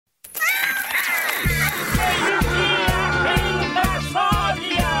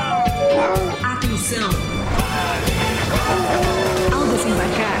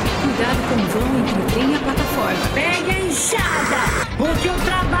relaxada, porque o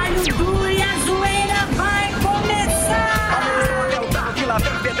trabalho duro e a zoeira vai começar. É o carro que lá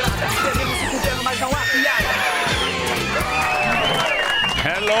vem pedrada, devemos se fudendo, mas não há piada.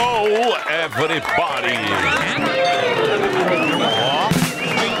 Hello, everybody. Ó.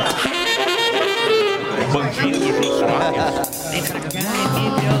 Bandinho do Jô Soares. Vem pra cá,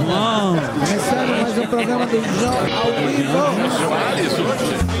 Emílio. Começando mais um programa do Jô ao vivo. Soares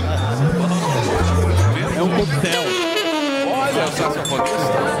hoje. É um coquetel. Olha o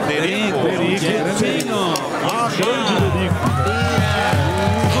saxofonista. Derico. Derico. Ah, grande Derico.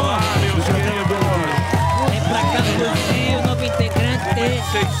 Meus queridos. Vem pra cá, curtir o novo integrante.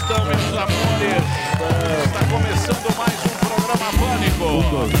 Vocês estão, meus amores. Está começando mais um programa Pânico.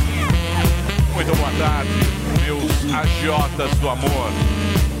 Muito boa tarde, meus agiotas do amor.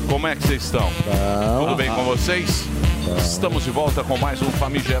 Como é que vocês estão? Tudo bem com vocês? Estamos de volta com mais um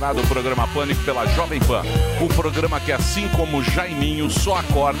famigerado programa Pânico pela Jovem Pan. O programa que, assim como Jaiminho, só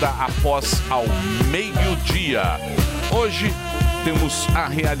acorda após ao meio-dia. Hoje temos a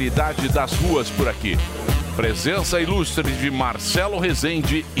realidade das ruas por aqui. Presença ilustre de Marcelo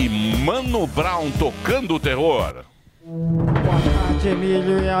Rezende e Mano Brown tocando o terror. Boa tarde,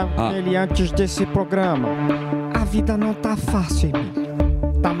 Emílio e antes desse programa. A vida não tá fácil, Emílio.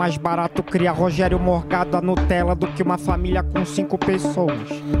 Tá mais barato criar Rogério Morgado a Nutella do que uma família com 5 pessoas.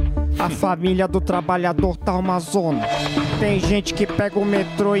 A família do trabalhador tá uma zona. Tem gente que pega o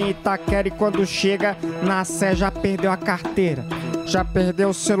metrô em Itaquera e quando chega na Sé já perdeu a carteira, já perdeu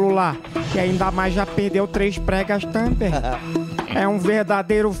o celular e ainda mais já perdeu 3 pregas também. É um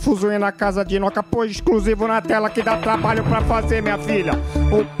verdadeiro fuzuê na casa de Noca, pô, exclusivo na tela que dá trabalho pra fazer, minha filha.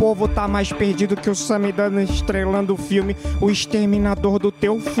 O povo tá mais perdido que o Samidana estrelando o filme O Exterminador do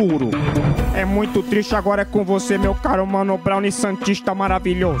Teu Furo. É muito triste, agora é com você, meu caro Mano Brown e Santista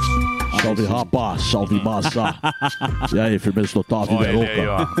maravilhoso. Salve, rapaz. Salve, massa. E aí, firmeza total, vida Olha ele aí,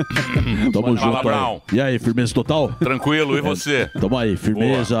 louca. ó. Tamo Fala, junto Brown. aí. E aí, firmeza total? Tranquilo, e você? Tamo aí,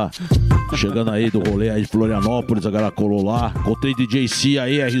 firmeza. Chegando aí do rolê aí de Florianópolis, a galera colou lá. Encontrei DJ Cia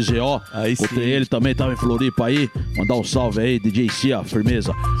aí, RZO. Aí sim. Encontrei ele também, tava em Floripa aí. Mandar um salve aí, DJ Cia,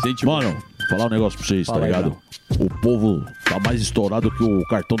 firmeza. Mano, falar um negócio pra vocês, tá ligado? O povo tá mais estourado que o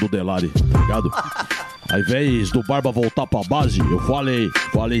cartão do Delari, tá ligado? Ao invés do Barba voltar pra base, eu falei,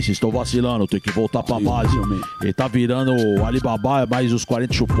 vocês estão vacilando, tem que voltar pra base. Ele tá virando o Alibaba mais os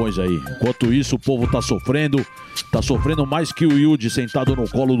 40 chupões aí. Enquanto isso, o povo tá sofrendo mais que o Yudi sentado no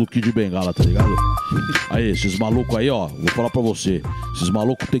colo do Kid Bengala, tá ligado? Aí, esses malucos aí, ó, vou falar pra você, esses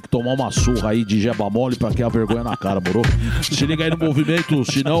malucos tem que tomar uma surra aí de jeba mole pra que a vergonha na cara, moro? Se liga aí no movimento,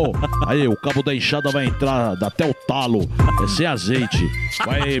 senão, aí, o cabo da enxada vai entrar até o talo, é sem azeite.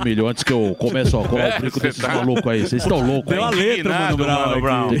 Vai aí, Emílio, antes que eu comece a colar o brinco desses malucos aí, vocês estão loucos, hein? Deu a letra, Mano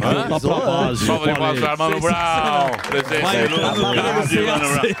Brown. Tem que voltar pra base. Salve de eu falei. palmas, Mano Brown. Presença ilustre, Mano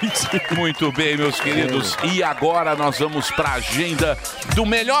Brown. Muito bem, meus queridos. E agora nós vamos pra agenda do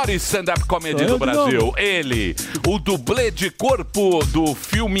melhor stand-up comedy do Brasil. Ele, o dublê de corpo do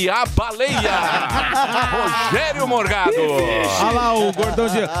filme A Baleia, Rogério Morgado. Olha lá o gordão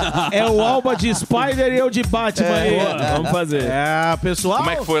de... É o Alba de Spider e eu de Batman aí. Vamos fazer. É, pessoal... Como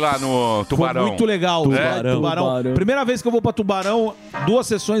é que foi lá no Tubarão? Foi muito legal. Tubarão. Primeira vez que eu vou pra Tubarão, 2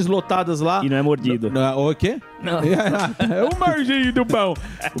 sessões lotadas lá. E não é mordido. O quê? Não. É um mordido bom.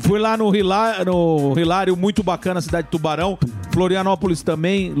 Fui lá no Hilário, muito bacana, a cidade de Tubarão. Florianópolis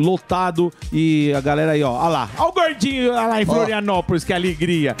também, lotado. E a galera aí, ó. Olha lá. Olha o gordinho lá em Florianópolis, que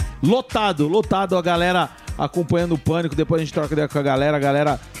alegria. Lotado, a galera acompanhando o Pânico. Depois a gente troca ideia com a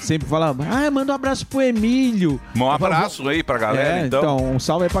galera sempre fala, manda um abraço pro Emílio. Um abraço aí pra galera, então. Um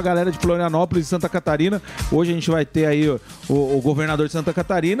salve aí pra galera de Florianópolis e Santa Catarina. Hoje a gente vai ter aí o governador de Santa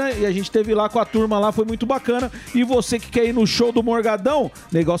Catarina e a gente teve lá com a turma lá, foi muito bacana. E você que quer ir no show do Morgadão, o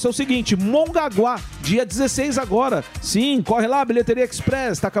negócio é o seguinte, Mongaguá, dia 16 agora. Sim, corre lá, Bilheteria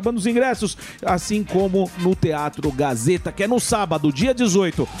Express, tá acabando os ingressos. Assim como no Teatro Gazeta, que é no sábado, dia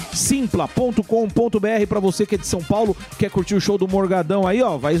 18, simpla.com.br pra você que é de São Paulo, quer curtir o show do Morgadão aí,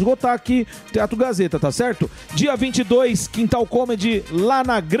 ó, vai esgotar aqui, Teatro Gazeta, tá certo? Dia 22, Quintal Comedy, lá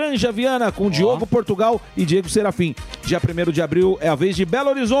na Granja Viana, com Diogo Portugal e Diego Serafim. Dia 1º de abril é a vez de Belo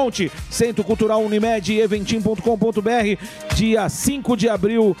Horizonte, Centro Cultural Unimed, eventim.com.br. Dia 5 de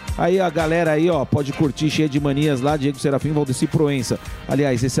abril, aí a galera aí, ó, pode pode curtir, cheia de manias lá, Diego Serafim, Valdeci Proença.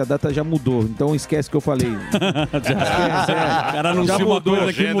 Aliás, essa data já mudou, então esquece que eu falei. O cara anunciou uma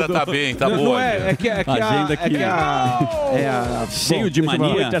coisa que mudou. Tá bem, tá Não boa. é que Cheio de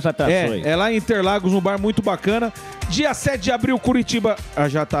mania. É lá em Interlagos, um bar muito bacana. Dia 7 de abril, Curitiba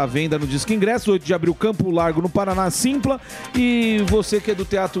já tá à venda no Disque Ingresso. 8 de abril, Campo Largo, no Paraná, Simpla. E você que é do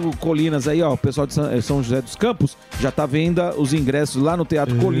Teatro Colinas aí, ó, o pessoal de São José dos Campos, já tá à venda os ingressos lá no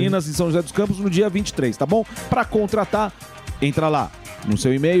Teatro Colinas, em São José dos Campos, no dia 23, tá bom? Pra contratar, entra lá no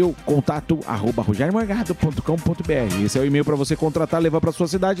seu e-mail, contato@rogeriomorgado.com.br. Esse é o e-mail para você contratar, levar para sua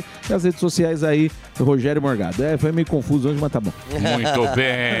cidade, e as redes sociais aí, Rogério Morgado. Foi meio confuso hoje, mas tá bom. Muito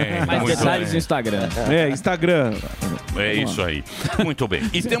bem. Mais muito detalhes bem. no Instagram. Instagram. É isso aí. Muito bem.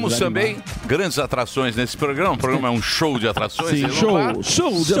 E temos também grandes atrações nesse programa. O programa é um show de atrações. Sim, Ele show não para. de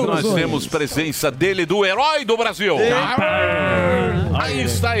Nós atrações. temos presença dele, do herói do Brasil. Aí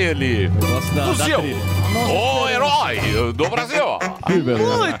está ele. Fuzil, o herói do Brasil.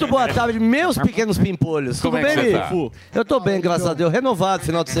 Muito boa tarde, meus pequenos pimpolhos. Como Tudo é que bem, você tá? Mico? Eu tô bem, graças a Deus. Renovado,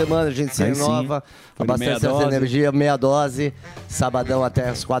 final de semana, a gente se renova. Abastece essa energia, meia dose. Sabadão até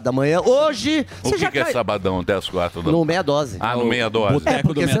as 4 da manhã. Hoje, O que é sabadão até as 4 da No meia dose. Ah, no meia dose. É,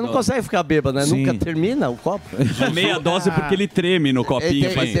 porque você não consegue ficar bêbado, né? Nunca termina o copo. Meia dose porque ele treme no copinho.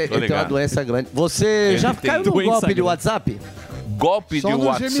 Ele tem uma doença grande. Você já caiu no golpe de WhatsApp? Golpe Só de no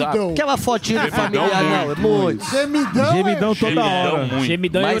WhatsApp. gemidão. Aquela fotinha de familiar, não, é muito. Gemidão toda hora.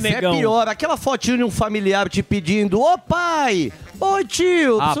 Gemidão e o Mas negão. é pior, aquela fotinho de um familiar te pedindo, ô pai, ô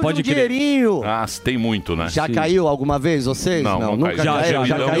tio, preciso pode de um dinheirinho. Ah, tem muito, né? Já caiu alguma vez vocês? Não, nunca caiu. caiu.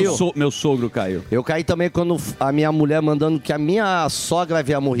 Já caiu? Meu sogro caiu. Eu caí também quando a minha mulher mandando que a minha sogra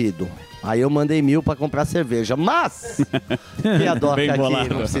havia morrido. Aí eu mandei 1.000 pra comprar cerveja. Mas, piadoca Bem aqui, bolado.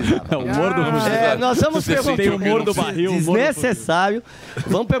 não precisava. É o humor do Nós vamos Você perguntar. tem o humor do barril, humor do Desnecessário.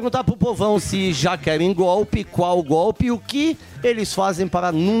 Vamos perguntar pro povão se já querem golpe, qual golpe e o que eles fazem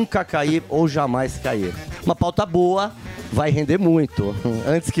para nunca cair ou jamais cair. Uma pauta boa, vai render muito.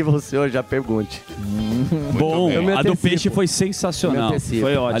 Antes que você hoje já pergunte. Bom, Eu me a do antecipo. peixe foi sensacional. Me antecipo.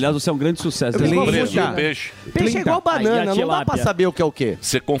 Foi ótimo. Aliás, você é um grande sucesso. Eu me Lembra? confundi. Peixe. Peixe é igual banana, não dá pra saber o que é o quê.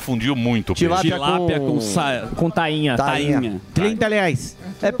 Você confundiu muito. Tilápia Com tainha. Tainha. 30 reais.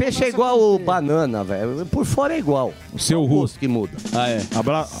 É, peixe é igual banana, velho. Por fora é igual. O seu Ru. Que muda. Ah, é.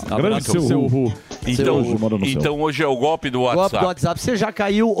 Grande seu Ru. Então hoje é o golpe do Golpe WhatsApp. do WhatsApp. Você já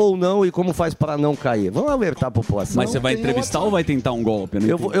caiu ou não e como faz para não cair? Vamos alertar a população. Mas você vai entrevistar ou vai tentar um golpe?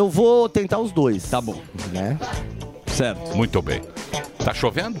 Eu vou tentar os dois. Tá bom. Né? Certo. Muito bem. Tá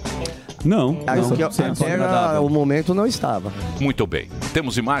chovendo? Não. Até o momento não estava. Muito bem.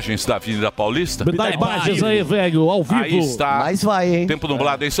 Temos imagens da Avenida Paulista? Me dá imagens aí, velho, ao vivo. Aí está. Mas vai, hein? Tempo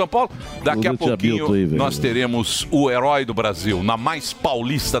nublado em São Paulo. Daqui a pouquinho nós teremos o herói do Brasil na mais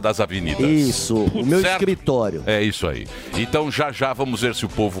paulista das avenidas. Isso, o meu Certo? escritório. É isso aí. Então já vamos ver se o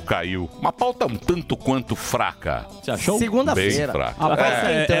povo caiu. Uma pauta um tanto quanto fraca. Você achou? Bem Segunda-feira. fraca.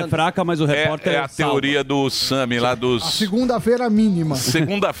 É fraca, mas o repórter É a teoria do Sami lá dos... Segunda-feira mínima.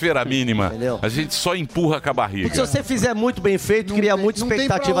 Segunda-feira mínima. Entendeu? A gente só empurra com a barriga. Porque se você fizer muito bem feito, cria muita não tem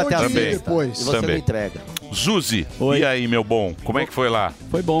expectativa pra até a onde ir sexta. depois. E você Também. não entrega. Zuzi, Oi. e aí, meu bom? Como é que foi lá?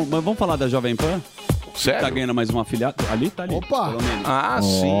 Foi bom, mas vamos falar da Jovem Pan? Sério? Tá ganhando mais uma afiliada? Ali, tá ali. Opa! Pelo menos. Ah,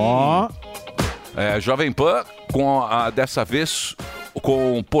 sim. Jovem Pan, dessa vez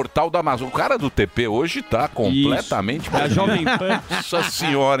com o Portal da Amazônia. O cara do TP hoje tá completamente... Isso. É a Jovem Pan. Nossa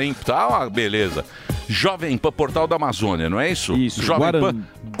senhora, hein? Tá uma beleza. Jovem Pan, Portal da Amazônia, não é isso? Isso. Jovem Pan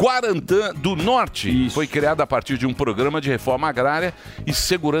Guarantã do Norte. Isso. Foi criada a partir de um programa de reforma agrária e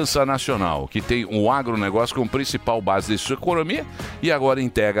segurança nacional, que tem o agronegócio como principal base de sua economia e agora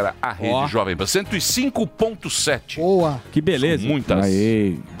integra a rede Jovem Pan. 105.7. Boa. Que beleza. São muitas.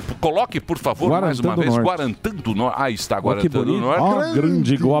 Aí. Coloque, por favor, Guarantã mais uma do vez. Norte. Guarantã do Norte. Ah, está que Guarantã do bonito. Norte.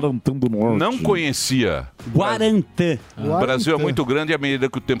 Grande Guarantã do Norte. Não conhecia. Guarantã. O Brasil é muito grande e à medida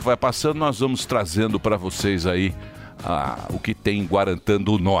que o tempo vai passando, nós vamos trazendo para vocês aí o que tem em Guarantã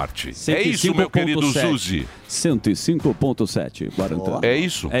do Norte. É isso, meu querido Zuzi. 105.7, Guarantã. É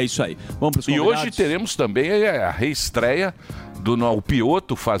isso? É isso aí. Vamos pros E convidados. hoje teremos também a reestreia o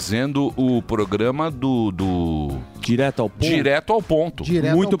Pioto fazendo o programa do Direto ao ponto. Direto ao ponto.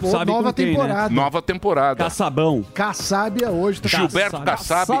 Direto Muito ao ponto, sabe nova com quem, né? temporada. Nova temporada. Caçabão. Kassabia hoje. Tá Gilberto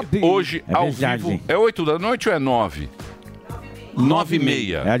Kassab, Kassab. hoje É ao verdade. vivo. É 8 da noite ou é 9?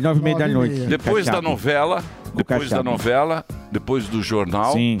 9h30. É às 9h30 da noite. Depois da Cachado. novela, depois da Cachado. novela, depois do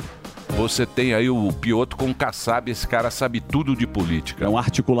jornal. Sim. você tem aí o Piotr com Kassab, esse cara sabe tudo de política. É um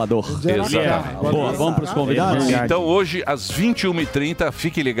articulador. Exatamente. Boa, vamos para os convidados? Então hoje, às 21h30,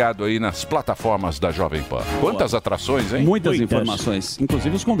 fique ligado aí nas plataformas da Jovem Pan. Quantas atrações, hein? Muitas informações,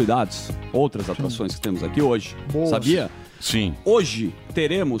 inclusive os convidados. Outras atrações que temos aqui hoje. Sabia? Sim. Hoje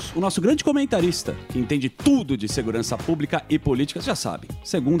teremos o nosso grande comentarista, que entende tudo de segurança pública e política, você já sabe.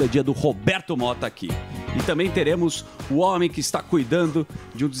 Segunda é dia do Roberto Mota aqui. E também teremos o homem que está cuidando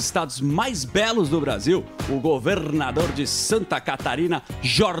de um dos estados mais belos do Brasil, o governador de Santa Catarina,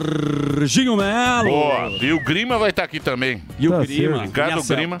 Jorginho Melo. Boa. E o Grima vai estar aqui também. E o Grima. Ricardo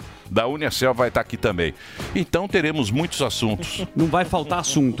Uniacel. Grima, da Uniacel, vai estar aqui também. Então teremos muitos assuntos. Não vai faltar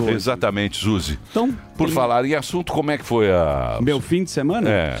assunto hoje. Exatamente, Zuzi. Então, por falar em assunto, como é que foi a... Meu fim de semana?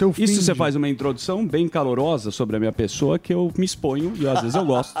 É. Isso você faz uma introdução bem calorosa sobre a minha pessoa, que eu me exponho e às vezes eu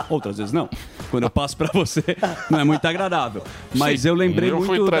gosto, outras vezes não. Quando eu passo pra você, não é muito agradável. Mas Sim, eu lembrei eu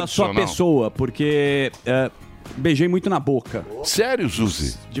fui muito da sua tradicional. pessoa, porque beijei muito na boca. Sério,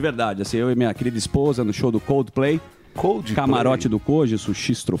 Zuzi? De verdade, assim, eu e minha querida esposa no show do Coldplay. Coldplay. Camarote do Koji,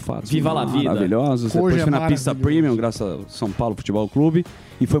 sushi estrufados. Viva la vida. Maravilhosos. Koji Depois é fui na pista maravilhoso. premium, graças ao São Paulo Futebol Clube.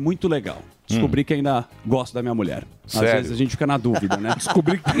 E foi muito legal. Descobri que ainda gosto da minha mulher. Às Sério? vezes a gente fica na dúvida, né?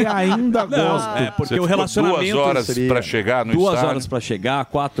 Descobri que ainda gosto. É, porque Você o ficou relacionamento 2 horas seria pra chegar no 2 estádio? horas pra chegar,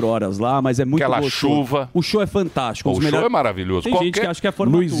 4 horas lá, mas é muito Aquela gostoso. chuva. O show é fantástico. O show é maravilhoso. Tem gente que acha que é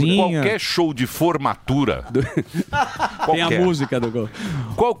formatura. Qualquer show de formatura. Tem a música do gol.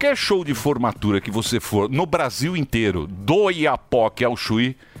 Qualquer show de formatura que você for no Brasil inteiro, do Iapoque ao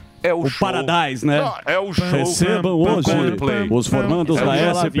Chuí, é o show. Paradise, né? Não, é o show Recebam do hoje Coldplay. os formandos É o da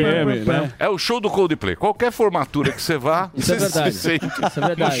show- SPM, né? É o show do Coldplay. Qualquer formatura que você vá, Isso é você verdade. se sente Isso é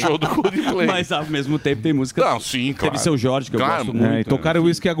verdade. no show do Coldplay. Mas ao mesmo tempo tem música. Não, sim, claro. Teve seu Jorge, que eu Claro, gosto muito. É, e tocaram o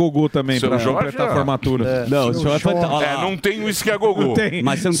Whisky a Gogô também Seu pra Jorge, completar a é. formatura. Não, o show é fantástico. Olha É, lá. não tem uísque a gogô. Não tem.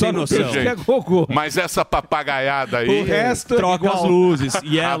 Mas você não Só tem não noção. tem Whisky a Gogô. Mas essa papagaiada aí... O resto é Troca igual. as luzes. A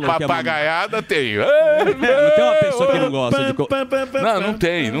Yellow, que é papagaiada tem. não tem uma pessoa que não gosta de... Não, não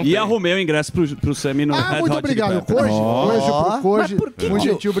tem, não E tem. arrumei o ingresso pro Sammy no Red Muito Hot obrigado, Chili Peppers. Koji. Beijo pro Koji. Mas por que Muito que-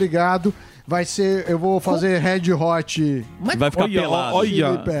 gentil, obrigado. Vai ser, eu vou fazer Red Hot. Vai ficar Olha, pelado. olha.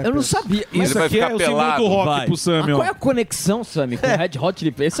 Chili Peppers. Eu não sabia. Ele Isso vai aqui é ficar o símbolo pelado. do rock Vai. pro Sammy, Mas ó. qual é a conexão, Sammy, com Red Hot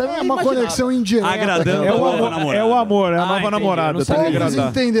Chili Peppers? Isso eu É não uma imaginava. conexão indireta. Agradando É o nova amor, namorada. é o amor, é a Ah, nova entendi, eu namorada. não Tem que sabia. Poucos agradar.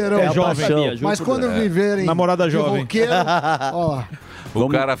 entenderão. É jovem. sabia, juro Mas por quando Deus. viverem Namorada de jovem. roqueiro, ó lá. O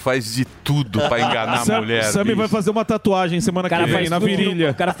cara faz de tudo pra enganar a mulher. Sammy vai bicho. fazer uma tatuagem semana O cara que vem faz na tudo que não-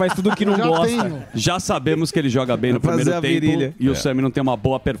 virilha. O cara faz tudo que não Já gosta. tenho. Já sabemos que ele joga bem no Vai fazer primeiro a tempo virilha. e o Sammy não tem uma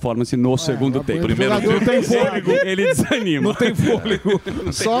boa performance no segundo tempo. Primeiro Jogador tempo. tem fôlego. Ele desanima. Não tem fôlego.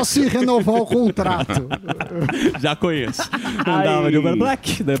 Só se renovar o contrato. Já conheço. Andava de Uber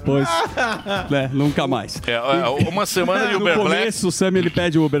Black, depois né, nunca mais. Uma semana de No Uber Black. começo, o Sammy ele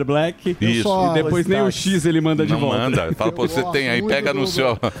pede o Uber Black. Isso. só- E depois nem o X ele manda de Não volta. manda. Fala, pô, você gosto tem aí, muito pega no do-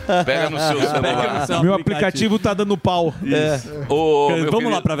 seu celular. Meu aplicativo tá dando pau. Ô, meu Vamos querido,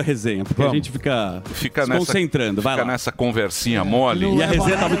 lá pra resenha, porque a gente fica, Fica se nessa, concentrando. Vai fica lá. nessa conversinha mole. E a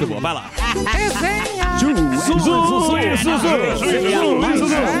resenha tá muito boa. Vai lá. Mais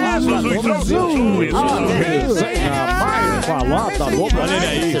falada do Olha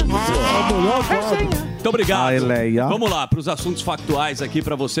ele aí. Muito obrigado. Ai, Leia. Vamos lá para os assuntos factuais aqui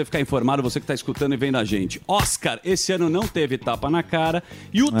para você ficar informado, você que está escutando e vendo a gente. Oscar, esse ano não teve tapa na cara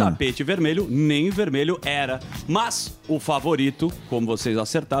e o tapete vermelho nem vermelho era. Mas o favorito, como vocês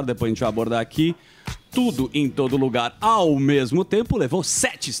acertaram, depois a gente vai abordar aqui, tudo em todo lugar ao mesmo tempo, levou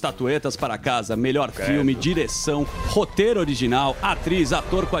 7 estatuetas para casa. Melhor filme, direção, roteiro original, atriz,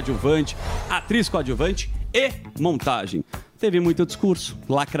 ator coadjuvante, atriz coadjuvante e montagem. Teve muito discurso,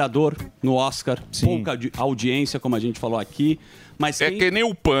 lacrador no Oscar, pouca audiência, como a gente falou aqui. Mas É quem... que nem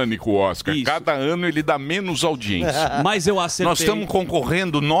o pânico, Oscar. Isso. Cada ano ele dá menos audiência. Mas eu acertei. Nós estamos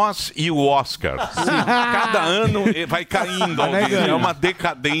concorrendo, nós e o Oscar. Cada ano vai caindo a audiência. É uma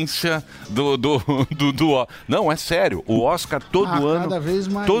decadência do. Não, é sério. O Oscar todo ano. cada vez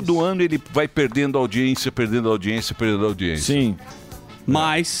mais. Todo ano ele vai perdendo audiência, perdendo audiência, perdendo audiência. Sim.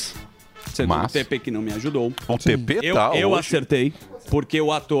 Mas, segundo Mas? o TP que não me ajudou, O TP eu tá hoje. acertei, porque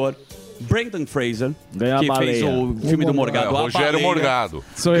o ator Brendan Fraser, Ganhou a que baleia. fez o filme do Morgado, A Rogério Baleia, Morgado.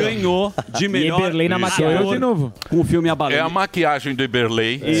 Sou eu. ganhou de melhor Eberlei na Isso. maquiagem. Eu de novo. com o filme A Baleia. É a maquiagem do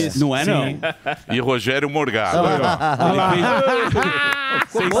Eberlei Não é, não. e Rogério Morgado.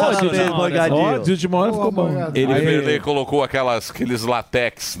 Ó, de última hora ficou bom. Ele O fez... Eberlei colocou aqueles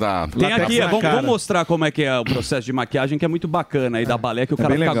latex na. Tem Latex aqui, na vamos cara. mostrar como é que é o processo de maquiagem, que é muito bacana aí da baleia, que o cara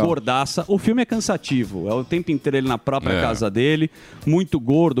bem fica legal. gordaça. O filme é cansativo, é o tempo inteiro ele na própria É. casa dele, muito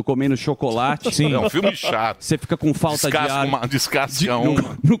gordo, comendo chocolate. Sim. É um filme chato. Você fica com falta de ar. Descasca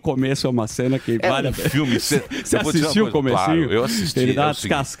uma. No começo é uma cena que vale a pena. Filme. Você eu vou dizer uma assistiu o coisa, comecinho? claro, eu assisti. Ele dá é uma o seguinte,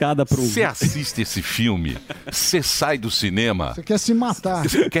 descascada pro... Você assiste esse filme, você sai do cinema... Você quer se matar.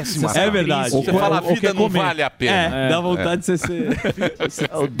 Você quer se matar. É verdade. Você fala, a vida não vale a pena. Dá vontade de você ser...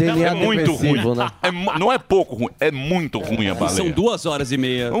 O DNA é muito ruim. né? Não é pouco ruim, é muito ruim a baleia. São 2 horas e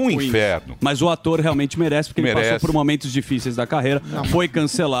meia. Um ruins. inferno. Mas o ator realmente merece, porque ele Merece. passou por momentos difíceis da carreira, foi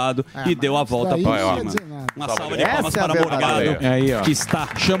cancelado e deu a volta daí por não quer cima. dizer nada. Uma salva de palmas Essa é a para verdade. Morgado, Aí, ó. que está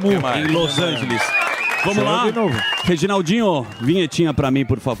Chamou. em Los Angeles. Vamos Chama lá? de novo. Reginaldinho, vinhetinha pra mim,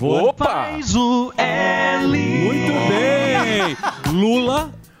 por favor. Opa! Muito bem!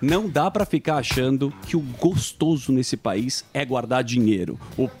 Lula, não dá pra ficar achando que o gostoso nesse país é guardar dinheiro.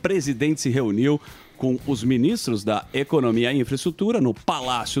 O presidente se reuniu com os ministros da Economia e Infraestrutura no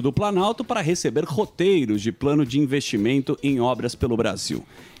Palácio do Planalto para receber roteiros de plano de investimento em obras pelo Brasil.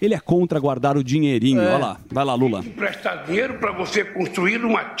 Ele é contra guardar o dinheirinho. Olha lá, vai lá, Lula. Emprestar dinheiro para você construir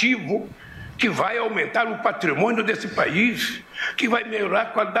um ativo que vai aumentar o patrimônio desse país, que vai melhorar a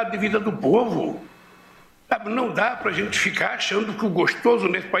qualidade de vida do povo. Sabe, não dá para a gente ficar achando que o gostoso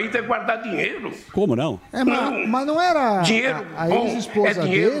nesse país é guardar dinheiro. Como não? Mas não era Dinheiro a bom ex-esposa é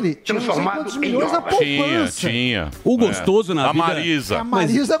dinheiro dele? Tinha não sei transformado quantos em milhões na obras. poupança. Tinha. O gostoso na a vida... Marisa. A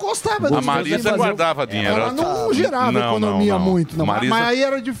Marisa gostava A Marisa guardava dinheiro. Ela não girava a economia muito, não. Marisa Mas aí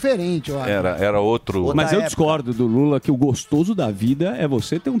era diferente, eu acho. era outro... Mas eu discordo do Lula que o gostoso da vida é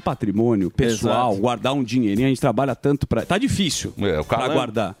você ter um patrimônio pessoal, guardar um dinheirinho. A gente trabalha tanto pra... Tá difícil pra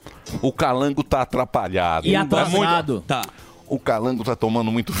guardar. O calango tá atrapalhado. E Não tá atrasado. Tá. O calango tá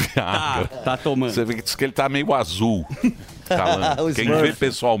tomando muito Viagra. Tá tomando. Você vê que diz que ele tá meio azul. Calango. Os Quem Smurf. vê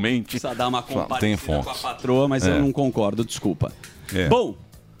pessoalmente Precisa dar uma tem comparecida com a fontes. patroa, mas eu não concordo, desculpa. É. Bom,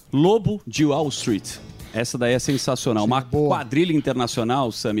 Lobo de Wall Street. Essa daí é sensacional. Uma quadrilha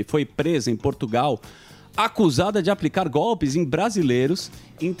internacional, Sami, foi presa em Portugal, acusada de aplicar golpes em brasileiros.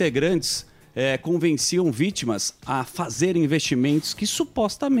 Integrantes convenciam vítimas a fazer investimentos que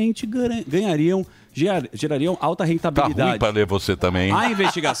supostamente gerariam alta Tá rentabilidade. ruim pra ler você também, hein? A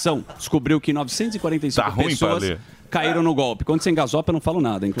investigação descobriu que 945 Tá ruim pra pessoas ler. caíram no golpe. Quando você engasopa, eu não falo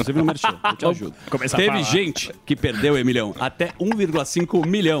nada. Inclusive no merchan. Eu te ajudo. Teve gente que perdeu, Emilhão, até 1,5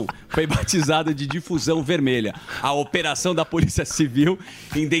 milhão. Foi batizado de difusão vermelha. A operação da Polícia Civil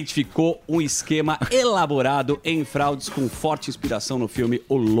identificou um esquema elaborado em fraudes com forte inspiração no filme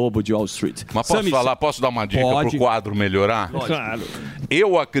O Lobo de Wall Street. Mas posso dar uma dica pro quadro melhorar? Claro.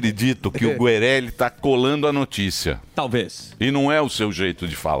 Eu acredito que o Guerelli tá colando a notícia. Talvez. E não é o seu jeito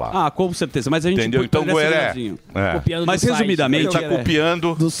de falar. Ah, com certeza. Mas a gente Entendeu? Então, Gueré, Copiando mas do site. resumidamente, tá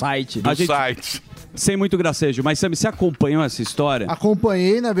copiando Do site. do a gente- site. sem muito gracejo, mas Sami, você acompanhou essa história?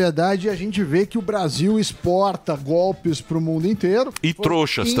 Acompanhei, na verdade, a gente vê que o Brasil exporta golpes para o mundo inteiro. E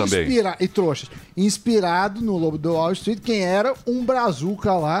trouxas também. E trouxas. Inspirado no Lobo do Wall Street, quem era um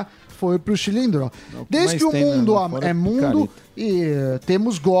brazuca lá foi pro Chilindró. Desde que o mundo é mundo e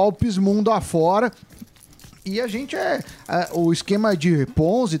temos golpes mundo afora. E a gente o esquema de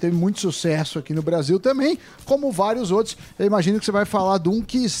Ponzi teve muito sucesso aqui no Brasil também, como vários outros. Eu imagino que você vai falar de um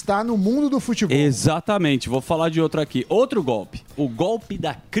que está no mundo do futebol. Exatamente, vou falar de outro aqui. Outro golpe, o golpe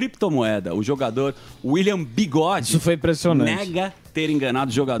da criptomoeda. O jogador William Bigode Isso foi impressionante. nega ter enganado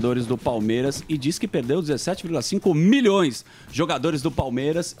os jogadores do Palmeiras e diz que perdeu 17,5 milhões. Jogadores do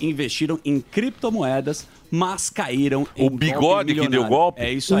Palmeiras investiram em criptomoedas, mas caíram em O Bigode que deu golpe? É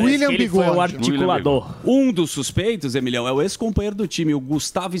isso O aí. William Ele foi Bigode. o articulador. Um dos suspeitos, Emilhão, é o ex-companheiro do time, o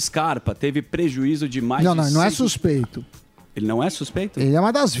Gustavo Scarpa. Teve prejuízo de mais Não, de não é 6. suspeito. Ele não é suspeito? Ele é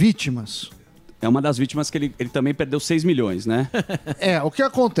uma das vítimas. É uma das vítimas que ele também perdeu 6 milhões, né? O que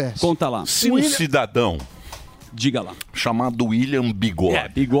acontece? Conta lá. Se um cidadão Diga lá. chamado William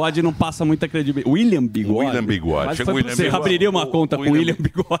Bigode. Bigode não passa muita credibilidade. William Bigode. William Bigode. Mas Chega foi o William você Bigode. abriria uma conta com William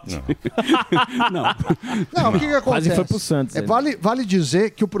Bigode. Não, o que acontece? Quase foi pro Santos, ele. Vale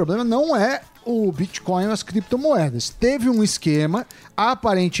dizer que o problema não é o Bitcoin e as criptomoedas. Teve um esquema,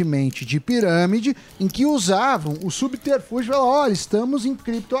 aparentemente de pirâmide, em que usavam o subterfúgio e falaram, olha, estamos em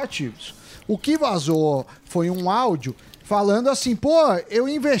criptoativos. O que vazou foi um áudio falando assim, pô, eu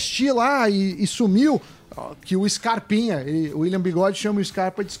investi lá e sumiu, que o Scarpinha, o William Bigode chama o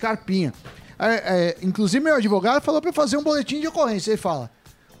Scarpa de Scarpinha. Inclusive, meu advogado falou para fazer um boletim de ocorrência. Ele fala,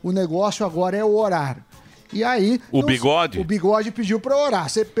 o negócio agora é o horário. E aí... O Bigode? O Bigode pediu para orar.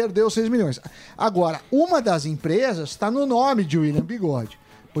 Você perdeu 6 milhões. Agora, uma das empresas está no nome de William Bigode.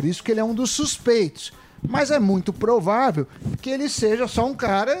 Por isso que ele é um dos suspeitos. Mas é muito provável que ele seja só um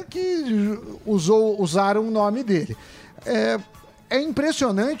cara que usaram o nome dele. é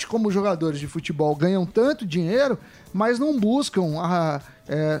impressionante como os jogadores de futebol ganham tanto dinheiro, mas não buscam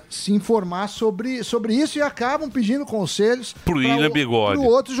se informar sobre isso e acabam pedindo conselhos Pro William Bigode. para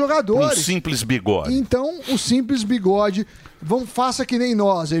outros jogadores. Um simples bigode. Então, o simples bigode, faça que nem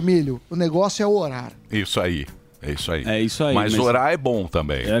nós, Emílio. O negócio é orar. Isso aí. É isso aí. É isso aí. Mas orar é bom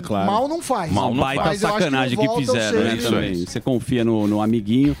também. É claro. Mal não faz. Mal não Baita faz. Sacanagem que fizeram, né? Também. Você confia no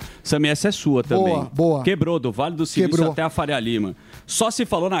amiguinho. Sammy, essa é sua também. Boa. Quebrou do Vale do Silício até a Faria Lima. Só se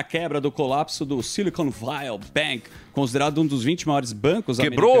falou na quebra do colapso do Silicon Valley Bank, considerado um dos 20 maiores bancos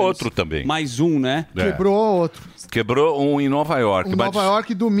Quebrou americanos. outro também. Mais um, né? Quebrou outro. Quebrou um em Nova York. Em Nova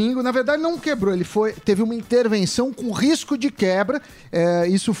York, domingo, na verdade não quebrou, teve uma intervenção com risco de quebra,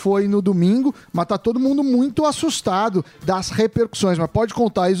 isso foi no domingo, mas tá todo mundo muito assustado das repercussões, mas pode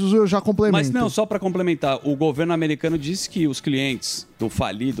contar isso, eu já complemento. Mas não, só para complementar, o governo americano disse que os clientes do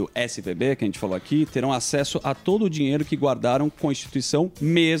falido SVB, que a gente falou aqui, terão acesso a todo o dinheiro que guardaram com a instituição,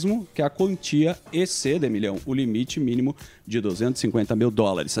 mesmo que a quantia exceda, Emilhão, o limite mínimo de $250 mil.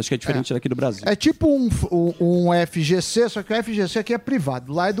 Acho que é diferente daqui do Brasil. É tipo um FGC, só que o FGC aqui é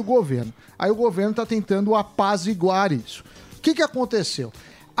privado, lá é do governo. Aí o governo está tentando apaziguar isso. O que aconteceu?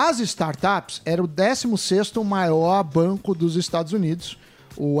 As startups eram o 16º maior banco dos Estados Unidos,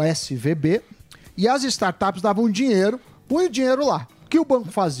 o SVB, e as startups davam dinheiro, põe o dinheiro lá. O que o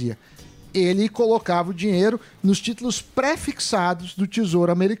banco fazia? Ele colocava o dinheiro nos títulos pré-fixados do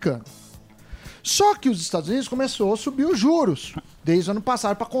Tesouro Americano. Só que os Estados Unidos começou a subir os juros desde o ano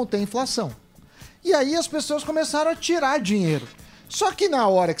passado para conter a inflação. E aí as pessoas começaram a tirar dinheiro. Só que na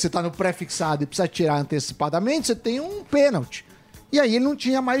hora que você está no pré-fixado e precisa tirar antecipadamente, você tem um pênalti. E aí ele não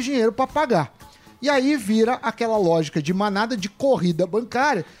tinha mais dinheiro para pagar. E aí vira aquela lógica de manada de corrida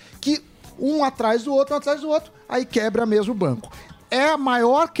bancária que um atrás do outro, aí quebra mesmo o banco. É a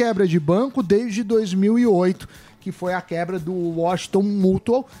maior quebra de banco desde 2008, que foi a quebra do Washington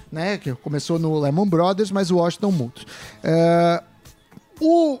Mutual, né? Que começou no Lehman Brothers, mas o Washington Mutual.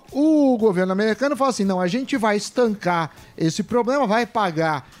 O governo americano fala assim, não, a gente vai estancar esse problema, vai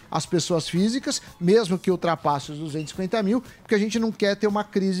pagar as pessoas físicas, mesmo que ultrapasse os 250 mil, porque a gente não quer ter uma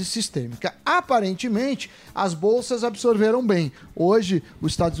crise sistêmica. Aparentemente, as bolsas absorveram bem. Hoje,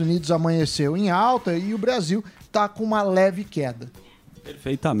 os Estados Unidos amanheceu em alta e o Brasil está com uma leve queda.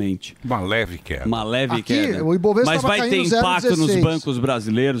 Perfeitamente. Uma leve queda. Uma leve Aqui, queda. o Ibovespa Mas tava vai ter caindo impacto 0,16. nos bancos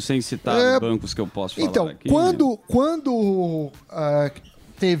brasileiros, sem citar bancos que eu posso falar então, aqui. Quando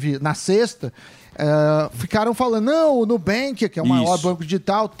teve na sexta, ficaram falando, não, o Nubank, que é o maior banco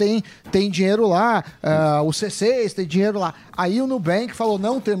digital, tem dinheiro lá, o C6 tem dinheiro lá. Aí o Nubank falou,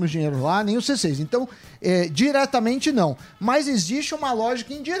 não temos dinheiro lá, nem o C6. Então, diretamente não. Mas existe uma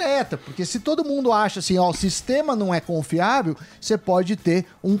lógica indireta, porque se todo mundo acha assim, ó, o sistema não é confiável, você pode ter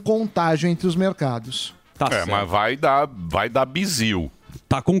um contágio entre os mercados. Mas vai dar bizil.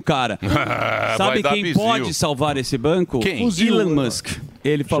 Tá com cara. Sabe quem pode salvar esse banco? Quem? O Elon Musk.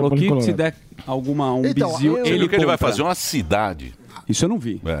 Ele falou que se der bizil, ele vai fazer uma cidade. Isso eu não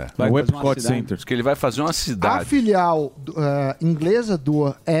vi. O Epcot Center. Que ele vai fazer uma cidade. A filial inglesa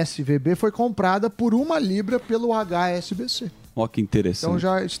do SVB foi comprada por 1 libra pelo HSBC. Ó, que interessante. Então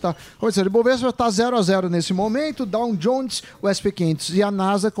já está. O Ibovespa está 0-0 nesse momento. Dow Jones, o SP 500 e a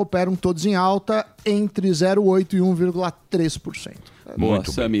Nasdaq operam todos em alta entre 0,8% e 1,3%. Boa,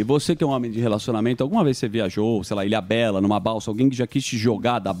 Sammy. Você que é um homem de relacionamento, alguma vez você viajou, sei lá, Ilhabela, numa balsa? Alguém que já quis te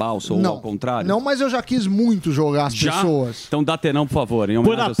jogar da balsa ou ao contrário? Não, mas eu já quis muito jogar as pessoas. Então dá tenão, por favor.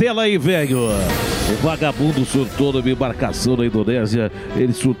 Põe na tela aí, velho. O vagabundo surtou numa embarcação na Indonésia.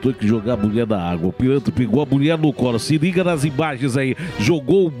 Ele surtou que jogar a mulher na água. O piloto pegou a mulher no colo. Se liga nas imagens aí.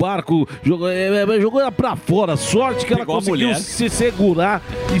 Jogou o barco, jogou ela pra fora. Sorte que pegou ela conseguiu se segurar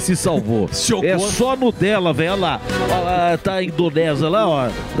e se salvou. É só no dela, velho. Olha lá. Ela tá a Indonésia lá, ó.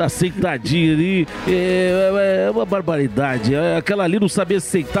 Tá sentadinha ali. É uma barbaridade. Aquela ali não sabia se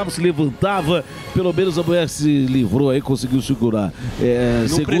sentava, se levantava. Pelo menos a mulher se livrou aí, conseguiu segurar.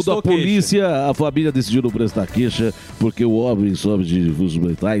 Segundo a polícia, a família decidiu não prestar queixa porque o homem sobe de distúrbios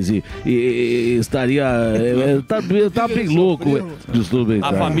mentais e estaria. Tá bem louco. Distúrbio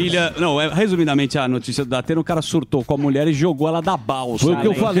mental. A família. Não, resumidamente a notícia do Datena, o cara surtou com a mulher e jogou ela da balsa. Foi o que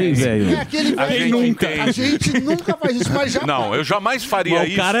eu falei, velho. É aquele velho nunca. A gente nunca faz isso, mas já. Não, eu jamais faria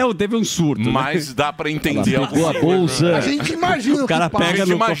isso. O cara teve um surto. Mas dá pra entender. Pegou a bolsa. A gente imagina o cara pega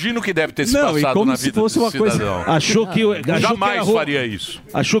no... imagina o que deve ter se passado na vida fosse uma coisa. Achou que jamais faria isso.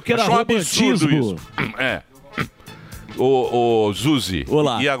 Achou que era romantismo. Ô, Zuzi.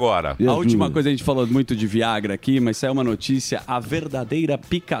 Olá. E agora? A última coisa, a gente falou muito de Viagra aqui, mas saiu uma notícia, a verdadeira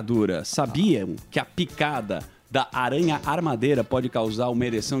picadura. Sabiam que a picada da aranha armadeira pode causar uma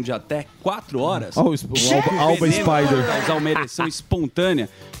ereção de até 4 horas. Ó, o Alba Spider. Pode causar uma ereção espontânea.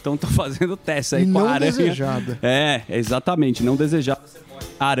 Então tô fazendo teste aí E com a não aranha. desejada. Exatamente, não desejada.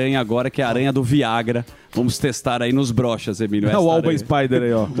 A aranha agora, que é a aranha do Viagra. Vamos testar aí nos brochas, Emílio. É o Alba Spider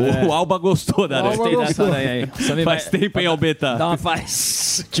aí, ó. O Alba gostou da aranha. Gostei dessa aranha aí. Faz tempo, hein, Albeta? Dá uma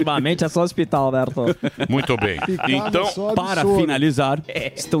faz. Ultimamente é só hospital, Berto. Muito bem. Então, para finalizar,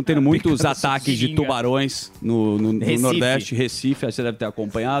 estão tendo muitos ataques de tubarões no Recife. Nordeste, Recife, você deve ter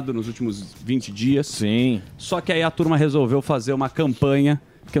acompanhado nos últimos 20 dias. Sim. Só que aí a turma resolveu fazer uma campanha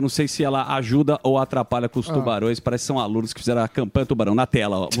que eu não sei se ela ajuda ou atrapalha com os tubarões. Parece que são alunos que fizeram a campanha tubarão. Na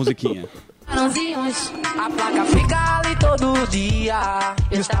tela, ó, musiquinha. A placa fica ali todo dia.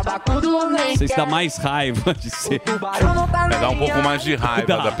 Eu estava com dormente. Vocês dá mais raiva de ser. Dá um pouco mais de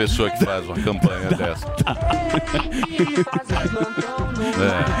raiva da pessoa que faz uma campanha dessa.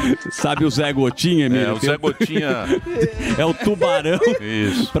 Sabe o Zé Gotinha, Emílio? O Zé Gotinha. É o tubarão.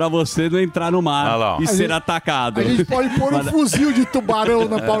 Isso. Pra você não entrar no mar lá, e ser atacado. A gente pode pôr um fuzil de tubarão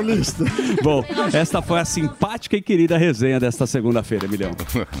na Paulista. Bom, esta foi a simpática e querida resenha desta segunda-feira, Emilhão.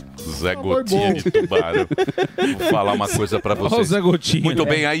 Zé Gotinha de tubarão. Vou falar uma coisa pra vocês. Ó o Zé Gotinha. Muito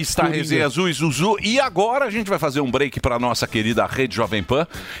bem, aí está a resenha Azul e Zuzu. E agora a gente vai fazer um break pra nossa querida Rede Jovem Pan.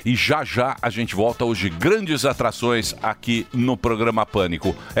 E já a gente volta hoje. Grandes atrações aqui no programa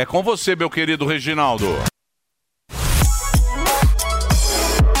Pânico. É com você, meu querido Reginaldo.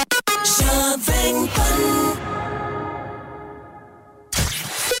 Jovem Pan.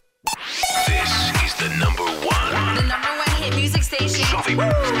 This is the number one. The number one hit music station. Jovem Pan.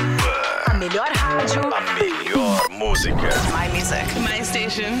 A melhor rádio. A melhor música. My music. My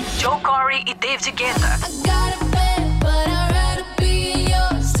station. Joe Corey e David Guetta.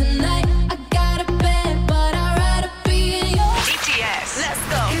 BTS. Let's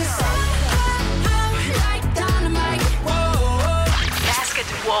go. Basket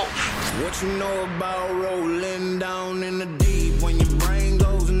Wolf. What you know about rolling down in the deep? When your brain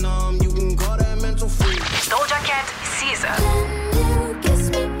goes numb, you can call that mental freak. Doja Cat e Caesar.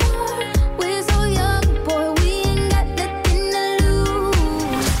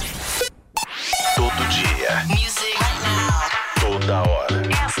 Todo dia. Music right now. Toda hora.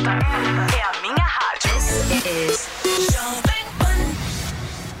 Esta é a minha rádio. This is Jovem Pan.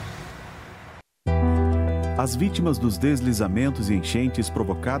 As vítimas dos deslizamentos e enchentes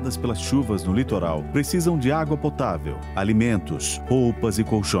provocadas pelas chuvas no litoral precisam de água potável, alimentos, roupas e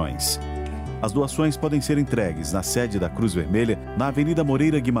colchões. As doações podem ser entregues na sede da Cruz Vermelha, na Avenida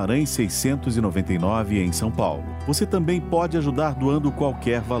Moreira Guimarães 699, em São Paulo. Você também pode ajudar doando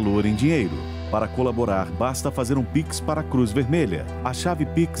qualquer valor em dinheiro. Para colaborar, basta fazer um Pix para a Cruz Vermelha. A chave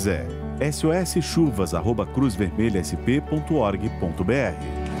Pix é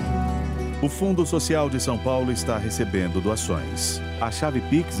soschuvas@cruzvermelhasp.org.br. O Fundo Social de São Paulo está recebendo doações. A chave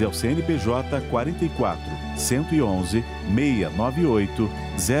Pix é o CNPJ 44 111 698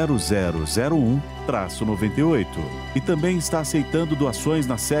 0001-98. E também está aceitando doações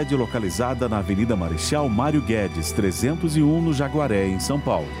na sede localizada na Avenida Marechal Mário Guedes, 301, no Jaguaré, em São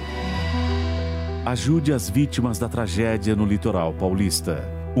Paulo. Ajude as vítimas da tragédia no litoral paulista.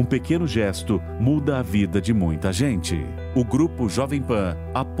 Um pequeno gesto muda a vida de muita gente. O Grupo Jovem Pan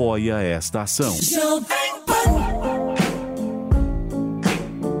apoia esta ação. Jovem Pan.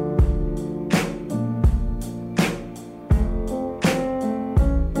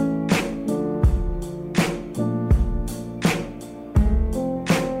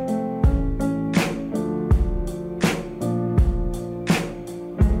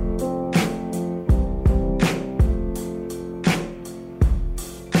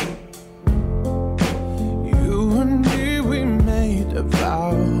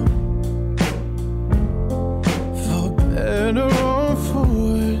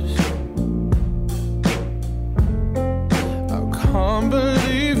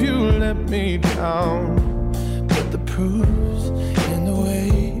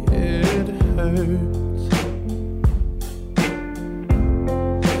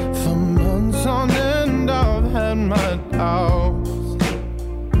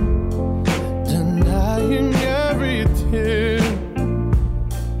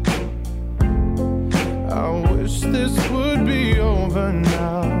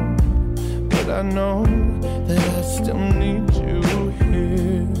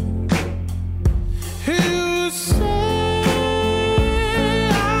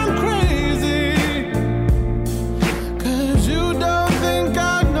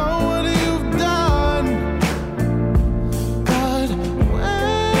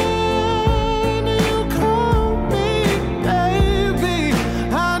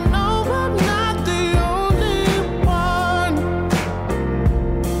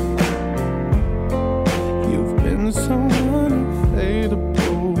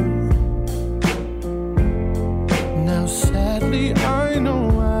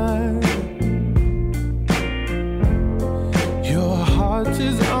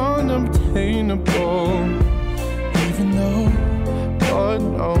 unattainable. Even though God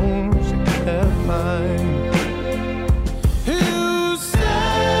knows you can't mind. You say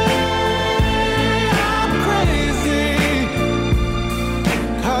I'm crazy,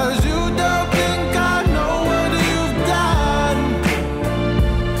 'cause you don't think I know what you've done.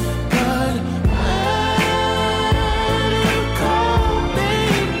 But when you call me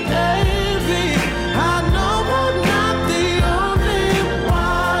baby, I know I'm not the only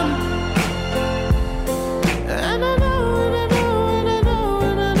one. And I know, and I know, and I know,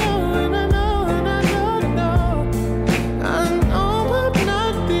 and I know, and I know, and I know, and I know. I know I'm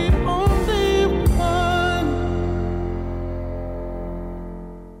not the only one.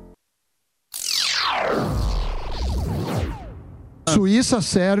 Suíça,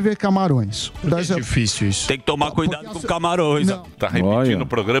 Sérvia e Camarões. É difícil isso. Tem que tomar cuidado com camarões. Tá repetindo o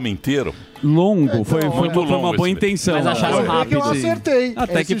programa inteiro? Longo, foi muito foi longo uma boa esse- intenção. Mas acharam rápido. Eu acertei.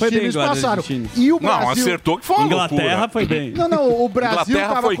 Até que Esses foi bem times agora, passaram. Argentina. E o Não, Brasil... acertou que foi uma Inglaterra loucura. foi bem. Não, o Brasil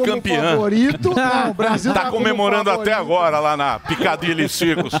Inglaterra tava foi como campeã. favorito. Não, o Brasil tá tava como comemorando favorito. até agora lá na Picadilly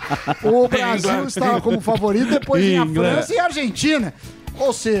Circus. O Brasil estava como favorito, depois vinha a Inglaterra. França e a Argentina.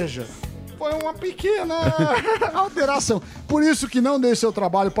 Ou seja, foi uma pequena alteração. Por isso que não dê seu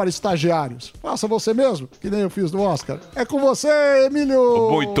trabalho para estagiários. Faça você mesmo, que nem eu fiz no Oscar. É com você, Emílio!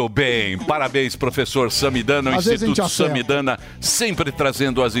 Muito bem, parabéns, professor Samidana, o Às vezes a gente Instituto acerta. Samidana, sempre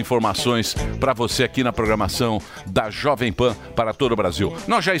trazendo as informações para você aqui na programação da Jovem Pan para todo o Brasil.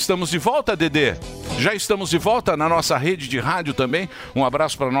 Nós já estamos de volta, Dedê. Já estamos de volta na nossa rede de rádio também. Um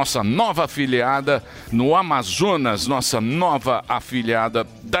abraço para nossa nova afiliada no Amazonas, nossa nova afiliada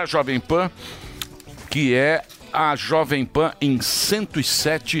da Jovem Pan, que é a Jovem Pan em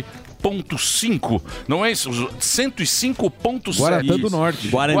 107.5. Não é isso? 105.7. Guarantã do Norte.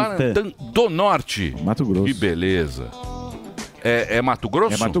 Guarantã do Norte. Mato Grosso. Que beleza. É Mato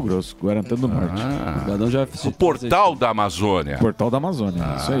Grosso? É Mato Grosso, Guarantã do Norte. O Portal da Amazônia. Portal da Amazônia,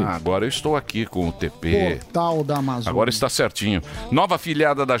 isso aí. Agora eu estou aqui com o TP. Portal da Amazônia. Agora está certinho. Nova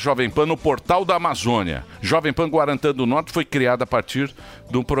afiliada da Jovem Pan no Portal da Amazônia. Jovem Pan Guarantã do Norte foi criada a partir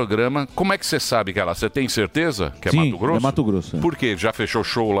do programa. Como é que você sabe que ela? Você tem certeza que é Sim, Mato Grosso? é Mato Grosso. Por quê? Já fechou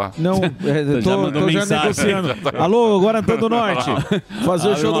show lá? Não, tô já negociando. Alô, Guarantã do Norte. Fazer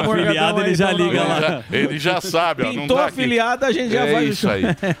o show do Morgadão aí, ele já então, liga não. lá. Ele já sabe, ó. Não Pintou tá aqui. afiliada, a gente já É vai. isso aí.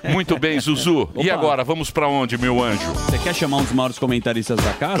 Muito bem, Zuzu. E Opa. agora, vamos pra onde, meu anjo? Você quer chamar um dos maiores comentaristas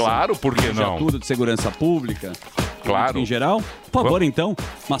da casa? Claro, por que Já não? tudo de segurança pública. Claro. Em geral. Por favor, então,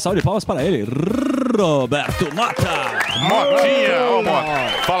 uma salva de palmas para ele. Roberto Mota. Motinha! Ó, Mota.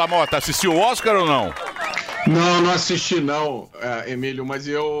 Fala, Mota, assistiu o Oscar ou não? Não, não assisti não, Emílio, mas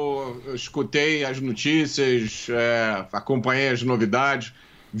eu escutei as notícias, acompanhei as novidades,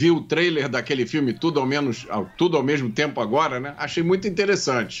 vi o trailer daquele filme Tudo ao Mesmo Tempo Agora, né? Achei muito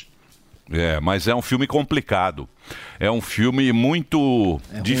interessante. Mas é um filme complicado. É um filme muito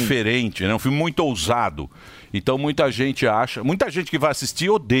diferente, né? Um filme muito ousado. Então muita gente que vai assistir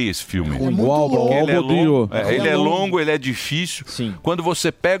odeia esse filme. Ele é longo, ele é longo, ele é difícil. Sim. Quando você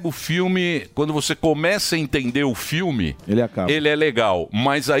pega o filme, quando você começa a entender o filme, ele acaba. Ele é legal,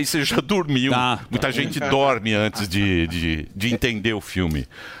 mas aí você já dormiu. Muita gente dorme antes de entender o filme.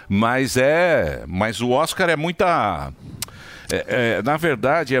 Mas o Oscar é muita... na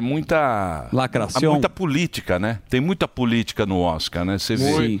verdade, é muita... Lacração. É muita política, né? Tem muita política no Oscar, né? Você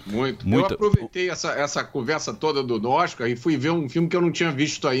vê... Muito. Muita- Eu aproveitei essa conversa toda do Oscar e fui ver um filme que eu não tinha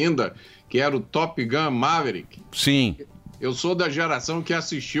visto ainda, que era o Top Gun Maverick. Sim. Eu sou da geração que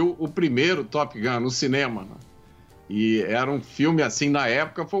assistiu o primeiro Top Gun no cinema, né? E era um filme, assim, na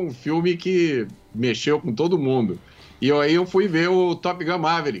época, foi um filme que mexeu com todo mundo. E aí eu fui ver o Top Gun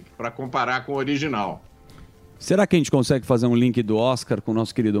Maverick, para comparar com o original. Será que a gente consegue fazer um link do Oscar com o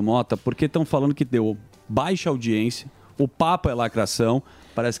nosso querido Mota? Porque estão falando que deu baixa audiência, o papo é lacração,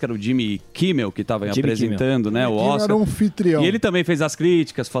 parece que era o Jimmy Kimmel que estava Jimmy apresentando, né, o Kimmel Oscar. era um anfitrião. E ele também fez as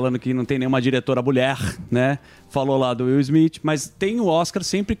críticas, falando que não tem nenhuma diretora mulher, né? Falou lá do Will Smith, mas tem o Oscar,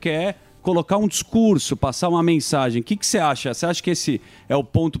 sempre quer colocar um discurso, passar uma mensagem. O que você acha? Você acha que esse é o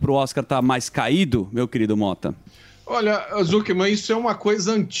ponto para o Oscar estar mais caído, meu querido Mota? Olha, Zuckerman, isso é uma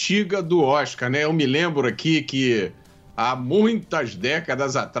coisa antiga do Oscar, né? Eu me lembro aqui que há muitas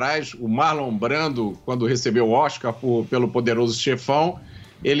décadas atrás, o Marlon Brando, quando recebeu o Oscar pelo Poderoso Chefão,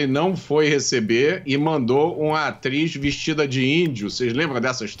 ele não foi receber e mandou uma atriz vestida de índio. Vocês lembram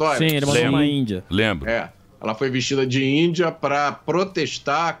dessa história? Sim, ele mandou uma índia. Lembro. Ela foi vestida de índia para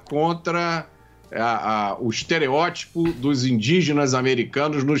protestar contra o estereótipo dos indígenas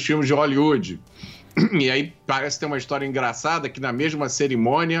americanos nos filmes de Hollywood. E aí parece ter uma história engraçada que na mesma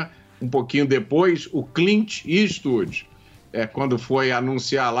cerimônia, um pouquinho depois, o Clint Eastwood, quando foi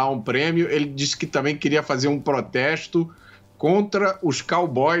anunciar lá um prêmio, ele disse que também queria fazer um protesto contra os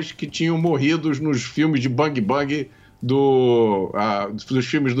cowboys que tinham morrido nos filmes de Bang Bang dos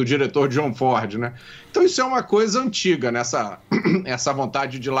filmes do diretor John Ford, né? Então isso é uma coisa antiga, essa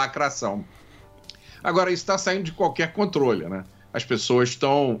vontade de lacração. Agora, isso está saindo de qualquer controle, né?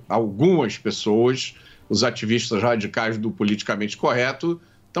 Algumas pessoas, os ativistas radicais do politicamente correto,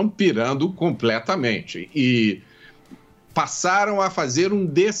 estão pirando completamente e passaram a fazer um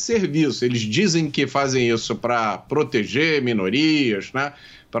desserviço. Eles dizem que fazem isso para proteger minorias, né?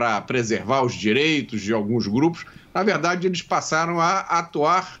 Para preservar os direitos de alguns grupos. Na verdade, eles passaram a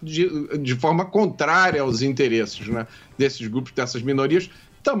atuar de forma contrária aos interesses, né? Desses grupos, dessas minorias.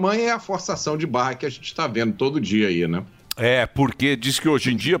 Tamanha é a forçação de barra que a gente está vendo todo dia aí, né? Porque diz que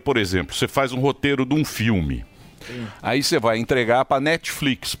hoje em dia, por exemplo, você faz um roteiro de um filme. Aí você vai entregar para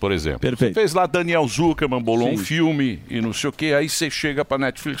Netflix, por exemplo. Perfeito. Você fez lá Daniel Zuckerman, bolou um filme e não sei o quê. Aí você chega para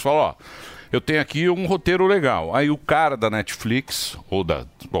Netflix e fala, ó, eu tenho aqui um roteiro legal. Aí o cara da Netflix, ou da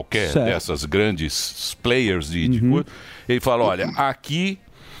qualquer dessas grandes players de coisa, ele fala, olha, aqui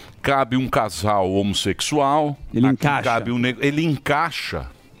cabe um casal homossexual, ele encaixa. Cabe ele encaixa.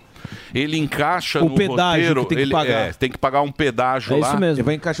 Ele encaixa o no pedágio roteiro, que tem que pagar. Tem que pagar um pedágio lá. Isso mesmo. Ele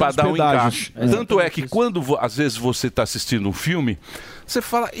vai encaixar para dar um pedágios. encaixe. Tanto é que quando às vezes você está assistindo um filme, você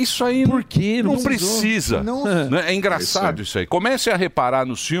fala, isso aí por quê? Não precisa. Não. Né? É engraçado isso aí. Comece a reparar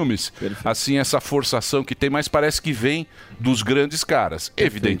nos filmes, assim, essa forçação que tem, mas parece que vem dos grandes caras.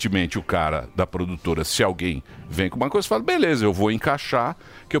 Evidentemente, o cara da produtora, se alguém vem com uma coisa, fala, beleza, eu vou encaixar,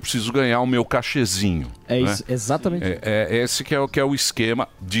 que eu preciso ganhar o meu cachezinho. Isso, exatamente. Esse que é o esquema.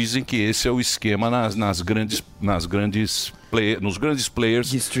 Dizem que esse é o esquema nos grandes players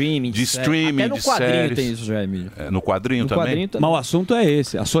de streaming, até no de quadrinho séries. tem isso já, Emílio. No quadrinho também? Mas o assunto é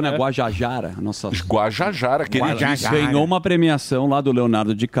esse. A Sônia Guajajara, a nossa... Guajajara, queridíssima. Ganhou uma premiação lá do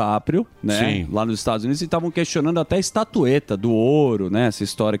Leonardo DiCaprio, né? Sim. Lá nos Estados Unidos, e estavam questionando até a estatueta do ouro, né? Essa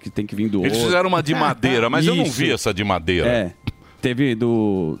história que tem que vir do ouro. Eles fizeram uma de madeira, mas eu não vi essa de madeira. Teve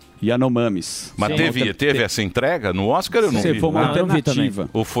do Yanomamis. Mas teve essa entrega no Oscar? Eu não vi. Foi uma alternativa.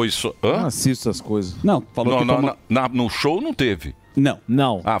 Ou foi só... Não assisto essas coisas. Não, falou que no show não teve.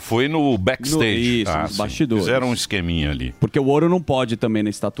 Não. Ah, foi no backstage. Nos bastidores. Fizeram um esqueminha ali. Porque o ouro não pode também na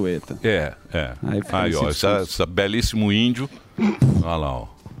estatueta. Aí ó, essa belíssimo índio. Olha lá, ó.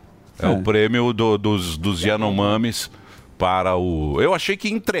 É o prêmio dos Yanomamis para o... Eu achei que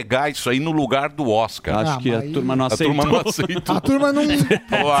ia entregar isso aí no lugar do Oscar. Acho que a turma não aceitou. A turma não...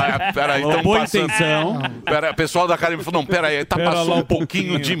 Peraí, então boa passando... intenção. O pessoal da academia falou, não, peraí, passando um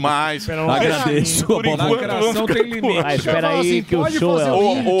pouquinho demais. Agradeço. Por enquanto, lacração tem limite. Espera aí que o show é...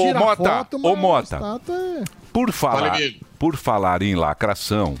 Ô, Mota, por falar em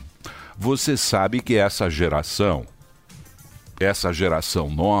lacração, você sabe que essa geração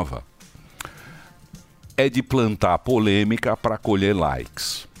nova, é de plantar polêmica para colher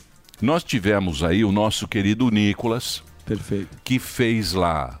likes. Nós tivemos aí o nosso querido Nicolas, que fez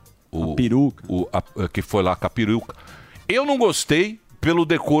lá a peruca, que foi lá com a peruca. Eu não gostei pelo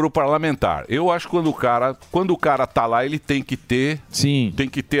decoro parlamentar. Eu acho que quando o cara tá lá, ele tem que ter,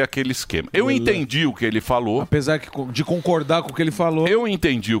 aquele esquema. Eu entendi o que ele falou. Apesar de concordar com o que ele falou. Eu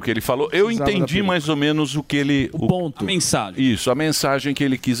entendi o que ele falou. Eu entendi mais ou menos o que ele... O ponto. A mensagem. Isso, a mensagem que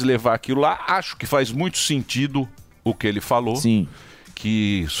ele quis levar aquilo lá. Acho que faz muito sentido o que ele falou. Sim.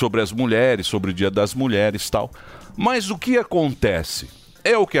 Que sobre as mulheres, sobre o Dia das Mulheres e tal. Mas o que acontece?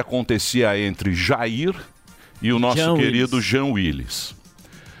 É o que acontecia entre Jair e o nosso querido Jean Willis.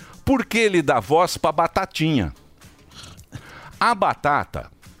 Porque ele dá voz pra Batatinha. A Batata,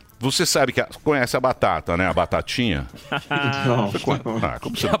 você sabe que conhece a Batata, né? A Batatinha? Não.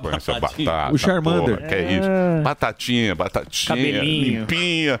 Como você não conhece a Batata? O Charmander. Porra, que é isso? Batatinha, Cabelinho.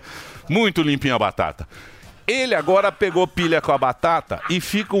 limpinha. Muito limpinha a Batata. Ele agora pegou pilha com a Batata e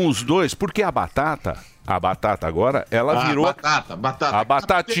ficam os dois, porque a Batata agora, ela virou... Batata. A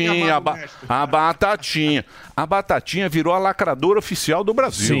Batatinha, a Batatinha. A Batatinha virou a lacradora oficial do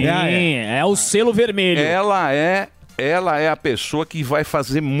Brasil. Sim, é o selo vermelho. Ela é a pessoa que vai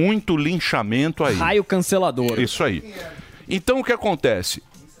fazer muito linchamento aí. Raio cancelador. Isso aí. Então o que acontece?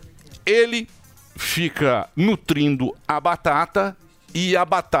 Ele fica nutrindo a Batata e a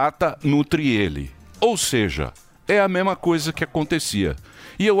Batata nutre ele. Ou seja, é a mesma coisa que acontecia.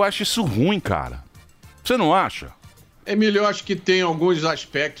 E eu acho isso ruim, cara. Você não acha? Emílio, eu acho que tem alguns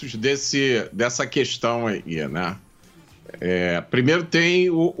aspectos dessa questão aí, né? Primeiro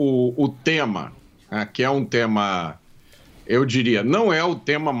tem o tema, né? Que é um tema, eu diria, não é o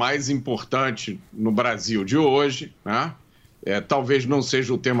tema mais importante no Brasil de hoje, né? Talvez não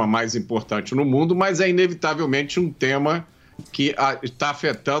seja o tema mais importante no mundo, mas é inevitavelmente um tema que está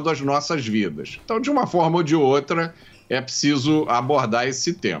afetando as nossas vidas. Então, de uma forma ou de outra, é preciso abordar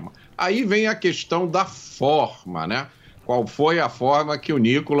esse tema. Aí vem a questão da forma, né? Qual foi a forma que o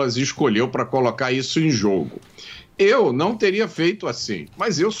Nicolas escolheu para colocar isso em jogo? Eu não teria feito assim,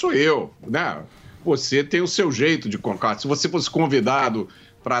 mas eu sou eu, né? Você tem o seu jeito de colocar. Se você fosse convidado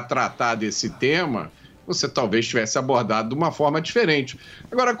para tratar desse tema, você talvez tivesse abordado de uma forma diferente.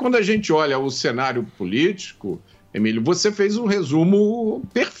 Agora, quando a gente olha o cenário político, Emílio, você fez um resumo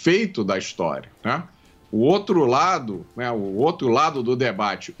perfeito da história, né? O outro lado, né, o outro lado do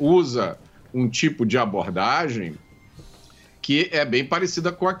debate usa um tipo de abordagem que é bem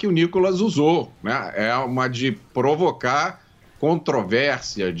parecida com a que o Nicolas usou, né? É uma de provocar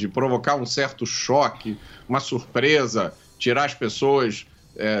controvérsia, de provocar um certo choque, uma surpresa, tirar as pessoas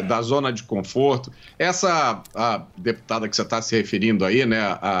da zona de conforto. Essa a deputada que você está se referindo aí, né?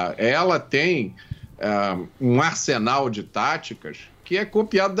 Ela tem um arsenal de táticas que é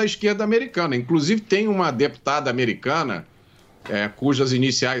copiado da esquerda americana. Inclusive, tem uma deputada americana cujas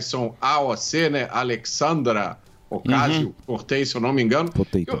iniciais são AOC, né? Alexandra Ocasio-Cortez, se eu não me engano.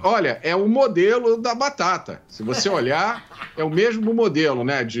 Olha, é o modelo da batata. Se você olhar, é o mesmo modelo,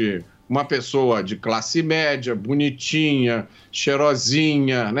 né? De uma pessoa de classe média, bonitinha,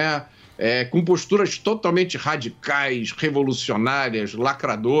 cheirosinha, né? Com posturas totalmente radicais, revolucionárias,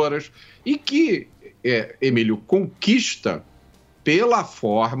 lacradoras, e que, Emílio, conquista pela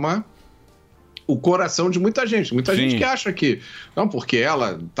forma o coração de muita gente. Muita gente que acha que, não, porque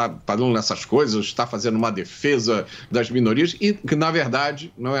ela está dando nessas coisas, está fazendo uma defesa das minorias, e que, na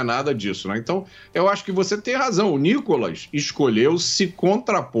verdade, não é nada disso, né? Então, eu acho que você tem razão. O Nicolas escolheu se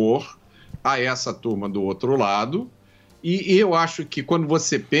contrapor a essa turma do outro lado, e eu acho que quando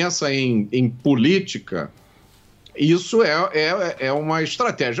você pensa em política, isso é uma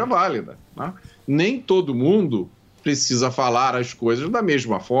estratégia válida, né? Nem todo mundo precisa falar as coisas da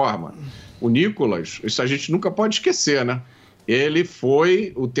mesma forma. O Nicolas, isso a gente nunca pode esquecer, né? Ele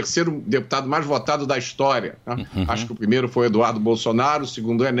foi o terceiro deputado mais votado da história, né? Acho que o primeiro foi Eduardo Bolsonaro, o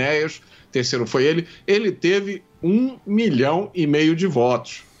segundo Enéas, o terceiro foi ele. Ele teve 1,5 milhão de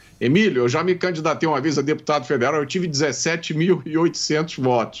votos. Emílio, eu já me candidatei uma vez a deputado federal, eu tive 17.800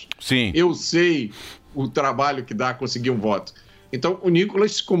 votos. Sim. Eu sei o trabalho que dá conseguir um voto. Então, o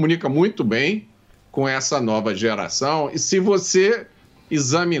Nicolas se comunica muito bem com essa nova geração, e se você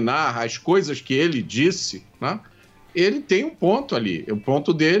examinar as coisas que ele disse, né, ele tem um ponto ali. O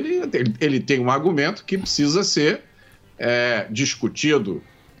ponto dele, ele tem um argumento que precisa ser discutido.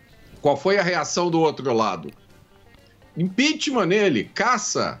 Qual foi a reação do outro lado? Impeachment nele,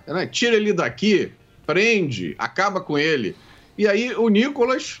 caça, né, tira ele daqui, prende, acaba com ele. E aí o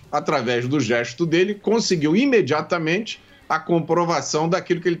Nicolas, através do gesto dele, conseguiu imediatamente a comprovação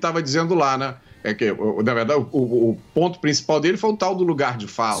daquilo que ele estava dizendo lá, né? Na verdade, o ponto principal dele foi o tal do lugar de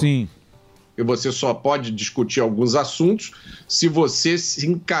fala. Sim. E você só pode discutir alguns assuntos se você se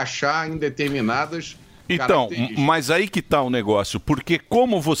encaixar em determinadas Então, mas aí que tá o negócio, porque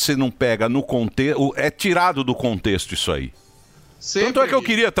como você não pega no contexto, é tirado do contexto isso aí. Tanto é que eu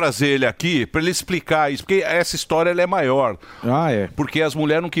queria trazer ele aqui para ele explicar isso, porque essa história ela é maior. Porque as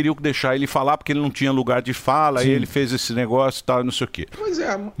mulheres não queriam deixar ele falar porque ele não tinha lugar de fala, e ele fez esse negócio e tal, não sei o quê.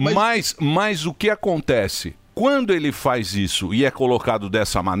 Mas o que acontece? Quando ele faz isso e é colocado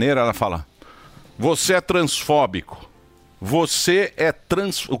dessa maneira, ela fala: você é transfóbico.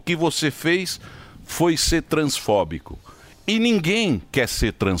 O que você fez foi ser transfóbico. E ninguém quer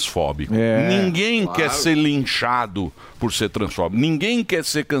ser transfóbico. Ninguém quer ser linchado por ser transfóbico. Ninguém quer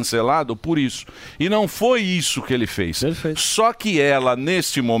ser cancelado por isso. E não foi isso que ele fez. Só que ela,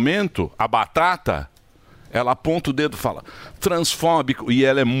 neste momento, a batata, ela aponta o dedo e fala: transfóbico. E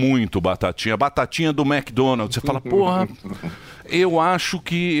ela é muito batatinha. Batatinha do McDonald's. Você fala: porra, eu acho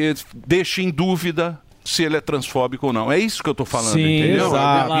que deixa em dúvida se ele é transfóbico ou não. É isso que eu tô falando, entendeu?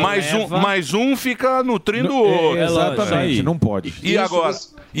 Exato. Mais um fica nutrindo o outro. Exatamente, não pode.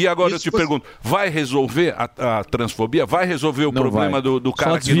 E agora eu te pergunto, vai resolver a transfobia? Vai resolver o problema do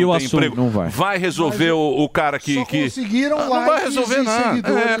cara que não tem emprego? Não vai. Vai resolver o cara que... Só conseguiram não vai resolver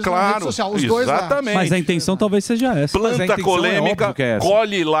nada. Claro. Os dois Exatamente. Mas a intenção talvez seja essa. Planta polêmica,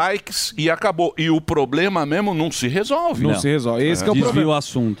 colhe likes e acabou. E o problema mesmo não se resolve. Não se resolve. Esse que é o Desvia problema. o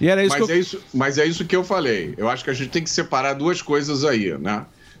assunto. E era isso Mas é isso que eu falei. Eu acho que a gente tem que separar duas coisas aí, né?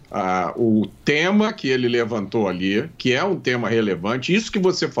 O tema que ele levantou ali, que é um tema relevante, isso que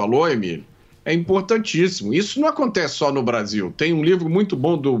você falou, Emílio, é importantíssimo. Isso não acontece só no Brasil. Tem um livro muito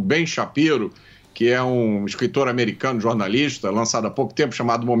bom do Ben Shapiro, que é um escritor americano, jornalista, lançado há pouco tempo,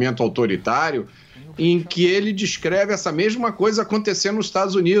 chamado Momento Autoritário, em que ele descreve essa mesma coisa acontecendo nos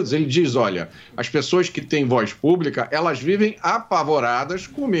Estados Unidos. Ele diz, olha, as pessoas que têm voz pública, elas vivem apavoradas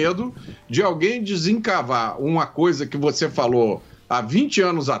com medo de alguém desencavar uma coisa que você falou há 20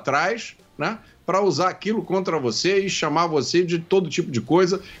 anos atrás, né, para usar aquilo contra você e chamar você de todo tipo de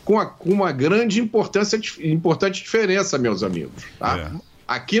coisa, com uma grande importante diferença, meus amigos. Tá?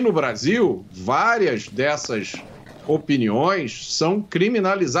 Aqui no Brasil, várias dessas opiniões são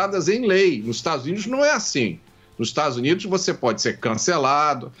criminalizadas em lei. Nos Estados Unidos não é assim. Nos Estados Unidos você pode ser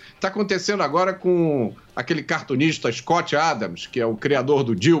cancelado. Está acontecendo agora com aquele cartunista Scott Adams, que é o criador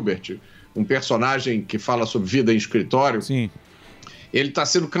do Dilbert, um personagem que fala sobre vida em escritório. Sim. Ele está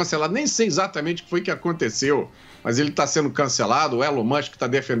sendo cancelado. Nem sei exatamente o que foi que aconteceu, mas ele está sendo cancelado. O Elon Musk está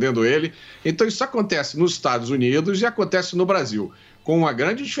defendendo ele. Então isso acontece nos Estados Unidos e acontece no Brasil. Com uma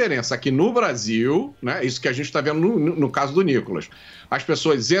grande diferença. Aqui no Brasil, né, isso que a gente está vendo no caso do Nicolas. As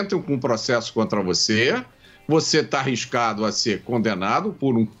pessoas entram com um processo contra você, você está arriscado a ser condenado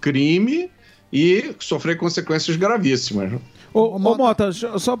por um crime e sofrer consequências gravíssimas. Ô, Mota,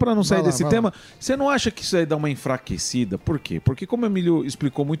 só para não sair Vai lá, desse vai tema, você não acha que isso aí dá uma enfraquecida? Por quê? Porque, como o Emílio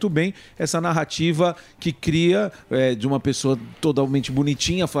explicou muito bem, essa narrativa que cria de uma pessoa totalmente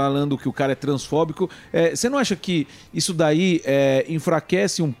bonitinha falando que o cara é transfóbico, você não acha que isso daí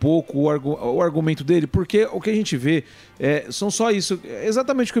enfraquece um pouco o argumento dele? Porque o que a gente vê são só isso,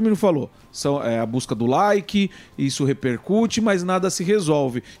 exatamente o que o Emílio falou. São a busca do like, isso repercute, mas nada se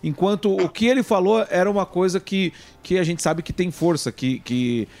resolve. Enquanto o que ele falou era uma coisa que a gente sabe que tem força,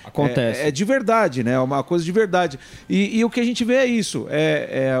 que acontece. É de verdade, né? É uma coisa de verdade. E o que a gente vê é isso,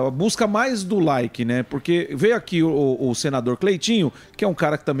 a busca mais do like, né? Porque veio aqui o senador Cleitinho, que é um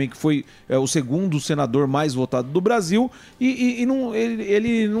cara que também que foi o segundo senador mais votado do Brasil, e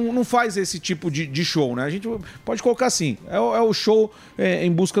ele não faz esse tipo de show, né? A gente pode colocar assim, é o show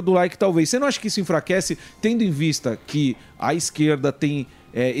em busca do like, talvez. Você não acha que isso enfraquece, tendo em vista que a esquerda tem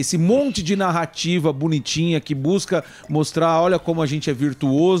esse monte de narrativa bonitinha que busca mostrar, olha como a gente é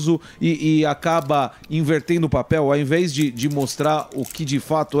virtuoso e acaba invertendo o papel, ao invés de mostrar o que de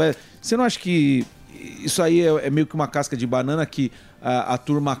fato é? Você não acha que isso aí é meio que uma casca de banana que a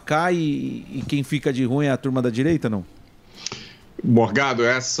turma cai e quem fica de ruim é a turma da direita, não? Morgado,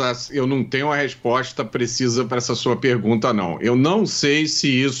 eu não tenho a resposta precisa para essa sua pergunta, não. Eu não sei se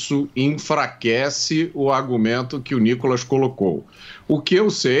isso enfraquece o argumento que o Nicolas colocou. O que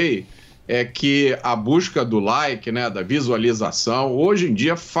eu sei é que a busca do like, né, da visualização, hoje em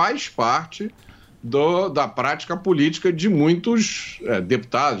dia faz parte da prática política de muitos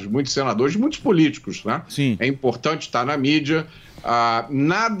deputados, muitos senadores, muitos políticos, né? Sim. É importante estar na mídia.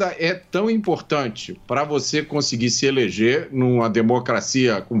 Nada é tão importante para você conseguir se eleger numa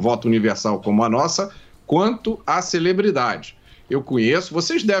democracia com voto universal como a nossa, quanto a celebridade. Eu conheço,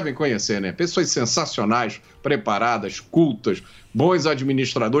 vocês devem conhecer, né? Pessoas sensacionais, preparadas, cultas, bons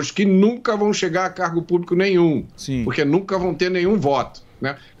administradores que nunca vão chegar a cargo público nenhum, porque nunca vão ter nenhum voto,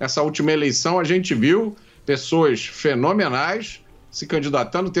 né? Nessa última eleição a gente viu pessoas fenomenais se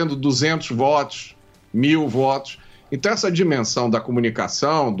candidatando, tendo 200 votos, 1.000 votos. Então essa dimensão da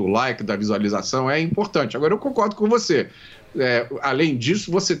comunicação, do like, da visualização é importante. Agora eu concordo com você. Além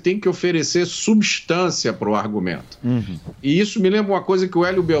disso, você tem que oferecer substância para o argumento. E isso me lembra uma coisa que o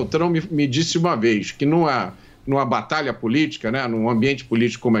Hélio Beltrão me disse uma vez, que numa batalha política, né, num ambiente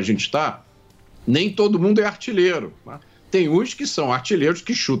político como a gente está, nem todo mundo é artilheiro. Né? Tem uns que são artilheiros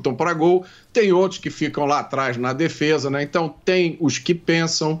que chutam para gol, tem outros que ficam lá atrás na defesa, né? Então tem os que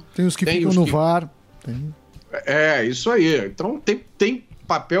pensam... Tem os que ficam no VAR. Isso aí. Então tem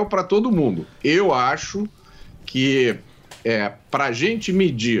papel para todo mundo. Eu acho que para a gente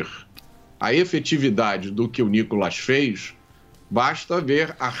medir a efetividade do que o Nicolas fez, basta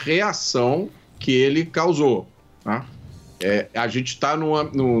ver a reação que ele causou. Tá? A gente está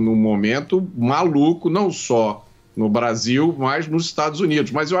num momento maluco, não só no Brasil, mas nos Estados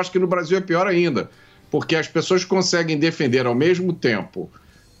Unidos. Mas eu acho que no Brasil é pior ainda, porque as pessoas conseguem defender ao mesmo tempo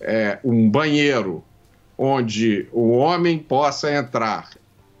um banheiro onde o homem possa entrar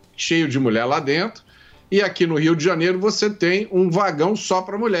cheio de mulher lá dentro, e aqui no Rio de Janeiro você tem um vagão só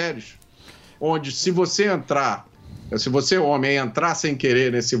para mulheres, onde se você homem entrar sem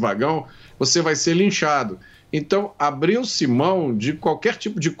querer nesse vagão, você vai ser linchado. Então abriu-se mão de qualquer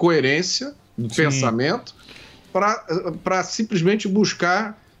tipo de coerência do pensamento para simplesmente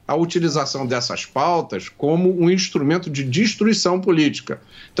buscar a utilização dessas pautas como um instrumento de destruição política.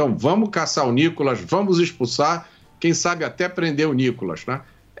 Então, vamos caçar o Nicolas, vamos expulsar, quem sabe até prender o Nicolas, né?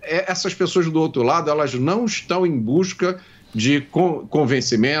 Essas pessoas do outro lado, elas não estão em busca de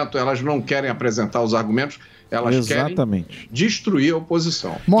convencimento, elas não querem apresentar os argumentos, Elas querem destruir a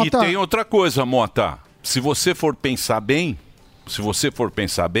oposição. E tem outra coisa, Mota. Se você for pensar bem,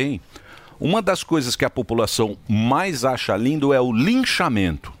 uma das coisas que a população mais acha lindo é o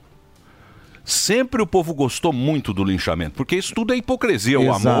linchamento. Sempre o povo gostou muito do linchamento, porque isso tudo é hipocrisia, o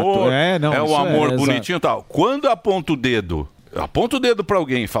Exato. amor, Não, o isso amor é, bonitinho e tal. Quando aponta o dedo pra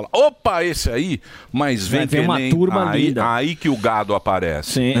alguém e fala, opa, esse aí, mas vem Tem uma veneno, turma linda. aí que o gado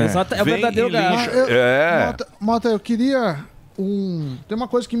aparece. Sim, exato, é o Vem verdadeiro e gado. lincha. Mota, eu queria tem uma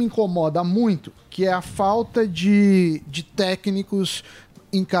coisa que me incomoda muito, que é a falta de técnicos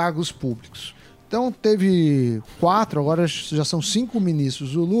em cargos públicos. Então, teve 4, agora já são 5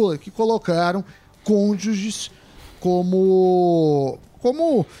 ministros do Lula que colocaram cônjuges como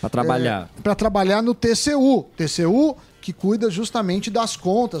para trabalhar no TCU. TCU que cuida justamente das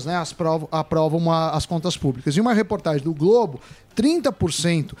contas, né? Aprovam as contas públicas. E uma reportagem do Globo,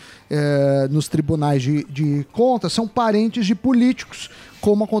 30% nos tribunais de contas são parentes de políticos,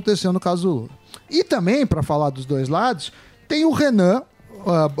 como aconteceu no caso do Lula. E também, para falar dos dois lados, tem o Renan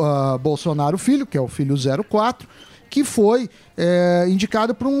Bolsonaro Filho, que é o filho 04, que foi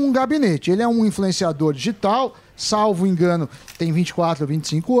indicado para um gabinete. Ele é um influenciador digital, salvo engano, tem 24 ou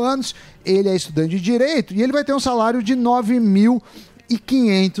 25 anos, ele é estudante de Direito e ele vai ter um salário de R$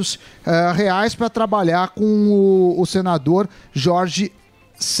 9.500 para trabalhar com o senador Jorge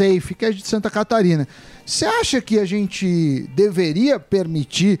Seife, que é de Santa Catarina. Você acha que a gente deveria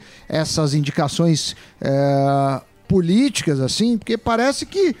permitir essas indicações políticas, assim? Porque parece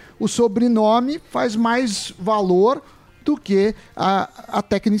que o sobrenome faz mais valor do que a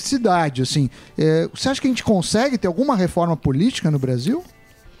tecnicidade, assim. Você acha que a gente consegue ter alguma reforma política no Brasil?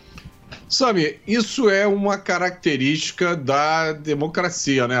 Sabe, isso é uma característica da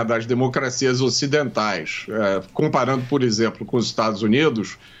democracia, né? Das democracias ocidentais. Comparando, por exemplo, com os Estados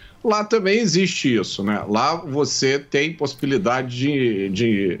Unidos, lá também existe isso, né? Lá você tem possibilidade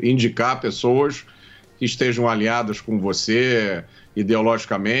de indicar pessoas que estejam aliadas com você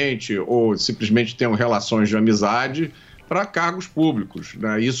ideologicamente ou simplesmente tenham relações de amizade para cargos públicos,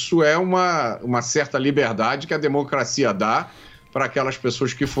 né? Isso é uma certa liberdade que a democracia dá para aquelas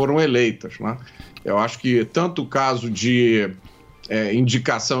pessoas que foram eleitas, né? Eu acho que tanto o caso de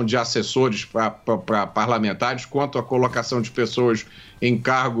indicação de assessores para parlamentares, quanto a colocação de pessoas em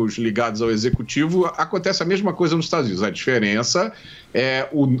cargos ligados ao executivo, acontece a mesma coisa nos Estados Unidos. A diferença é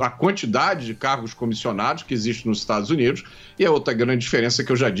a quantidade de cargos comissionados que existe nos Estados Unidos, e a outra grande diferença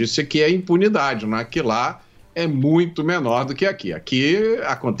que eu já disse é que é a impunidade, né? Que lá é muito menor do que aqui. Aqui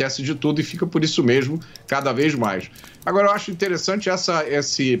acontece de tudo e fica por isso mesmo cada vez mais. Agora, eu acho interessante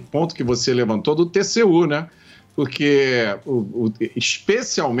esse ponto que você levantou do TCU, né? Porque,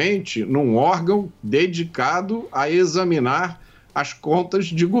 especialmente num órgão dedicado a examinar as contas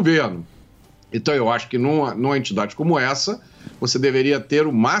de governo. Então, eu acho que numa entidade como essa, você deveria ter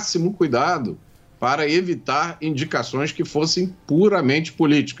o máximo cuidado para evitar indicações que fossem puramente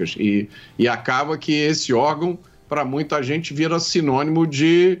políticas. E acaba que esse órgão, para muita gente, vira sinônimo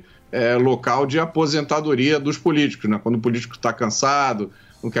de local de aposentadoria dos políticos, né? Quando o político está cansado,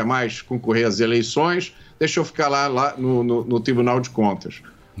 não quer mais concorrer às eleições, deixa eu ficar lá no Tribunal de Contas.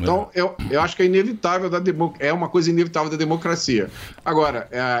 Então, eu acho que é inevitável, é uma coisa inevitável da democracia. Agora,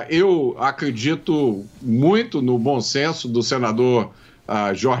 eu acredito muito no bom senso do senador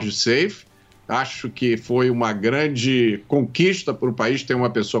Jorge Seife. Acho que foi uma grande conquista para o país ter uma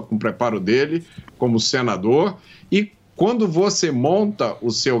pessoa com o preparo dele como senador. E quando você monta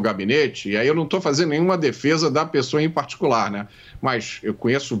o seu gabinete, e aí eu não estou fazendo nenhuma defesa da pessoa em particular, né? Mas eu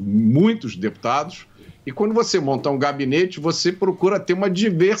conheço muitos deputados, e quando você monta um gabinete, você procura ter uma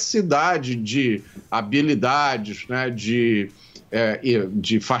diversidade de habilidades, né? De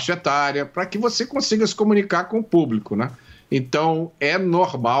faixa etária, para que você consiga se comunicar com o público, né? Então, é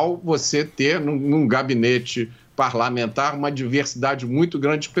normal você ter num gabinete parlamentar uma diversidade muito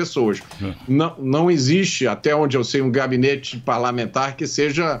grande de pessoas. Não existe, até onde eu sei, um gabinete parlamentar que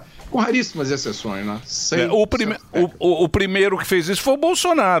seja, com raríssimas exceções, né? O primeiro que fez isso foi o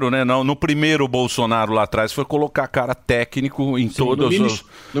Bolsonaro, né? No primeiro Bolsonaro lá atrás foi colocar cara técnico em todos os...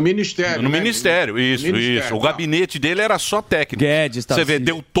 No Ministério. No Ministério, isso. O gabinete dele era só técnico. Guedes, você vê,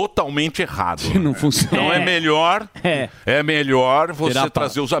 deu totalmente errado. Não funciona. Então é melhor você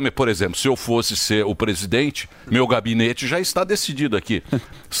trazer os amigos. Por exemplo, se eu fosse ser o presidente, meu gabinete já está decidido aqui.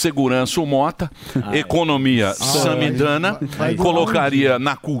 Segurança, o Mota. Economia, Samidana. Colocaria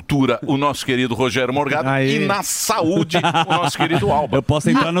na cultura o nosso querido Rogério Morgado. E na saúde, o nosso querido Alba. Eu posso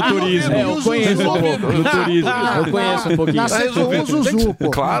entrar no turismo. Eu conheço um pouco. No turismo. Eu conheço um pouquinho. Tá resolvido.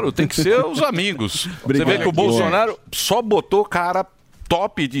 Claro, tem que ser os amigos. Você vê que o Bolsonaro só botou cara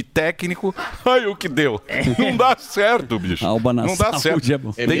top de técnico. Aí o que deu? Não dá certo, bicho. Não dá certo. é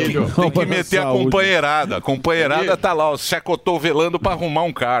bom. Tem que meter a companheirada. A companheirada tá lá, ó, se acotovelando pra arrumar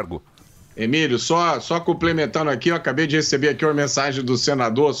um cargo. Emílio, só complementando aqui, eu acabei de receber aqui uma mensagem do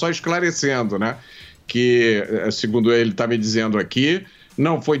senador, só esclarecendo, né? Que, segundo ele está me dizendo aqui,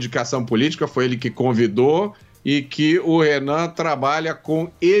 não foi indicação política, foi ele que convidou e que o Renan trabalha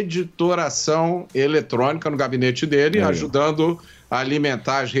com editoração eletrônica no gabinete dele, ajudando a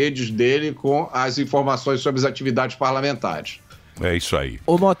alimentar as redes dele com as informações sobre as atividades parlamentares. É isso aí.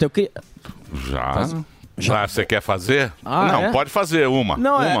 Ô, Mota, eu queria... Já você quer fazer? Ah, não, é? pode fazer uma.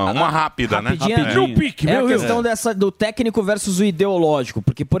 uma rápida, né? É a questão do técnico versus o ideológico.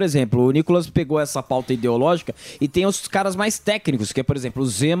 Porque, por exemplo, o Nicolas pegou essa pauta ideológica e tem os caras mais técnicos, que é, por exemplo, o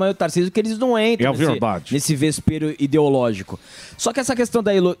Zema e o Tarcísio, que eles não entram nesse vespeiro ideológico. Só que essa questão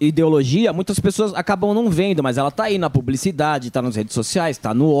da ideologia, muitas pessoas acabam não vendo, mas ela tá aí na publicidade, tá nas redes sociais,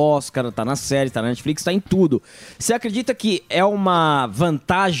 tá no Oscar, tá na série, tá na Netflix, tá em tudo. Você acredita que é uma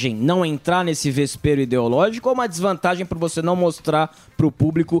vantagem não entrar nesse vespeiro ideológico ou uma desvantagem por você não mostrar para o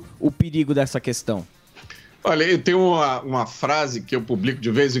público o perigo dessa questão? Olha, eu tenho uma frase que eu publico de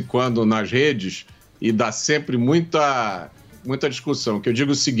vez em quando nas redes e dá sempre muita discussão, que eu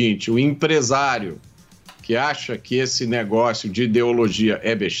digo o seguinte: o empresário que acha que esse negócio de ideologia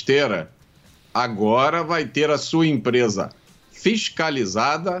é besteira, agora vai ter a sua empresa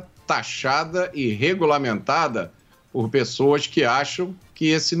fiscalizada, taxada e regulamentada por pessoas que acham que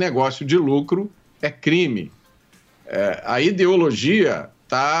esse negócio de lucro é crime. A ideologia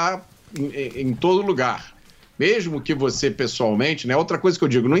está em todo lugar. Mesmo que você pessoalmente, né? Outra coisa que eu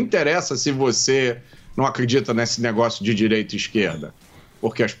digo, não interessa se você não acredita nesse negócio de direita e esquerda,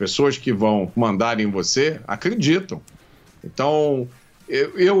 porque as pessoas que vão mandar em você acreditam. Então,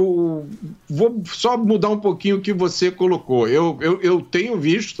 eu vou só mudar um pouquinho o que você colocou. Eu tenho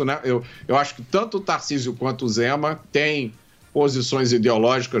visto, né? Eu acho que tanto o Tarcísio quanto o Zema têm posições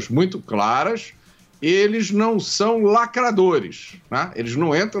ideológicas muito claras. Eles não são lacradores, né? Eles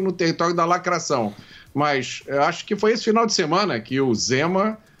não entram no território da lacração. Mas eu acho que foi esse final de semana que o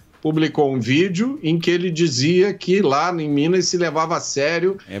Zema publicou um vídeo em que ele dizia que lá em Minas se levava a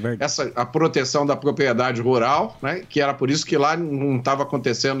sério a proteção da propriedade rural, né? Que era por isso que lá não estava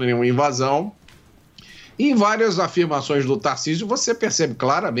acontecendo nenhuma invasão. E em várias afirmações do Tarcísio você percebe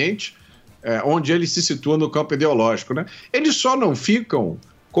claramente onde ele se situa no campo ideológico, né? Eles só não ficam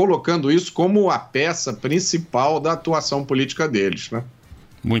colocando isso como a peça principal da atuação política deles, né?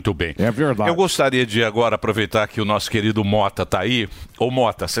 Muito bem. É verdade. Eu gostaria de agora aproveitar que o nosso querido Mota tá aí. Ô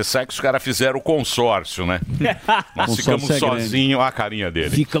Mota, você sabe que os caras fizeram o consórcio, né? Nós ficamos sozinhos. Olha a carinha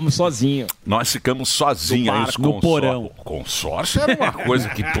dele. Ficamos sozinhos. Nós ficamos sozinhos. No porão. O consórcio era uma coisa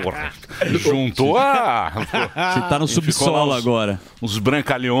que, porra, juntou a... Você tá no subsolo agora. Os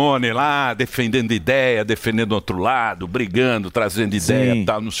brancalhone lá, defendendo ideia, defendendo outro lado, brigando, trazendo ideia e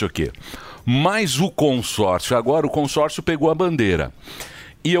tal, não sei o quê. Mas o consórcio, agora o consórcio pegou a bandeira.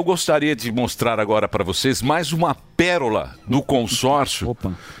 E eu gostaria de mostrar agora para vocês mais uma pérola do consórcio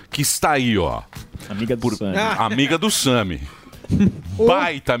que está aí, ó. Amiga do Sami. Amiga do Sami.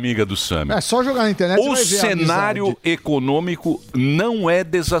 Baita amiga do Sami. É só jogar na internet. O cenário econômico não é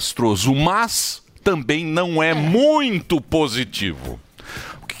desastroso, mas também não é muito positivo.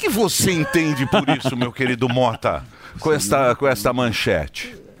 O que você entende por isso, meu querido Mota, com esta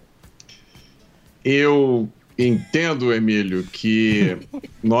manchete? Eu entendo, Emílio, que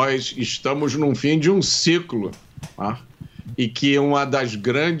nós estamos no fim de um ciclo, tá? E que uma das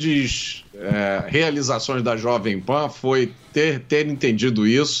grandes realizações da Jovem Pan foi ter entendido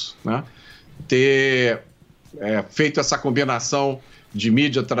isso, né? Ter feito essa combinação de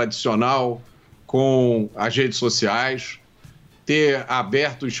mídia tradicional com as redes sociais, ter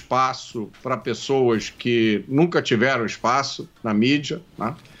aberto espaço para pessoas que nunca tiveram espaço na mídia,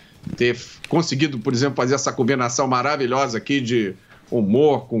 né? Ter conseguido, por exemplo, fazer essa combinação maravilhosa aqui de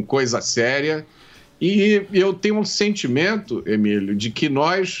humor com coisa séria. E eu tenho um sentimento, Emílio, de que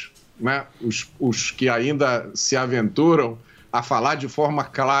nós, né, os que ainda se aventuram a falar de forma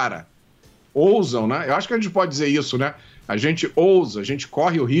clara, ousam, né? Eu acho que a gente pode dizer isso, né? A gente ousa, a gente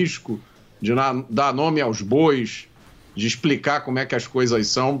corre o risco de dar nome aos bois, de explicar como é que as coisas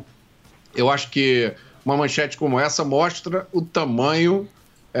são. Eu acho que uma manchete como essa mostra o tamanho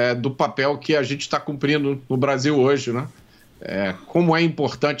do papel que a gente está cumprindo no Brasil hoje, né? Como é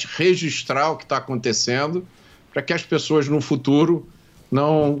importante registrar o que está acontecendo para que as pessoas no futuro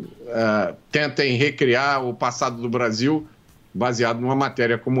não tentem recriar o passado do Brasil baseado numa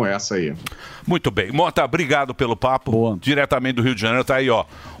matéria como essa aí. Muito bem. Mota, obrigado pelo papo. Diretamente do Rio de Janeiro. Tá aí, ó.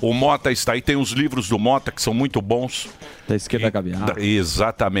 O Mota está aí. Tem os livros do Mota que são muito bons. Da esquerda caviar.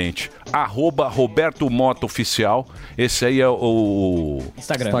 Exatamente. @Roberto Mota Oficial. Esse aí é o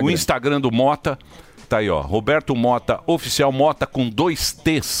Instagram do Mota. Tá aí, ó. Roberto Mota Oficial. Mota com 2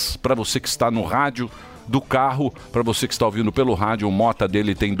 T's. Para você que está no rádio do carro. Para você que está ouvindo pelo rádio, o Mota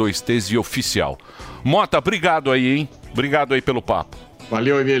dele tem 2 T's e oficial. Mota, obrigado aí, hein? Obrigado aí pelo papo.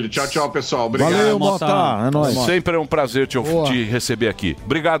 Valeu, Emílio. Tchau, tchau, pessoal. Obrigado. Valeu, Mota. É nóis. Sempre é um prazer te receber aqui.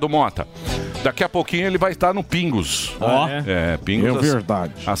 Obrigado, Mota. Daqui a pouquinho ele vai estar no Pingos. Ó. Pingos. É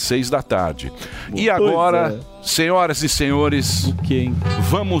verdade. Às 6 da tarde. E agora, senhoras e senhores,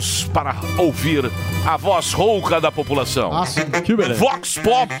 vamos para ouvir a voz rouca da população. Vox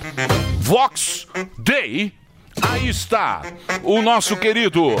Pop, Vox Day. Aí está o nosso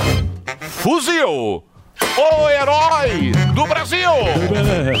querido Fuzil, o herói do Brasil.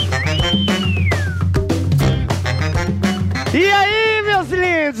 E aí, meus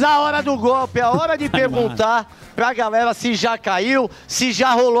lindos, a hora do golpe, a hora de perguntar pra galera se já caiu, se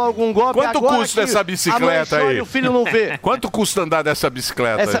já rolou algum golpe. Quanto agora custa que essa a mãe bicicleta chora aí? e o filho não vê. Quanto custa andar dessa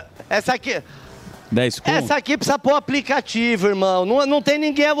bicicleta? Essa aqui... 10 conto? Essa aqui precisa pôr aplicativo, irmão. Não tem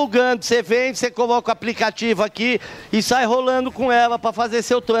ninguém alugando. Você vem, você coloca o aplicativo aqui e sai rolando com ela pra fazer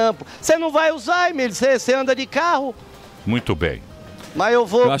seu trampo. Você não vai usar, Emílio, você anda de carro. Muito bem. Mas eu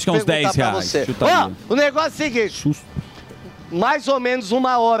vou Eu acho que é uns perguntar 10 pra reais, você. chutaria. Ó, o negócio é o seguinte. Mais ou menos 1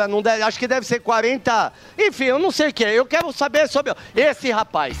 hora, não deve, acho que deve ser 40. Enfim, eu não sei o que é. Eu quero saber sobre esse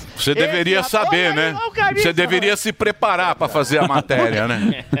rapaz. Você deveria saber, né? Você deveria se preparar para fazer a matéria,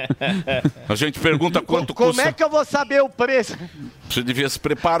 né? A gente pergunta quanto custa. Como é que eu vou saber o preço? Você devia se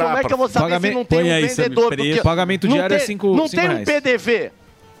preparar. Como é que eu vou saber se não tem um vendedor? Porque pagamento não diário é tem- 5 Não tem um PDV.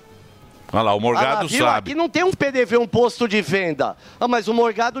 Olha lá, o Morgado viu? sabe. Aqui não tem um PDV, um posto de venda. Ah, mas o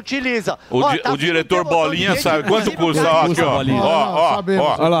Morgado utiliza. O diretor Bolinha sabe quanto custa. Ó, aqui, ó. Ó.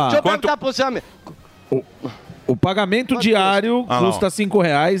 Olha lá. Deixa eu Quanto- perguntar pro seu amigo. O pagamento diário Ah, não. custa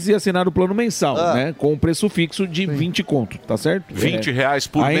R$5 e assinar o plano mensal, né? Com um preço fixo de 20 conto, tá certo? R$20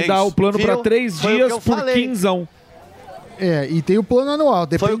 por mês. Ainda há o plano para Viu? 3 Foi o que dias eu por falei. 15. E tem o plano anual. Foi o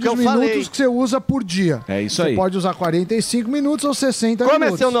Depende que dos eu falei. minutos que você usa por dia. É isso Você aí. pode usar 45 minutos ou 60 Como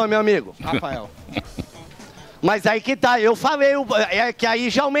minutos. é seu nome, meu amigo? Rafael. Mas aí que tá, eu falei, é que aí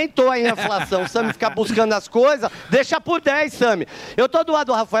já aumentou a inflação. O Sami ficar buscando as coisas, deixa por 10, Sami. Eu tô do lado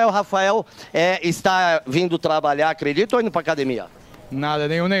do Rafael, o Rafael está vindo trabalhar, acredito, ou indo pra academia? Nada,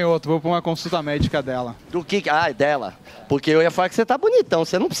 nenhum nem outro. Vou pra uma consulta médica dela. Do que? Ah, é dela. Porque eu ia falar que você tá bonitão,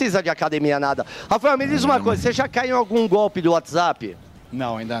 você não precisa de academia nada. Rafael, me diz uma coisa, você já caiu em algum golpe do WhatsApp?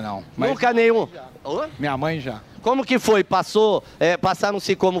 Não, ainda não. Nunca nenhum. Ô? Minha mãe já. Como que foi?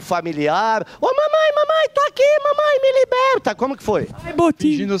 Passaram-se como familiar? Ô mamãe, tô aqui, mamãe, me liberta. Como que foi?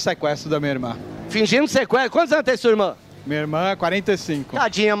 Fingindo o sequestro da minha irmã. Fingindo sequestro? Quantos anos tem sua irmã? Minha irmã é 45.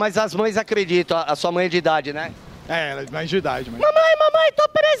 Tadinha, mas as mães acreditam, a sua mãe é de idade, né? É, ela é mais de idade, mas... Mamãe, tô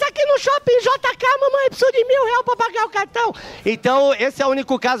presa aqui no shopping JK, mamãe, preciso de R$1.000 pra pagar o cartão. Então, esse é o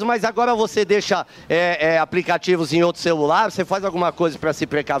único caso, mas agora você deixa aplicativos em outro celular, você faz alguma coisa pra se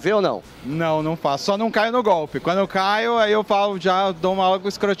precaver ou não? Não, não faço. Só não caio no golpe. Quando eu caio, aí eu falo, já dou uma logo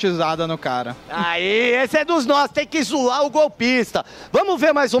escrotizada no cara. Aí, esse é dos nossos, tem que zoar o golpista. Vamos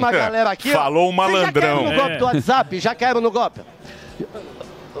ver mais uma galera aqui. ó. Falou um malandrão. Vocês já caíram no golpe do WhatsApp? Já caíram no golpe?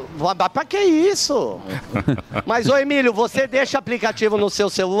 Pra que isso? Mas, ô Emílio, você deixa aplicativo no seu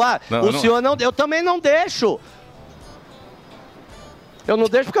celular? Não, O não. senhor não... Eu também não deixo. Eu não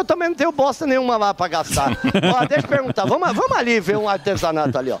deixo porque eu também não tenho bosta nenhuma lá pra gastar. Ó, deixa eu perguntar, vamos ali ver um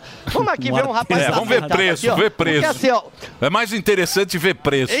artesanato ali, ó. Vamos aqui ver um rapaz... Vamos ver sentado preço, aqui, ó. ver preço. Porque assim, ó, É mais interessante ver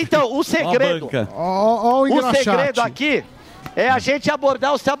preço. então, o segredo... Ó, o O engraxate. segredo aqui é a gente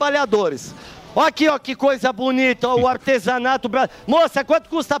abordar os trabalhadores. Ó aqui, ó, que coisa bonita, ó, o artesanato brasileiro. Moça, quanto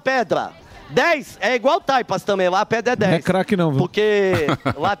custa a pedra? 10? É igual Taipas também, lá a pedra é 10. Não é craque não, viu? Porque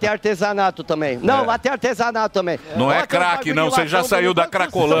lá tem artesanato também. Não, lá tem artesanato também. Não Ó, é tem um craque, bagulho não. de Você já latão saiu da bonito.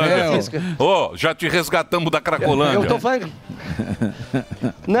 Quanto custa Cracolândia. São Francisco? Ô, já te resgatamos da Cracolândia. Eu tô falando...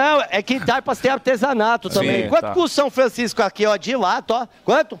 Não, é que em Taipas tem artesanato também. Sim, Quanto tá. custa São Francisco aqui, ó, de lá, ó?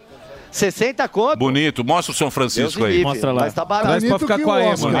 Quanto? 60 conto? Bonito. Mostra o São Francisco Deus aí. me livre, Mas tá barato. Traz pra ficar com a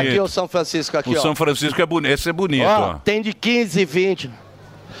Ema. Aqui Bonito. o São Francisco, aqui, O ó. São Francisco é bonito. Esse é bonito, Ó, ó. tem de 15, 20.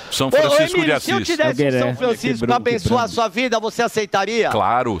 São Ô, Francisco Emílio, de se eu Assis. te desse um São Francisco pra abençoar a sua vida, você aceitaria?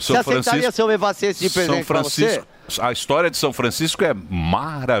 Claro, São Você aceitaria Francisco. se eu levasse esse de presente São pra você? Francisco. A história de São Francisco é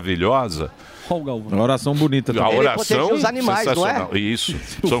maravilhosa. Uma oração bonita A também. Ele oração protegia os animais, não é? sensacional. Isso.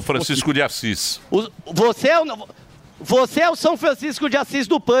 São Francisco de Assis. Você é o... Você é o São Francisco de Assis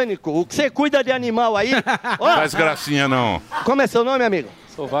do Pânico. O que você cuida de animal aí? Ó, Faz gracinha, não. como é seu nome, amigo?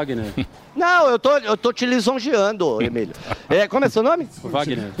 Sou Wagner. Não, eu tô te lisonjeando, Emílio. Como é seu nome?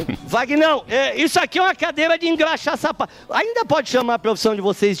 Wagner. Wagner, isso aqui é uma cadeira de engraxar sapato. Ainda pode chamar a profissão de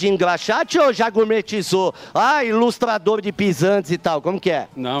vocês de engraxate ou já gourmetizou? Ah, ilustrador de pisantes e tal, como que é?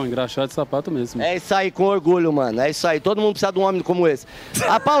 Não, engraxado de sapato mesmo. É isso aí, com orgulho, mano. É isso aí, todo mundo precisa de um homem como esse.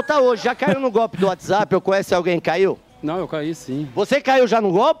 A pauta hoje, já caiu no golpe do WhatsApp? Ou conhece alguém que caiu? Não, eu caí sim. Você caiu já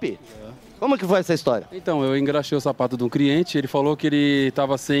no golpe? Como que foi essa história? Então, eu engraxei o sapato de um cliente, ele falou que ele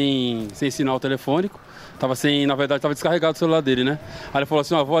estava sem sinal telefônico, na verdade, estava descarregado o celular dele, né? Aí ele falou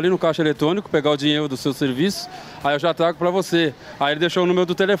assim, ó, vou ali no caixa eletrônico, pegar o dinheiro do seu serviço, aí eu já trago pra você. Aí ele deixou o número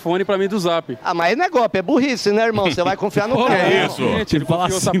do telefone pra mim do Zap. Ah, mas não é golpe, é burrice, né, irmão? Você vai confiar no cara. É isso. Ele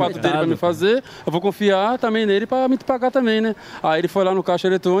confiou o sapato dele pra me fazer, eu vou confiar também nele pra me pagar também, né? Aí ele foi lá no caixa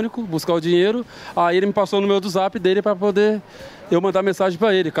eletrônico, buscar o dinheiro, aí ele me passou o número do Zap dele pra poder eu mandar mensagem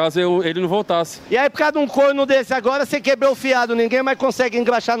pra ele, caso ele não voltasse. E aí, por causa de um corno desse agora, você quebrou o fiado. Ninguém mais consegue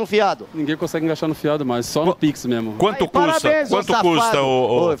engraxar no fiado. Ninguém consegue engraxar no fiado mais, só no Pix mesmo. Quanto custa? Parabéns, Quanto ô custa safado.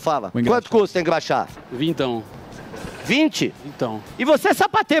 Oi, fala. Quanto custa engraxar? 20. 20? Então. E você é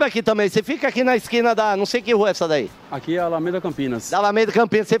sapateiro aqui também. Você fica aqui na esquina da... Não sei que rua é essa daí. Aqui é a Alameda Campinas. Da Alameda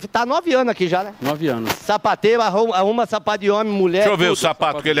Campinas. Você tá 9 anos aqui já, né? 9 anos. Sapateiro, arruma sapato de homem, mulher... Deixa eu ver tudo. o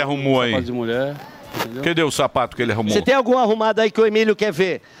sapato que ele arrumou aí. Sapato de mulher. Entendeu? Cadê o sapato que ele arrumou? Você tem algum arrumado aí que o Emílio quer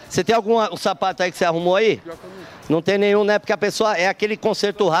ver? Você tem algum sapato aí que você arrumou aí? Não tem nenhum, né? Porque a pessoa é aquele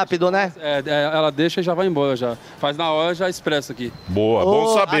conserto rápido, né? Ela deixa e já vai embora já. Faz na hora, já expressa aqui. Boa,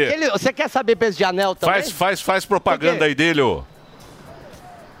 bom saber. Você quer saber preço de anel também? Faz propaganda aí dele, ô.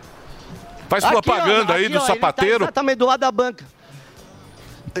 Faz Aqui, propaganda ó, aí aqui, do ó, sapateiro. Ele tá exatamente do lado da banca.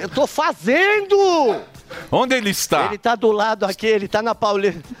 Eu tô fazendo! Onde ele está? Ele tá do lado aqui, ele tá na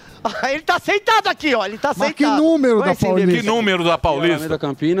Paulista. Ah, ele tá sentado aqui, ó. Ele tá sentado. que número da Paulista? Que número da Paulista? Alameda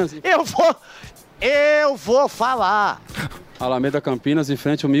Campinas. Eu vou falar. Alameda Campinas, em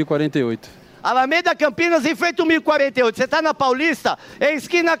frente ao 1048. Alameda Campinas, em frente ao 1048. Você tá na Paulista, é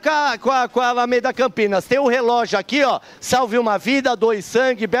esquina com a Alameda Campinas. Tem um relógio aqui, ó. Salve uma vida, doe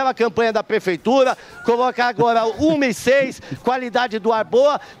sangue, bela campanha da prefeitura. Coloca agora 1,6, qualidade do ar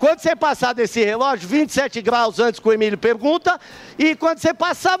boa. Quando você passar desse relógio, 27 graus antes que o Emílio pergunta. E quando você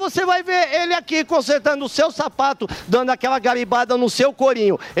passar, você vai ver ele aqui consertando o seu sapato, dando aquela garibada no seu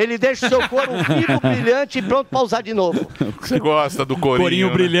corinho. Ele deixa o seu couro vivo, brilhante e pronto pra usar de novo. Você gosta do corinho,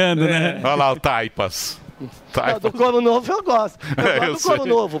 Corinho brilhando, né? Olha lá o Taipas. Não, do couro novo eu gosto. Eu gosto do couro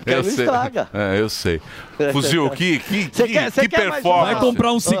novo, porque não estraga. Eu sei. Fuzil, que quer performance. Vai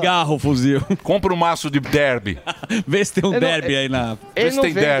comprar um cigarro, Fuzil. Compra um maço de derby. Vê se tem um derby aí na... Vê se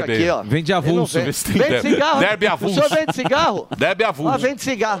tem derby aí. Vende avulso. Vê se tem Vende cigarro? Derby avulso. O senhor vende cigarro? Derby avulso. Ah, vende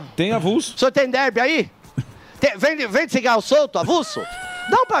cigarro. Tem avulso. O senhor tem derby aí? Vende cigarro solto, avulso?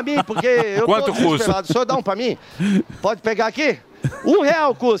 Dá um pra mim, porque eu Quanto tô custa? desesperado. O senhor dá um pra mim? Pode pegar aqui?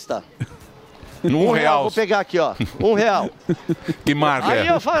 R$1 custa. R$1. Vou pegar aqui, ó. R$1. Que marca Aí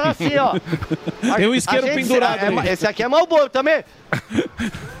é? eu falo assim, ó. Tem um isqueiro pendurado aí. Esse aqui é Marlboro também.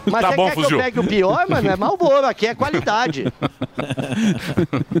 Mas Tá você bom, quer que Fuzil. eu pegue o pior, mano? É Marlboro, aqui é qualidade.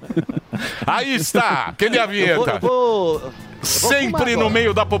 Aí está. Cadê a vinheta? Sempre no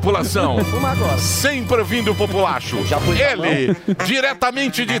meio da população. Sempre vindo populacho. Ele,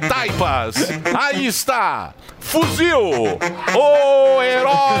 diretamente de Taipas. Aí está. Fuzil, o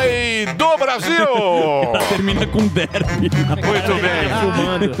herói do Brasil. Termina com derby. Muito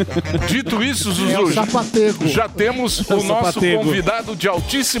bem. Dito isso, Zuzu, já temos o nosso sapatego. convidado de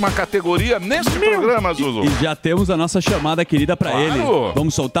altíssima categoria neste programa, Zuzu. E já temos a nossa chamada querida pra Claro. ele.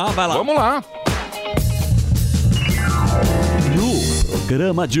 Vamos soltar? Vai lá. Vamos lá. No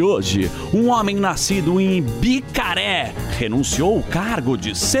programa de hoje, um homem nascido em Bicaré renunciou ao cargo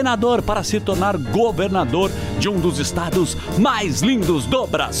de senador para se tornar governador de um dos estados mais lindos do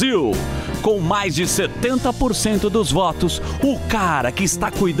Brasil. Com mais de 70% dos votos, o cara que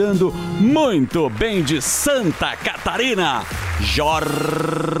está cuidando muito bem de Santa Catarina,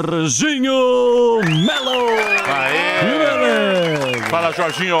 Jorginho Melo. Aê! Fala,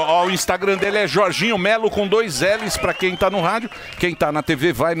 Jorginho. Ó, o Instagram dele é Jorginho Melo com 2 L's pra quem tá no rádio. Quem tá na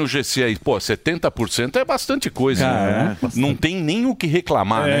TV vai no GC aí. Pô, 70% é bastante coisa, né? Não tem nem o que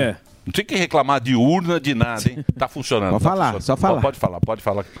reclamar, É. né? Não tem que reclamar de urna, de nada, hein? Tá funcionando. Pode tá falar, funcionando. só falar. Pode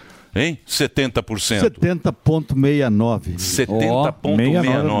falar. Hein? 70%. 70,69.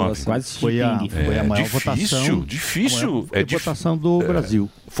 70,69. Quase foi a maior votação. Difícil. A votação do Brasil.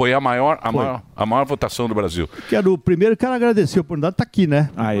 Foi a maior votação do Brasil. Quero agradecer a oportunidade de estar aqui, né?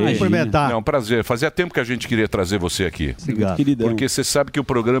 Cumprimentar. É um prazer. Fazia tempo que a gente queria trazer você aqui. Obrigado. Porque você sabe que o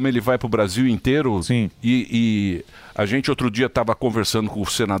programa ele vai para o Brasil inteiro. Sim. E a gente outro dia estava conversando com o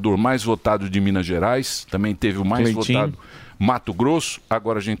senador mais votado de Minas Gerais. Também teve o mais Cleitinho. votado. Mato Grosso,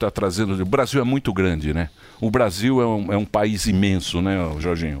 agora a gente está trazendo... O Brasil é muito grande, né? O Brasil é um país imenso, né,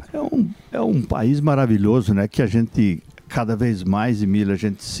 Jorginho? É um país maravilhoso, né? Que a gente, cada vez mais, Emílio, a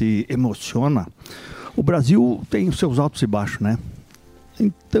gente se emociona. O Brasil tem os seus altos e baixos, né?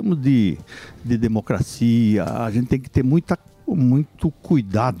 Em termos de democracia, a gente tem que ter muito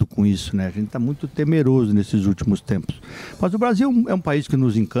cuidado com isso, né? A gente está muito temeroso nesses últimos tempos. Mas o Brasil é um país que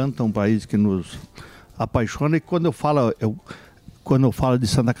nos encanta, um país que nos apaixona, e quando eu falo de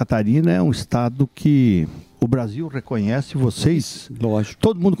Santa Catarina, é um estado que o Brasil reconhece, vocês, lógico,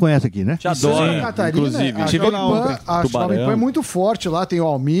 todo mundo conhece aqui, né? Santa Catarina, inclusive. A Jovem Pan é muito forte lá, tem o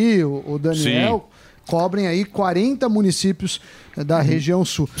Almir, o Daniel, cobrem aí 40 municípios da região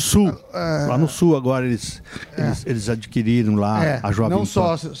sul. Lá no sul agora eles adquiriram lá a Jovem Pan. Não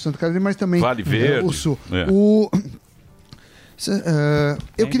só Santa Catarina, mas também Vale Verde. O sul.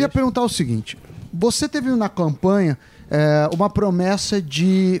 Eu queria perguntar o seguinte. Você teve na campanha uma promessa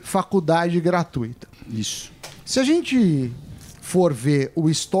de faculdade gratuita. Isso. Se a gente for ver o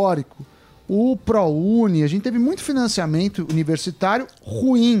histórico, o ProUni, a gente teve muito financiamento universitário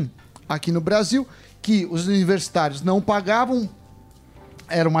ruim aqui no Brasil, que os universitários não pagavam,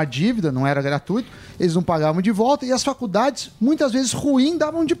 era uma dívida, não era gratuito, eles não pagavam de volta, e as faculdades, muitas vezes ruim,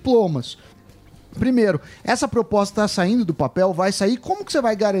 davam diplomas. Primeiro, essa proposta está saindo do papel, vai sair, como que você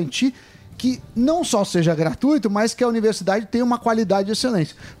vai garantir que não só seja gratuito, mas que a universidade tenha uma qualidade de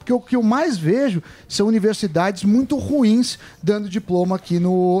excelência? Porque o que eu mais vejo são universidades muito ruins dando diploma aqui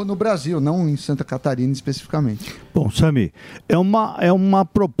no Brasil, não em Santa Catarina especificamente. Bom, Sami, é uma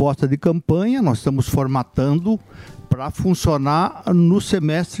proposta de campanha, nós estamos formatando para funcionar no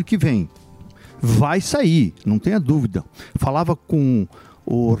semestre que vem. Vai sair, não tenha dúvida. Falava com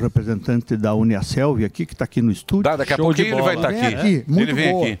o representante da Uniaselv aqui, que está aqui no estúdio. Daqui a pouquinho ele vai estar aqui. Muito Ele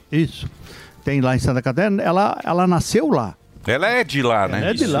vem boa. aqui. Isso. Tem lá em Santa Catarina. Ela nasceu lá. Ela é de lá, né? Ela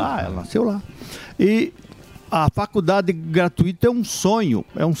é de lá, ela nasceu lá. E a faculdade gratuita é um sonho.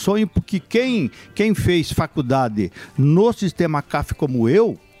 É um sonho porque quem fez faculdade no sistema CAF como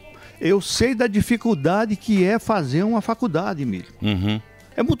eu sei da dificuldade que é fazer uma faculdade, Emílio. Uhum.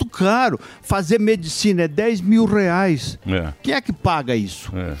 É muito caro. Fazer medicina é 10 mil reais. É. Quem é que paga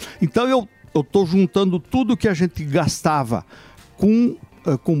isso? Então eu estou juntando tudo que a gente gastava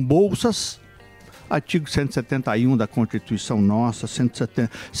com bolsas, artigo 171 da Constituição nossa,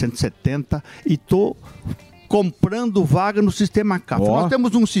 170, e estou comprando vaga no sistema CAF. Nós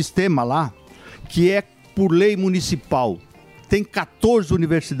temos um sistema lá que é por lei municipal. Tem 14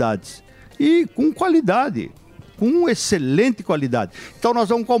 universidades. E com qualidade. Com excelente qualidade. Então nós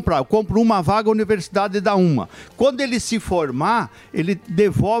vamos comprar. Eu compro uma vaga, a universidade dá uma. Quando ele se formar, ele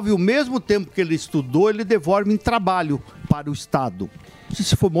devolve o mesmo tempo que ele estudou, ele devolve em trabalho para o Estado.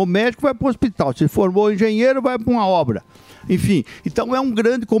 Se formou médico, vai para o hospital. Se formou engenheiro, vai para uma obra. Enfim, então é um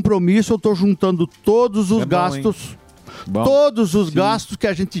grande compromisso. Eu estou juntando todos os gastos. Todos os gastos que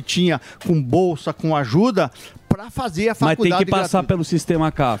a gente tinha com bolsa, com ajuda, para fazer a faculdade. Mas tem que passar pelo sistema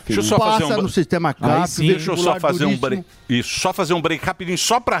CAF. Deixa eu só fazer no sistema CAF. Deixa eu só fazer um break. Isso, só fazer um break rapidinho,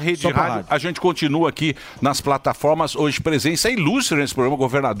 só para a Rede Rádio. A gente continua aqui nas plataformas. Hoje, presença ilustre nesse programa,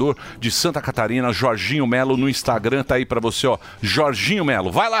 governador de Santa Catarina, Jorginho Melo, no Instagram. Tá aí para você, ó. Jorginho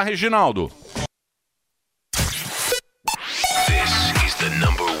Melo. Vai lá, Reginaldo. This is the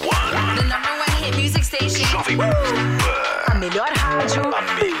number one. The number one hit music station. Jovem Pan. A melhor rádio. A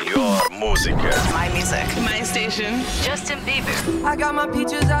melhor música. My music. My station. Justin Bieber. I got my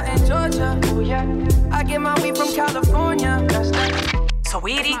peaches out in Georgia. Oh yeah. I get my weed from California. That's that.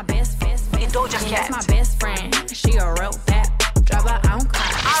 Saweetie. My best and Doja Cat. That's my best friend. She a real bad drive her own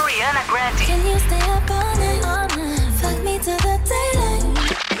car. Ariana Grande. Can you stay up all night? Fuck me to the daylight.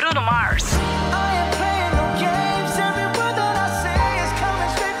 Bruno Mars. I ain't playing no games. Every word that I say is coming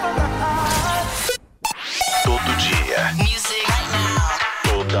straight from the heart. Todo dia. Music right now.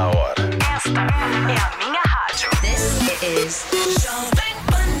 Toda hora. Esta é a minha rádio. This is Jovem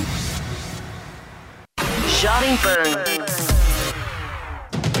Pan. Jovem Pan.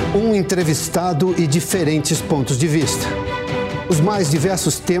 Um entrevistado e diferentes pontos de vista. Os mais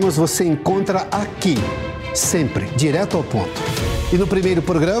diversos temas você encontra aqui, sempre direto ao ponto. E no primeiro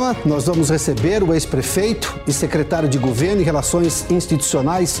programa, nós vamos receber o ex-prefeito e secretário de Governo e Relações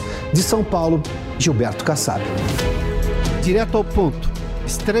Institucionais de São Paulo, Gilberto Kassab. Direto ao ponto.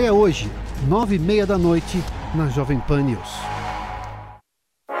 Estreia hoje, 9h30 da noite, na Jovem Pan News.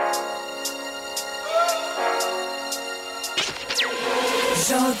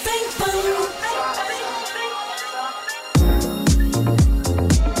 Jovem Pan.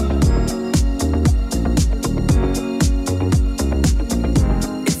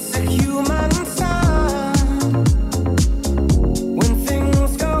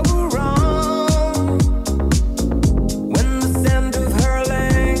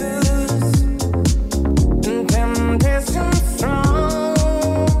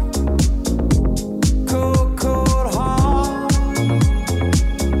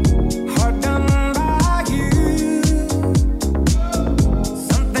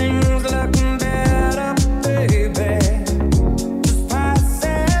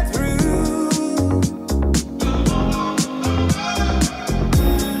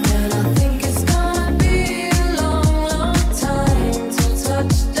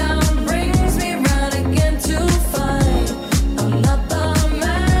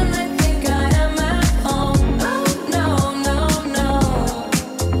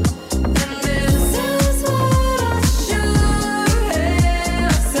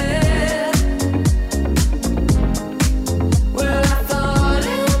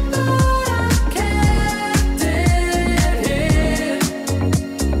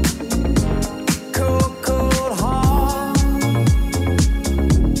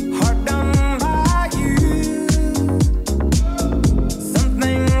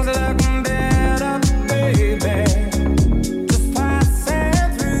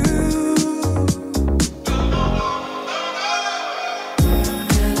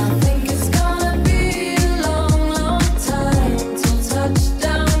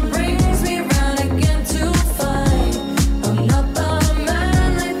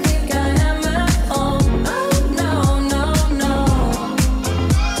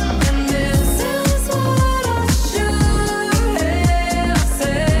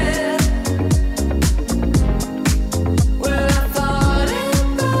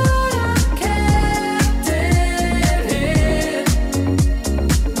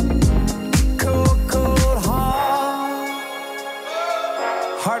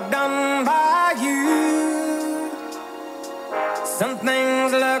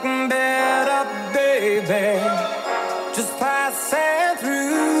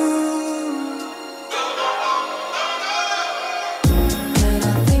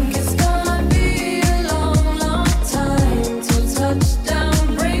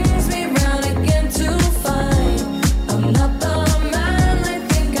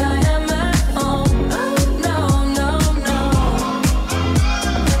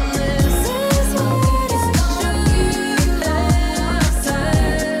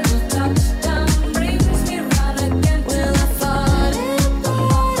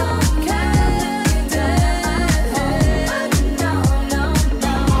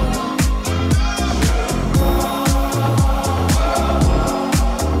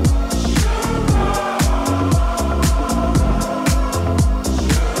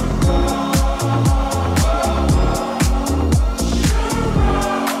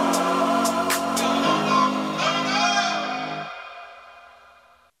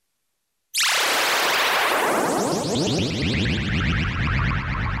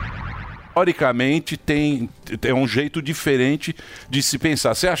 Historicamente tem um jeito diferente de se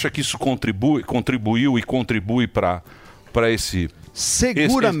pensar. Você acha que isso contribuiu e contribui para esse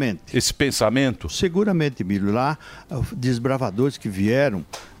seguramente esse pensamento? Seguramente, Emílio. Lá, desbravadores que vieram,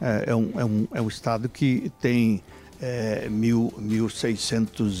 é um estado que tem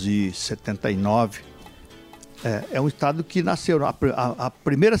 1679. É um estado que nasceu. A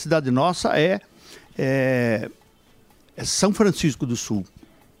primeira cidade nossa é São Francisco do Sul.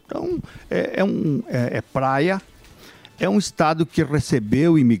 Então, é praia, é um estado que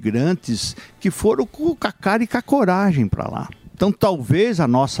recebeu imigrantes que foram com a cara e com a coragem para lá. Então, talvez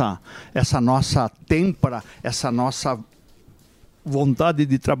essa nossa têmpera, essa nossa vontade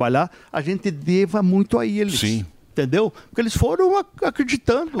de trabalhar, a gente deva muito a eles. Sim. Entendeu? Porque eles foram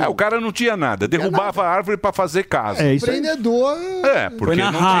acreditando. O cara não tinha nada, derrubava a árvore para fazer casa. Empreendedor. Porque foi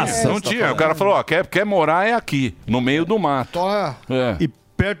na não raça. Não tinha. O cara falou, quer morar é aqui, no meio do mato. E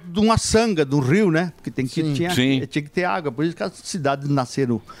perto de uma sanga, de um rio, né? Porque tinha que ter água. Por isso que as cidades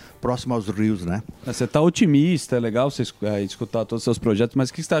nasceram próximas aos rios, né? Você está otimista, é legal você escutar todos os seus projetos,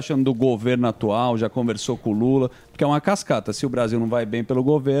 mas o que você está achando do governo atual? Já conversou com o Lula? Porque é uma cascata. Se o Brasil não vai bem pelo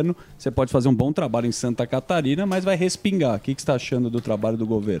governo, você pode fazer um bom trabalho em Santa Catarina, mas vai respingar. O que você está achando do trabalho do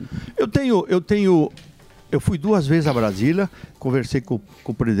governo? Eu fui 2 vezes a Brasília, conversei com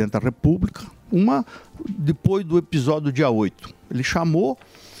o presidente da República, uma depois do episódio do dia 8. Ele chamou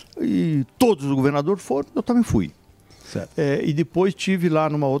e todos os governadores foram, eu também fui. E depois tive lá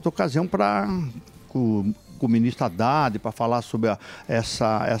numa outra ocasião com o ministro Haddad para falar sobre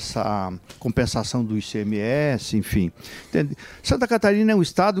essa compensação do ICMS, enfim. Entende? Santa Catarina é um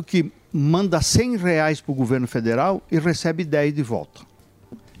estado que manda R$100 para o governo federal e recebe 10 de volta.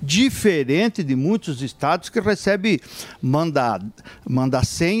 Diferente de muitos estados que manda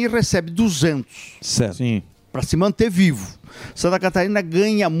 100 e recebe 200. Certo. Sim. Para se manter vivo. Santa Catarina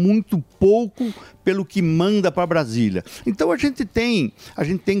ganha muito pouco pelo que manda para Brasília. Então a gente tem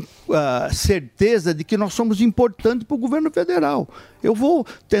certeza de que nós somos importantes para o governo federal. Eu vou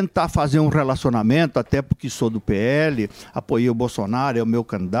tentar fazer um relacionamento, até porque sou do PL, apoiei o Bolsonaro, é o meu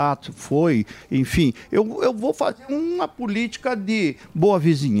candidato, enfim, eu vou fazer uma política de boa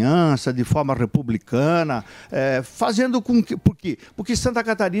vizinhança, de forma republicana, fazendo com que... Por quê? Porque Santa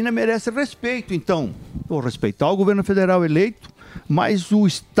Catarina merece respeito. Então, vou respeitar o governo federal eleito, mas o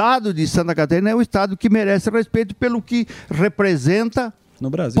estado de Santa Catarina é um estado que merece respeito pelo que representa no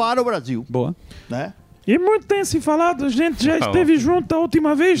Brasil. Para o Brasil. Boa. Né? E muito tem se falado, a gente já esteve junto a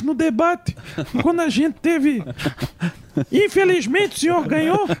última vez no debate, quando a gente teve... Infelizmente o senhor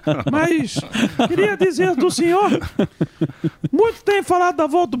ganhou, mas queria dizer do senhor, muito tem falado da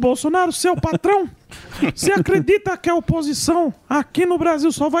volta do Bolsonaro, seu patrão. Você acredita que a oposição aqui no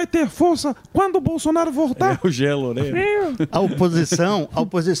Brasil só vai ter força quando o Bolsonaro voltar? É o gelo, né? A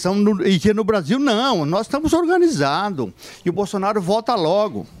oposição no Brasil não, nós estamos organizados e o Bolsonaro volta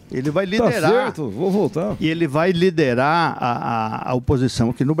logo. Ele vai liderar. Tá certo, vou voltar. E ele vai liderar a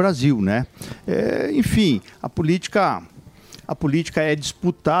oposição aqui no Brasil, né? Enfim, a política é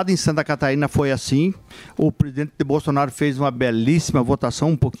disputada. Em Santa Catarina foi assim. O presidente Bolsonaro fez uma belíssima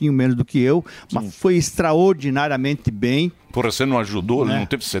votação, um pouquinho menos do que eu, mas foi extraordinariamente bem. Porra, você não ajudou? Ele não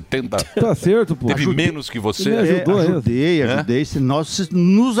teve 70? Tá certo, pô. Teve menos que você? Você me ajudou, ajudei. Nós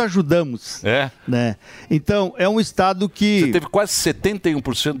nos ajudamos. É? Né? Então, é um estado que... Você teve quase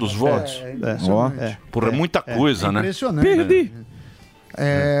 71% dos votos. Porra, é muita coisa, né? Impressionante. Perdi.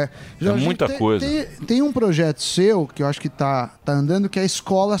 Jorge, muita coisa. Tem um projeto seu que eu acho que tá andando, que é a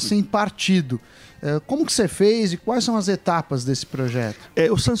Escola Sem Partido. Como que você fez e quais são as etapas desse projeto?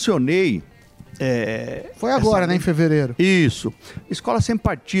 Eu sancionei. Foi agora, né, em fevereiro. Isso. Escola Sem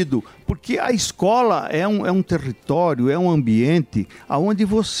Partido, porque a escola é um território, é um ambiente onde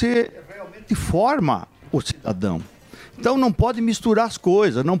você realmente forma o cidadão. Então não pode misturar as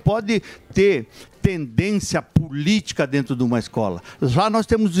coisas, não pode ter tendência política dentro de uma escola. Lá nós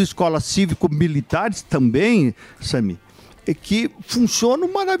temos escolas cívico-militares também, Sami, que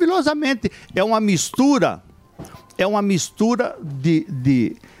funcionam maravilhosamente. É uma mistura de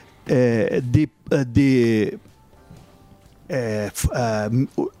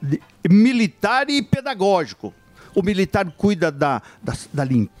militar e pedagógico. O militar cuida da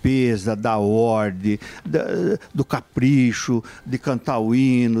limpeza, da ordem, do capricho, de cantar o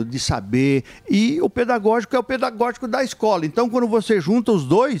hino, de saber. E o pedagógico é o pedagógico da escola. Então, quando você junta os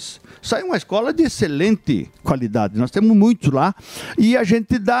dois, sai uma escola de excelente qualidade. Nós temos muitos lá e a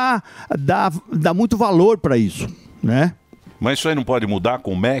gente dá muito valor para isso, né? Mas isso aí não pode mudar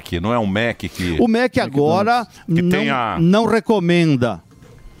com o MEC? Não é um MEC que... O MEC agora não recomenda.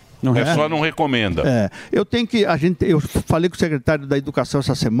 Só não recomenda. Eu falei com o secretário da Educação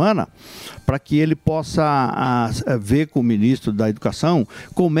essa semana para que ele possa ver com o ministro da Educação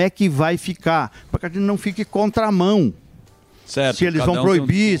como é que vai ficar, para que a gente não fique contramão. Certo, se eles vão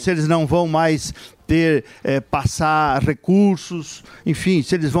proibir, se eles não vão mais passar recursos, enfim,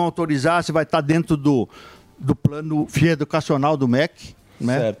 se eles vão autorizar, se vai estar dentro do plano educacional do MEC.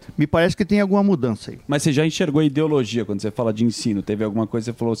 Né? Certo. Me parece que tem alguma mudança aí. Mas você já enxergou a ideologia quando você fala de ensino? Teve alguma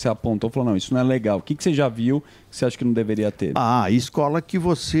coisa que você apontou, falou, não, isso não é legal. O que você já viu que você acha que não deveria ter? Escola que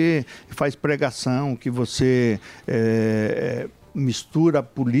você faz pregação, que você mistura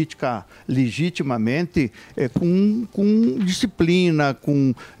política legitimamente com disciplina,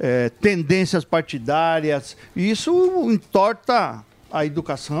 com tendências partidárias. Isso entorta a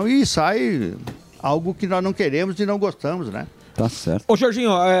educação e sai algo que nós não queremos e não gostamos, né? Tá certo. Ô,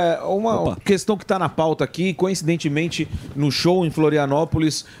 Jorginho, uma questão que está na pauta aqui, coincidentemente, no show em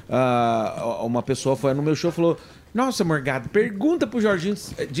Florianópolis, uma pessoa foi no meu show e falou Nossa, Morgado, pergunta pro Jorginho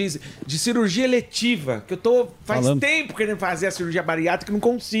de cirurgia eletiva, que eu tô faz tempo querendo fazer a cirurgia bariátrica e não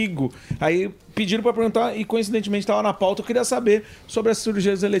consigo. Aí pediram pra perguntar e coincidentemente estava na pauta. Eu queria saber sobre as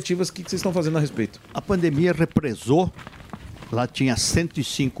cirurgias eletivas, o que vocês estão fazendo a respeito. A pandemia represou, lá tinha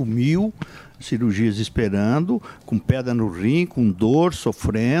 105 mil cirurgias esperando, com pedra no rim, com dor,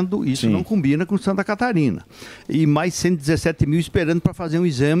 sofrendo. Isso não combina com Santa Catarina. E mais 117 mil esperando para fazer um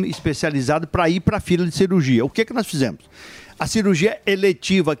exame especializado para ir para a fila de cirurgia. O que nós fizemos? A cirurgia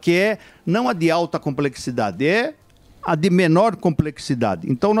eletiva, que é não a de alta complexidade, é a de menor complexidade.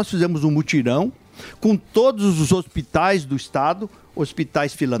 Então nós fizemos um mutirão com todos os hospitais do estado,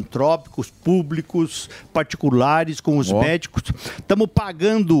 hospitais filantrópicos, públicos, particulares, com os médicos. Estamos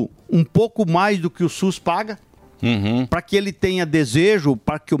pagando um pouco mais do que o SUS paga, para que ele tenha desejo,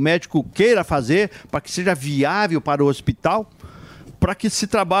 para que o médico queira fazer, para que seja viável para o hospital, para que se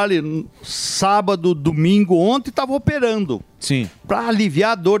trabalhe sábado, domingo. Ontem estava operando. Sim. Para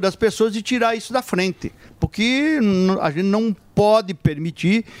aliviar a dor das pessoas e tirar isso da frente. Porque a gente não pode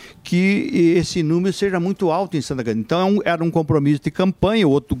permitir que esse número seja muito alto em Santa Catarina. Então era um compromisso de campanha,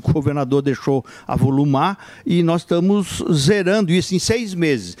 o outro governador deixou avolumar e nós estamos zerando isso em 6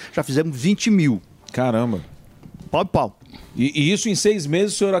 meses. Já fizemos 20 mil. Caramba. Pau. E isso em 6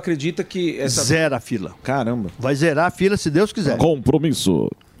 meses o senhor acredita que... Zera a fila. Caramba. Vai zerar a fila se Deus quiser. Compromisso.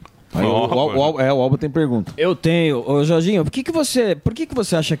 Aí, o Alba tem pergunta. Eu tenho. Ô, Jorginho, por que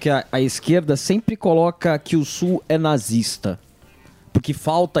você acha que a esquerda sempre coloca que o Sul é nazista? Porque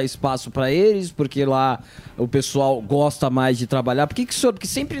falta espaço para eles, porque lá o pessoal gosta mais de trabalhar. Por que o senhor, porque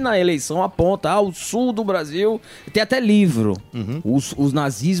sempre na eleição aponta, o Sul do Brasil, tem até livro, os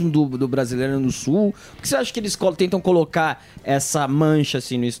nazismos do brasileiro no Sul. Por que você acha que eles tentam colocar essa mancha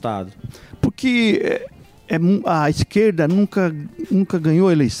assim no Estado? Porque a esquerda nunca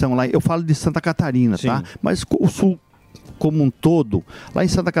ganhou eleição lá. Eu falo de Santa Catarina, tá? Mas o Sul como um todo, lá em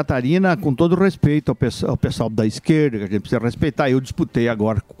Santa Catarina, com todo respeito ao pessoal da esquerda, que a gente precisa respeitar, eu disputei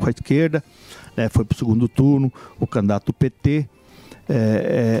agora com a esquerda, foi para o segundo turno, o candidato do PT.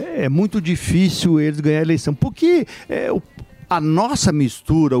 É muito difícil eles ganhar a eleição, porque a nossa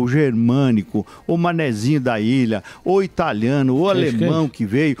mistura, o germânico, o manezinho da ilha, o italiano, o alemão que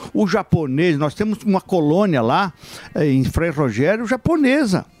veio, o japonês, nós temos uma colônia lá, em Frei Rogério,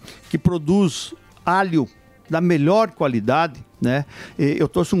 japonesa, que produz alho da melhor qualidade, né? Eu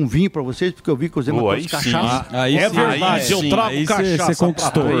trouxe um vinho para vocês, porque eu vi que o Zema trouxe cachaça. É verdade, eu trago cachaça. Você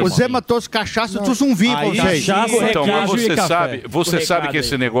conquistou. O Zema trouxe cachaça, eu trouxe um vinho para vocês. Então, mas você sabe que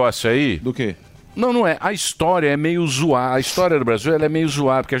esse negócio aí... Do quê? Não é. A história é meio zoada. A história do Brasil ela é meio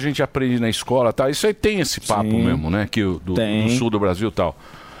zoada, porque a gente aprende na escola e tal. Isso aí tem esse papo mesmo, né? Que do sul do Brasil e tal.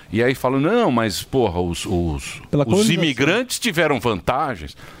 E aí falam, não, mas, porra, os imigrantes tiveram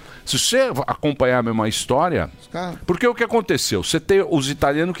vantagens. Se você acompanhar mesmo a história, porque o que aconteceu? Você tem os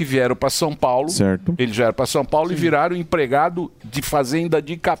italianos que vieram para São Paulo, eles vieram para São Paulo e viraram empregado de fazenda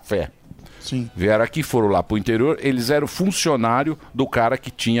de café. Sim. Vieram aqui, foram lá para o interior, eles eram funcionário do cara que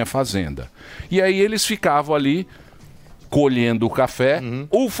tinha fazenda. E aí eles ficavam ali colhendo o café,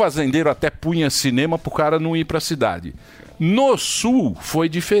 o fazendeiro até punha cinema para o cara não ir para a cidade. No sul foi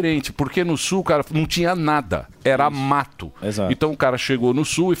diferente, porque no sul o cara não tinha nada, era mato. Exato. Então o cara chegou no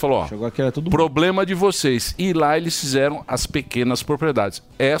sul e falou, problema de vocês. E lá eles fizeram as pequenas propriedades.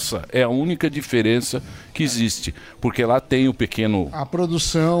 Essa é a única diferença que existe, porque lá tem o pequeno... A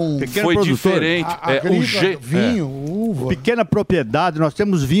produção... Foi diferente. Vinho, uva. Pequena propriedade, nós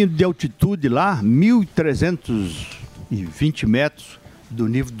temos vinho de altitude lá, 1.320 metros do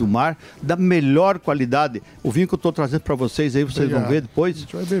nível do mar, da melhor qualidade. O vinho que eu estou trazendo para vocês aí, vocês vão ver depois. A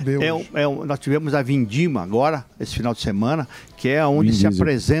gente vai beber hoje. Nós tivemos a Vindima agora, esse final de semana, que é onde se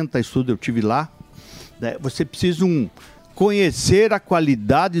apresenta isso tudo. Eu estive lá. Você precisa conhecer a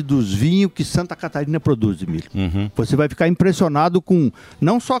qualidade dos vinhos que Santa Catarina produz, Emílio. Você vai ficar impressionado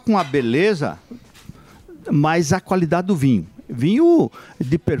não só com a beleza, mas a qualidade do vinho. Vinho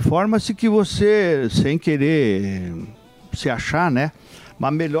de performance que você, sem querer se achar, né?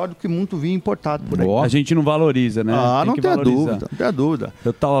 Mas melhor do que muito vinho importado por aí. A gente não valoriza, né? Não tem dúvida.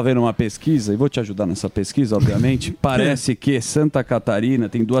 Eu estava vendo uma pesquisa, e vou te ajudar nessa pesquisa, obviamente. Parece que Santa Catarina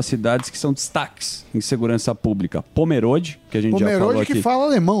tem 2 cidades que são destaques em segurança pública. Pomerode, que a gente já falou aqui. Que fala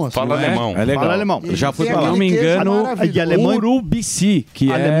alemão. Assim, fala alemão. É legal. Fala alemão. Já fui para lá. Se não me engano, de alemão, Urubici,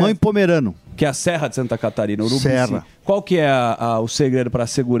 que alemão e pomerano. Que é a Serra de Santa Catarina, Urubici. Serra. Qual que é o segredo para a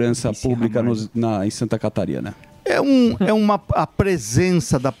segurança pública em Santa Catarina? A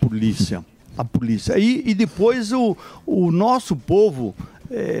presença da polícia. A polícia. E depois o nosso povo,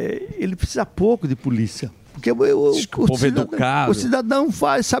 ele precisa pouco de polícia. Porque povo educado. O cidadão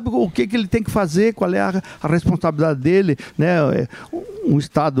sabe o que ele tem que fazer, qual é a responsabilidade dele. Né? Um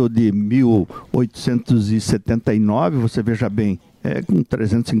Estado de 1879, você veja bem, com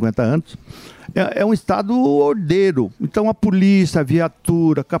 350 anos, é um Estado ordeiro. Então a polícia, a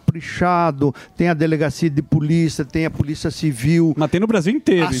viatura, caprichado, tem a delegacia de polícia, tem a polícia civil. Mas tem no Brasil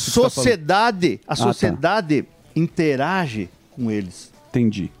inteiro. A isso que você tá sociedade, falando. interage com eles.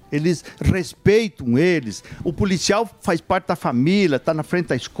 Entendi. Eles respeitam eles. O policial faz parte da família, está na frente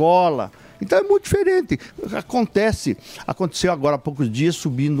da escola. Então é muito diferente. Aconteceu agora há poucos dias,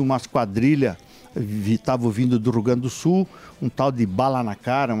 subindo umas quadrilhas. Estava vindo do Rio Grande do Sul, um tal de Bala na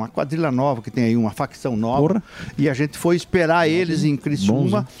Cara, uma quadrilha nova que tem aí, uma facção nova. E a gente foi esperar eles em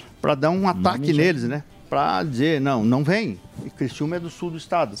Criciúma para dar um ataque neles, né? Para dizer, não vem. E Criciúma é do sul do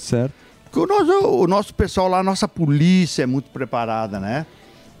estado. Certo. Porque o nosso pessoal lá, a nossa polícia é muito preparada, né?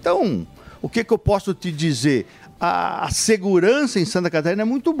 Então, o que eu posso te dizer? A segurança em Santa Catarina é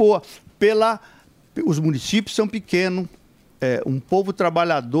muito boa. Os municípios são pequenos, um povo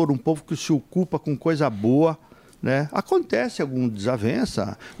trabalhador, um povo que se ocupa com coisa boa, né? Acontece alguma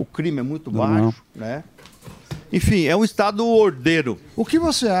desavença, o crime é muito baixo, né? Enfim, é um estado ordeiro. O que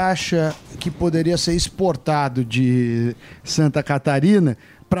você acha que poderia ser exportado de Santa Catarina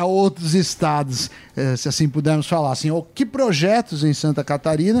para outros estados, se assim pudermos falar? Assim, ou que projetos em Santa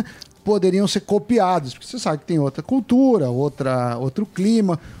Catarina poderiam ser copiados? Porque você sabe que tem outra cultura, outro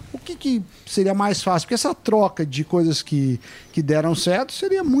clima. O que seria mais fácil? Porque essa troca de coisas que deram certo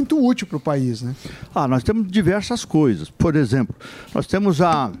seria muito útil para o país, né? Nós temos diversas coisas. Por exemplo, nós temos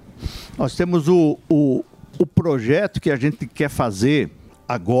o projeto que a gente quer fazer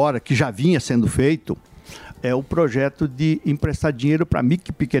agora, que já vinha sendo feito, é o projeto de emprestar dinheiro para micro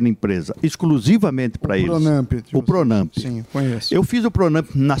e pequena empresa, exclusivamente para eles. O Pronamp. Sim, conheço. Eu fiz o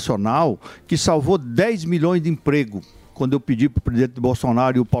Pronamp nacional, que salvou 10 milhões de emprego, quando eu pedi para o presidente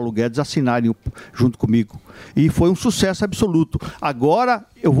Bolsonaro e o Paulo Guedes assinarem junto comigo. E foi um sucesso absoluto. Agora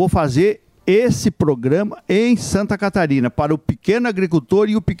eu vou fazer esse programa em Santa Catarina, para o pequeno agricultor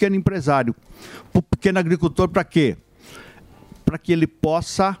e o pequeno empresário. O pequeno agricultor para quê? Para que ele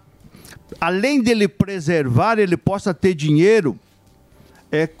possa, além dele preservar, ele possa ter dinheiro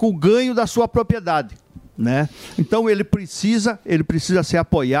com o ganho da sua propriedade, né? Então ele precisa ser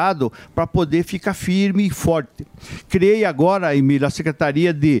apoiado para poder ficar firme e forte. Criei agora, Emílio, a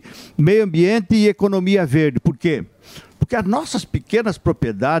Secretaria de Meio Ambiente e Economia Verde. Por quê? Porque as nossas pequenas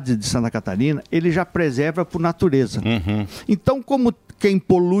propriedades de Santa Catarina, ele já preserva por natureza. Então, como quem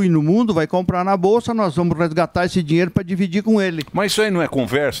polui no mundo vai comprar na bolsa, nós vamos resgatar esse dinheiro para dividir com ele. Mas isso aí não é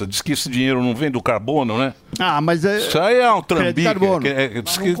conversa? Diz que esse dinheiro não vem do carbono, né? Mas isso aí é um trambique.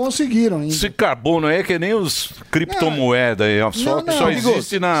 Não conseguiram ainda. Esse carbono aí é que nem os criptomoedas. Só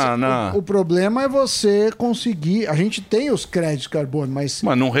existe na... O problema é você conseguir... A gente tem os créditos de carbono, mas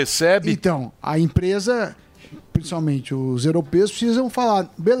não recebe. Então, a empresa... Principalmente os europeus precisam falar,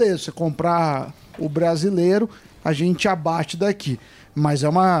 beleza, você comprar o brasileiro, a gente abate daqui. Mas é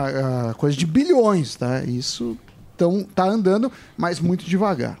uma coisa de bilhões, tá? Isso tá andando, mas muito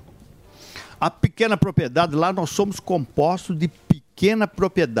devagar. A pequena propriedade, lá nós somos compostos de pequena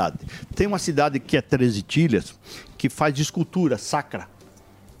propriedade. Tem uma cidade que é 13 Tilhas, que faz escultura sacra.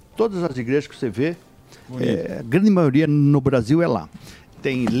 Todas as igrejas que você vê, a grande maioria no Brasil é lá.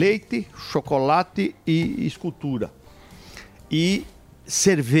 Tem leite, chocolate e escultura. E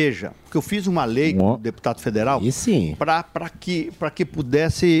cerveja. Porque eu fiz uma lei com o deputado federal para que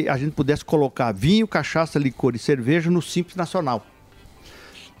a gente pudesse colocar vinho, cachaça, licor e cerveja no Simples Nacional.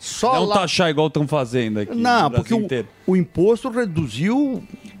 Não taxar igual estão fazendo aqui. Não, porque o imposto reduziu.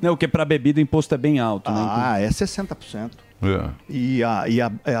 Não, porque para bebida o imposto é bem alto, né? É 60%. E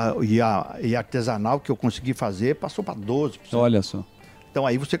a artesanal que eu consegui fazer passou para 12%. Olha só. Então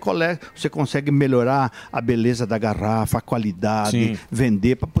aí você consegue melhorar a beleza da garrafa, a qualidade,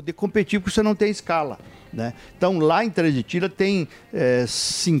 vender para poder competir, porque você não tem escala, né? Então lá em Três de Tira tem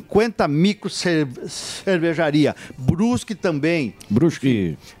 50 micro cervejaria. Brusque também.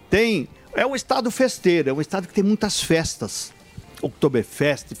 É um estado festeiro, é um estado que tem muitas festas.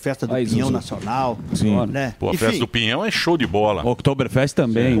 Oktoberfest, festa do Pinhão Nacional. Né? Pô, a festa do Pinhão é show de bola. Oktoberfest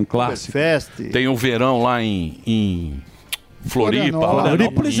também, um clássico. Tem o verão lá em Floripa,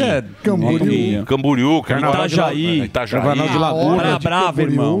 Florianópolis é Camboriú, Itajaí, Carnaval de Laguna, Brava,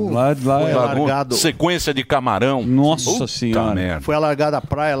 irmão. Lá foi alargado. Sequência de camarão. Nossa senhora. Foi alargada a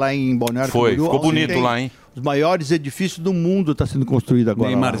praia lá em Balneário Camboriú. Ficou bonito lá, hein? Os maiores edifícios do mundo estão sendo construídos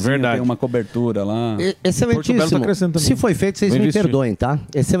agora. Verdade. Tem uma cobertura lá. Excelentíssimo. Se foi feito, vocês me perdoem, tá?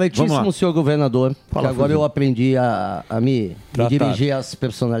 Excelentíssimo, senhor governador. Agora eu aprendi a me dirigir às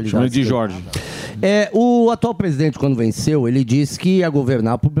personalidades. Chama de Jorge. O atual presidente, quando venceu, ele disse que ia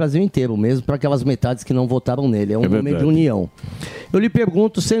governar para o Brasil inteiro, mesmo para aquelas metades que não votaram nele. É um momento de união. Eu lhe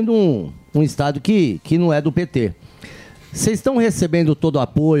pergunto, sendo um estado que não é do PT, vocês estão recebendo todo o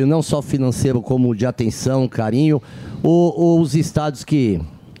apoio, não só financeiro, como de atenção, carinho, ou os estados que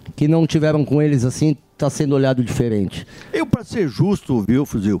não tiveram com eles assim, está sendo olhado diferente? Para ser justo, viu,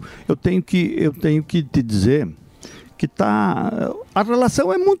 Fuzil, eu tenho que te dizer que a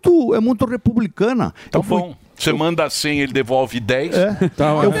relação é muito republicana. Tá bom. Você manda 100, ele devolve 10.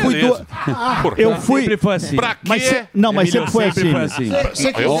 Eu fui Beleza. eu fui. Sempre foi assim. Pra quê? Mas sempre foi assim.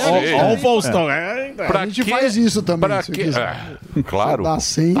 Olha o Faustão. A gente faz isso também. Pra se quê? quiser. Claro. Dá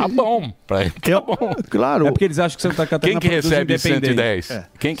 100. Tá bom. Tá bom. Claro. É porque eles acham que Santa Catarina Quem que produz recebe independente. 110?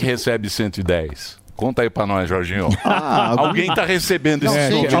 Quem que recebe 110? Conta aí pra nós, Jorginho. Alguém tá recebendo esse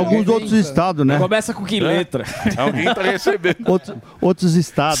número. Alguns outros estados, né? Começa com que letra? Alguém tá recebendo. Outros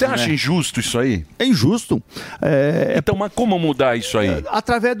estados. Você acha né? injusto isso aí? É injusto. Então, mas como mudar isso aí?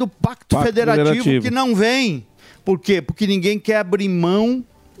 Através do Pacto Federativo, que não vem. Por quê? Porque ninguém quer abrir mão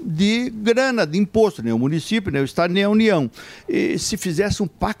de grana, de imposto, nem o município, nem o estado, nem a União. E se fizesse um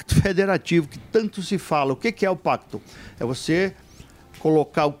pacto federativo, que tanto se fala, o que é o pacto? É você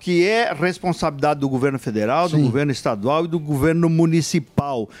colocar o que é responsabilidade do governo federal, do governo estadual e do governo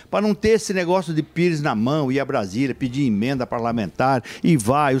municipal, para não ter esse negócio de pires na mão, ir a Brasília, pedir emenda parlamentar, e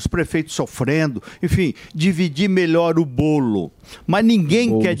os prefeitos sofrendo, enfim, dividir melhor o bolo. Mas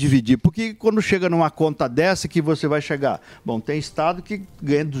ninguém quer dividir, porque quando chega numa conta dessa que você vai chegar, bom, tem estado que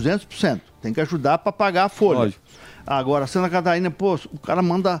ganha 200%, tem que ajudar para pagar a folha. Lógico. Agora, Santa Catarina, o cara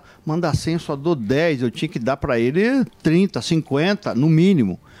manda 100, só dou 10, eu tinha que dar para ele 30, 50, no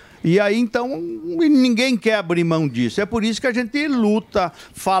mínimo. E aí, então, ninguém quer abrir mão disso. É por isso que a gente luta,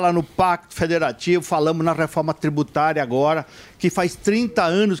 fala no Pacto Federativo, falamos na reforma tributária agora, que faz 30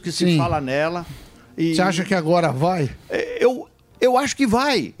 anos que se fala nela. Você acha que agora vai? Eu acho que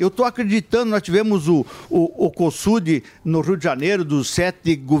vai. Eu estou acreditando. Nós tivemos o COSUD no Rio de Janeiro, dos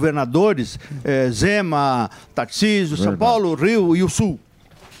 7 governadores, Zema, Tarcísio, São Paulo, Rio e o Sul.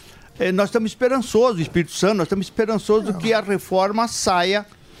 Nós estamos esperançosos, Espírito Santo, nós estamos esperançosos que a reforma saia.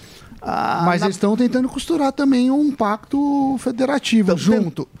 Mas eles estão tentando costurar também um pacto federativo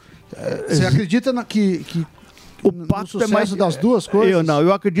junto. Você acredita que o pacto é mais das duas coisas?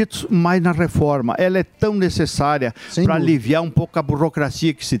 Eu acredito mais na reforma. Ela é tão necessária para aliviar um pouco a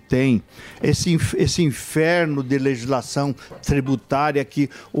burocracia que se tem, esse inferno de legislação tributária que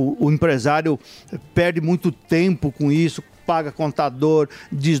o empresário perde muito tempo com isso, paga contador,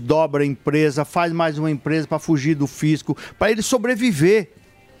 desdobra a empresa, faz mais uma empresa para fugir do fisco, para ele sobreviver.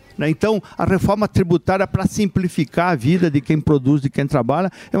 Então, a reforma tributária para simplificar a vida de quem produz, de quem trabalha,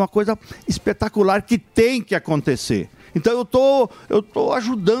 é uma coisa espetacular que tem que acontecer. Então, eu tô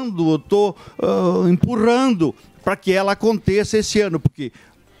ajudando, eu estou empurrando para que ela aconteça esse ano, porque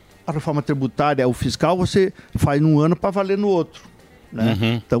a reforma tributária, o fiscal, você faz num ano para valer no outro.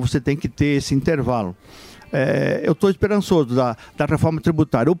 Né? Então, você tem que ter esse intervalo. Eu estou esperançoso da reforma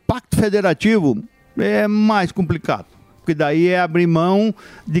tributária. O Pacto Federativo é mais complicado. Porque daí é abrir mão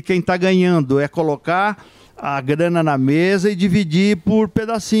de quem está ganhando, é colocar a grana na mesa e dividir por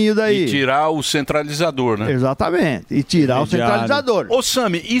pedacinho daí. E tirar o centralizador, né? Exatamente, e tirar o centralizador. Ô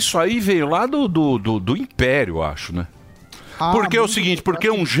Sami, isso aí veio lá do Império, acho, né? Porque é o seguinte, porque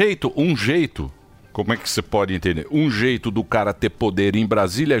um jeito, como é que você pode entender? Um jeito do cara ter poder em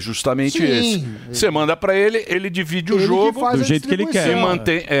Brasília é justamente esse. Você manda pra ele, ele divide o jogo do jeito que ele quer.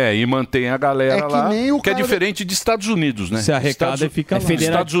 E mantém a galera lá. Que é cara... diferente de Estados Unidos, né? Se arrecada e fica lá.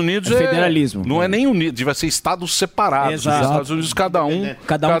 Estados Unidos é federalismo. Não é nem unido, vai ser estados separados. Nos Estados Unidos, cada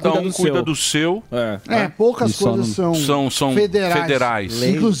um cuida do seu. Poucas coisas são federais.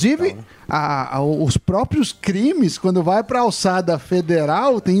 Inclusive, os próprios crimes, quando vai para a alçada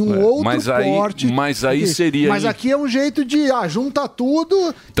federal, tem um outro corte. Mas aí seria... Mas aqui é um jeito de junta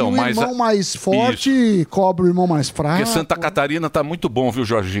tudo, então, e o irmão mais forte cobra o irmão mais fraco. Porque Santa Catarina tá muito bom, viu,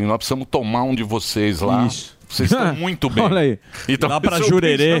 Jorginho? Nós precisamos tomar um de vocês lá. Isso. Vocês estão muito bem. Olha aí. Então, lá pra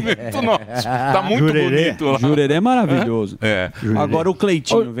Jurerê. Tá muito bonito lá. Jurerê é maravilhoso. Agora o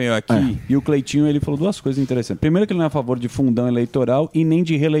Cleitinho veio aqui e o Cleitinho ele falou duas coisas interessantes. Primeiro que ele não é a favor de fundão eleitoral e nem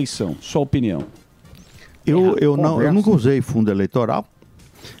de reeleição. Sua opinião. Eu nunca usei fundo eleitoral.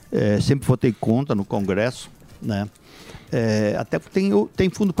 Sempre votei contra no Congresso. Né? Até tem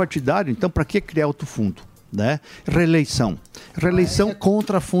fundo partidário, então para que criar outro fundo? Né? Reeleição é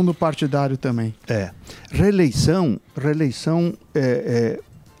contra fundo partidário também. Reeleição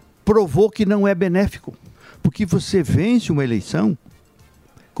provou que não é benéfico, porque você vence uma eleição,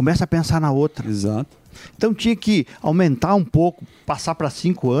 começa a pensar na outra. Exato. Então tinha que aumentar um pouco, passar para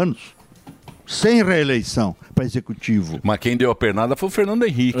 5 anos, sem reeleição para executivo. Mas quem deu a pernada foi o Fernando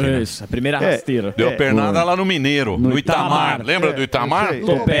Henrique. Né? Isso, a primeira rasteira. Deu a pernada lá no Mineiro, no Itamar. Lembra do Itamar?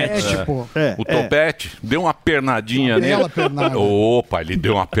 Topete. O Topete deu uma pernadinha Uma bela nele. pernada. Opa, ele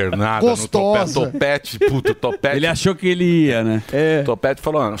deu uma pernada Gostosa. no Topete. Puto, Topete. Ele achou que ele ia, né? Topete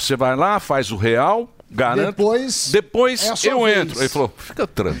falou: você vai lá, faz o real. Garanto. Depois é a sua eu vez. entro. Ele falou, fica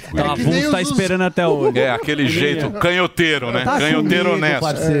tranquilo. A Avulso tá esperando até hoje. É, aquele jeito canhoteiro, né? Tá Canhoteiro comigo, honesto.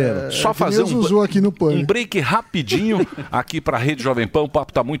 parceiro. Só É que fazer nem o Zuzu aqui no Pânico. um break rapidinho aqui pra Rede Jovem Pan. O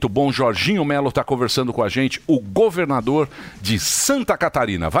papo tá muito bom. Jorginho Melo tá conversando com a gente, o governador de Santa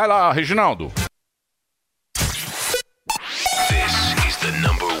Catarina. Vai lá, Reginaldo. This is the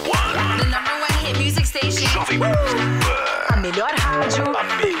number one. The number one hit music station. Jovem Pan. A melhor rádio. A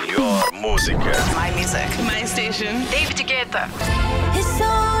melhor música. My music. My station. David Guetta. It's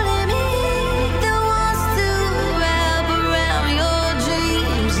only me that wants to wrap around your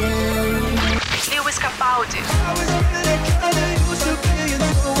dreams and Lewis Capaldi.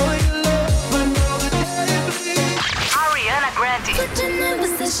 Ariana Grande. putting in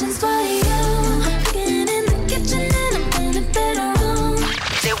positions for you. Getting in the kitchen and I'm in a better room.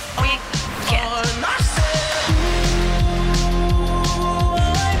 The Weeknd.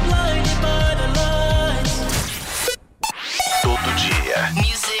 Todo dia.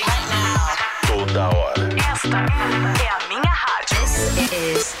 Music. Right now. Toda hora. Esta é a minha rádio.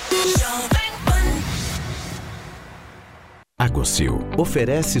 This is Jovem Pan. A Gocil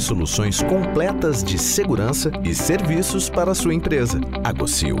oferece soluções completas de segurança e serviços para a sua empresa. A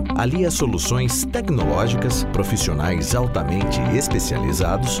Gocil alia soluções tecnológicas, profissionais altamente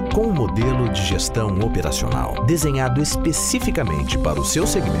especializados com um modelo de gestão operacional desenhado especificamente para o seu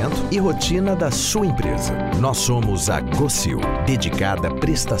segmento e rotina da sua empresa. Nós somos a Gocil, dedicada à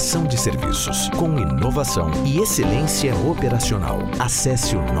prestação de serviços com inovação e excelência operacional.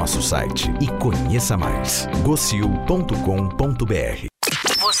 Acesse o nosso site e conheça mais. gocil.com.br.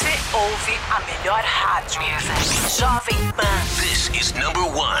 Você ouve a melhor rádio. Jovem Pan. This is number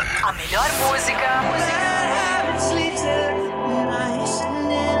one. A melhor música.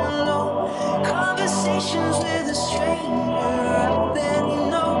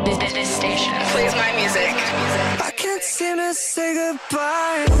 This station plays my music. I can't seem to say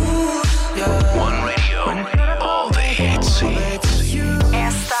goodbye. One radio. All the hits.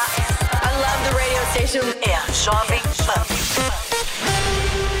 Esta, I love the radio station. É a Jovem Pan.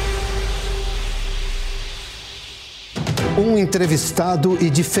 Um entrevistado e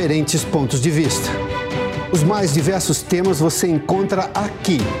diferentes pontos de vista. Os mais diversos temas você encontra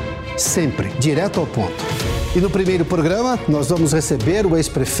aqui, sempre direto ao ponto. E no primeiro programa, nós vamos receber o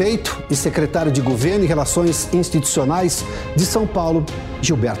ex-prefeito e secretário de Governo e Relações Institucionais de São Paulo,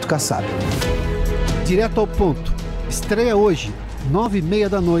 Gilberto Kassab. Direto ao ponto. Estreia hoje, 9h30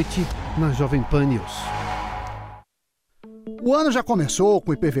 da noite, na Jovem Pan News. O ano já começou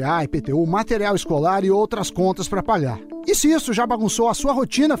com IPVA, IPTU, material escolar e outras contas para pagar. E se isso já bagunçou a sua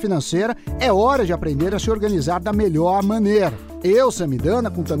rotina financeira, é hora de aprender a se organizar da melhor maneira. Eu, Samidana,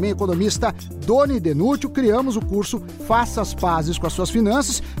 com também economista Doni Denútil, criamos o curso Faça as Pazes com as Suas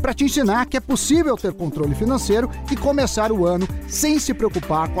Finanças para te ensinar que é possível ter controle financeiro e começar o ano sem se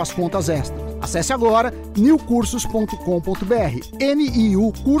preocupar com as contas extras. Acesse agora niucursos.com.br,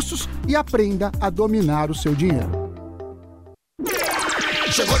 NIU Cursos, e aprenda a dominar o seu dinheiro.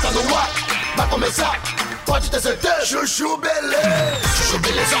 Chegou, tá no ar, vai começar, pode ter certeza. Chuchu beleza, chuchu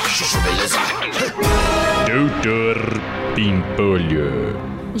beleza, chuchu beleza. Doutor Pimpolho.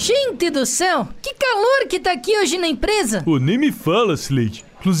 Gente do céu, que calor que tá aqui hoje na empresa. Pô, nem me fala, Slade.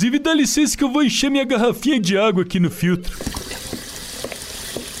 Inclusive, dá licença que eu vou encher minha garrafinha de água aqui no filtro.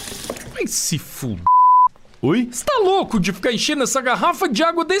 Vai se fuder. Oi? Você tá louco de ficar enchendo essa garrafa de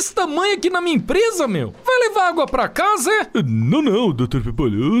água desse tamanho aqui na minha empresa, meu? Vai levar água pra casa, é? Não, doutor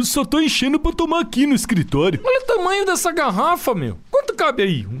Pepolho. Eu só tô enchendo pra tomar aqui no escritório. Olha o tamanho dessa garrafa, meu. Quanto cabe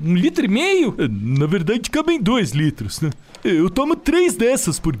aí? 1,5 litro? Na verdade, cabem 2 litros, né? Eu tomo 3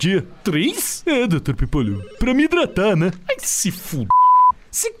 dessas por dia. 3? É, doutor Pepolho. Pra me hidratar, né? Ai, se fuder.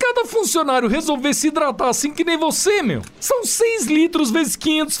 Se cada funcionário resolver se hidratar assim que nem você, meu, são 6 litros vezes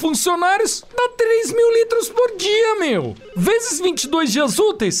 500 funcionários, dá 3 mil litros por dia, meu. Vezes 22 dias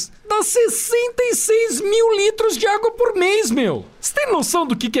úteis, dá 66 mil litros de água por mês, meu. Você tem noção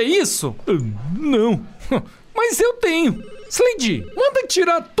do que é isso? Não. Mas eu tenho. Slade, manda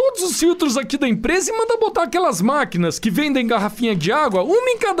tirar todos os filtros aqui da empresa e manda botar aquelas máquinas que vendem garrafinha de água, uma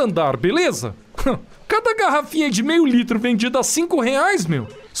em cada andar, beleza? Cada garrafinha de meio litro vendida a R$5, meu.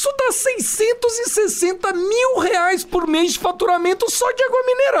 Isso dá 660 mil reais por mês de faturamento só de água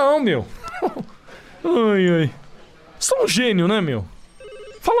mineral, meu. Ai. Sou um gênio, né, meu?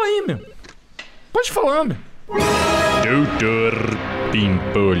 Fala aí, meu. Pode falar, meu. Doutor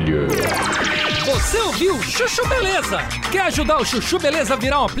Pimpolho. Você ouviu Chuchu Beleza? Quer ajudar o Chuchu Beleza a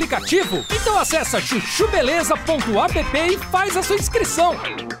virar um aplicativo? Então acessa chuchubeleza.app e faz a sua inscrição.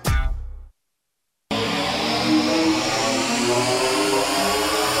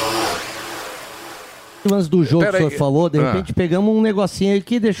 Antes do jogo que o Pera senhor aí. falou, de repente pegamos um negocinho aí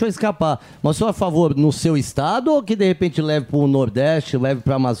que deixou escapar. Mas o senhor é a favor no seu estado ou que de repente leve para o Nordeste, leve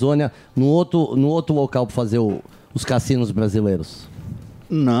para a Amazônia, no outro local para fazer os cassinos brasileiros?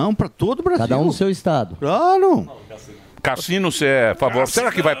 Não, para todo o Brasil. Cada um no seu estado. Claro. Cassino, você é a favor.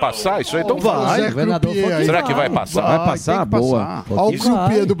 Será que vai passar isso aí? Então Vai, governador falou que Será que vai passar? Vai passar? Boa. Olha o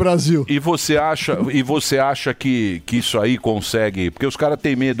croupier do Brasil. E você acha que isso aí consegue... Porque os caras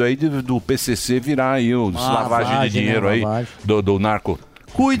têm medo aí do PCC virar aí os lavagem de dinheiro aí do narco.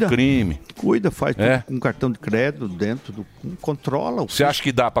 Cuida. Crime. Cuida, faz tudo com cartão de crédito dentro do... Controla. Você acha que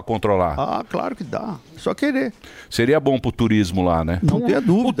dá pra controlar? Ah, claro que dá. Só querer. Seria bom pro turismo lá, né? Não tenha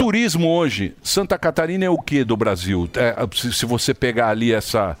dúvida. O turismo hoje, Santa Catarina é o que do Brasil? Se você pegar ali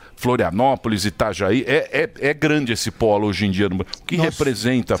essa Florianópolis, Itajaí, é grande esse polo hoje em dia. O que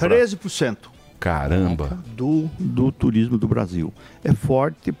representa? 13%. Caramba. Do turismo do Brasil. É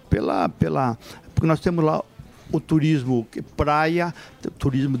forte porque nós temos lá o turismo praia,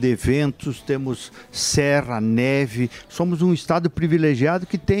 turismo de eventos, temos serra, neve. Somos um estado privilegiado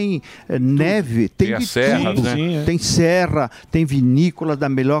que tem neve, tem as serras, tudo. né? Tem serra, tem vinícolas da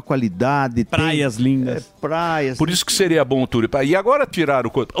melhor qualidade. Praias lindas. Praias. Por isso que seria bom o turismo. E agora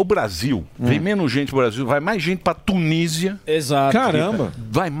tiraram o Brasil. Vem menos gente pro Brasil, vai mais gente pra Tunísia. Exato. Caramba.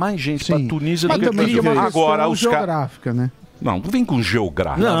 Vai mais gente pra Tunísia Mas do que também pro tem uma Brasil. Agora questão os caras... geográfica, né? Não vem com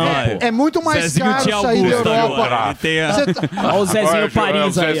geográfico. Não, É muito mais Zezinho caro tinha sair da Augusto Europa. agora. Ele tem a- Você tá- Olha o Zezinho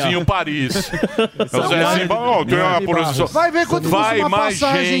Paris É o aí, ó. Zezinho Paris. É o Zezinho Paris. Tem uma produção. Vai ver quanto custa uma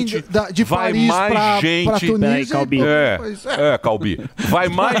passagem de vai Paris mais pra gente. Tunísia. Calbi. Calbi. Vai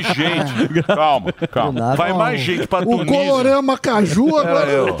mais gente. Calma. Vai mais gente pra O Tunísia. Colorama Caju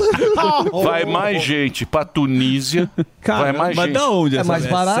agora... Vai mais gente pra Tunísia. Vai mais Mas gente. da onde É mais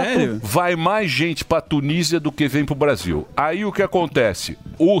barato? Sério? Vai mais gente pra Tunísia do que vem pro Brasil. Aí o que acontece?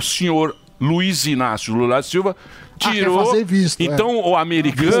 O senhor Luiz Inácio Lula da Silva tirou. quer fazer visto, Então o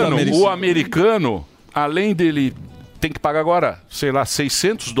americano, além dele tem que pagar agora, sei lá,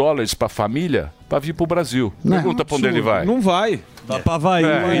 $600 pra família pra vir pro Brasil. Pergunta pra onde ele vai. Não vai. Vai pra Havaí.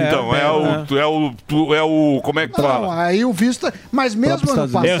 Como é que Não, fala? aí o visto... Mas mesmo ano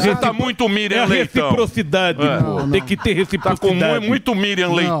passado... Você tá muito Miriam Leitão. Reciprocidade, pô. Tem que ter Tá com reciprocidade. muito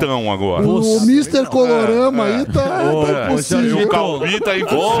Miriam Leitão agora. O Mr. Colorama aí tá impossível. E o Calbi tá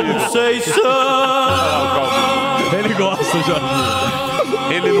impossível. Ele gosta, Jorge.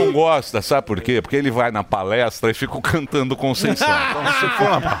 Ele não gosta, sabe por quê? Porque ele vai na palestra e fica cantando Conceição. Então, se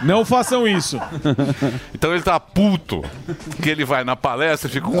for na- Não façam isso. então ele tá puto que ele vai na palestra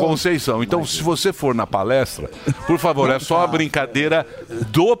e fica com Conceição. Então, se você for na palestra, por favor, é só a brincadeira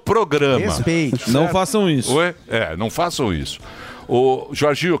do programa. Respeite. Não façam isso. Ué? Não façam isso. Ô,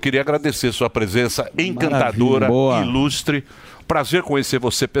 Jorginho, eu queria agradecer sua presença encantadora, boa. ilustre. Prazer conhecer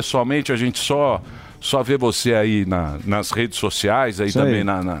você pessoalmente. A gente só vê você aí nas redes sociais, aí Isso também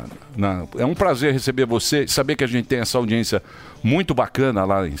aí. é um prazer receber você, saber que a gente tem essa audiência muito bacana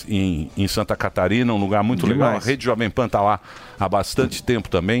lá em Santa Catarina, um lugar muito legal. A Rede Jovem Pan tá lá há bastante tempo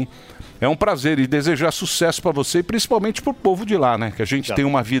também. É um prazer e desejar sucesso para você e principalmente pro povo de lá, né? Que a gente tem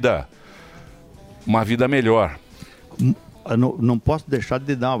uma vida melhor. Eu não posso deixar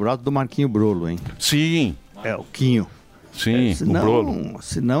de dar um abraço do Marquinho Brolo, hein? Sim. É, o Quinho. Sim, o Brolo.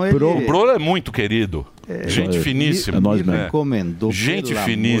 Senão ele... O Brolo é muito querido. Gente finíssima. Me recomendou. Gente pelo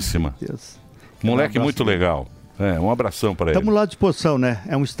finíssima. amor de Deus. Moleque Um abraço muito legal. Um abração para ele. Estamos lá à disposição, né?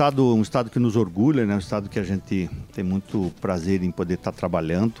 É um estado que nos orgulha, né? Um estado que a gente tem muito prazer em poder estar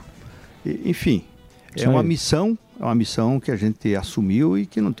trabalhando. Enfim, é uma missão que a gente assumiu e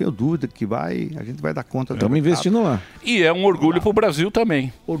que não tenho dúvida que a gente vai dar conta. Estamos investindo lá. E é um orgulho pro Brasil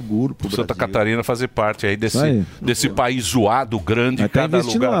também. Orgulho pro Santa Catarina fazer parte aí aí. desse país zoado, grande, Está cada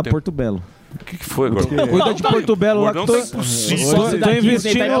investindo lugar lá, tem... Porto Belo. O que foi, Gordão? Cuida de Porto Belo lá que Gordão tô... tá impossível. Tô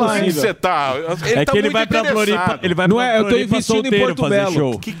investindo lá ainda. Você tá... É que ele vai pra Floripa. Ele vai Não pra é, eu tô Floripa investindo em solteiro Porto fazer Belo.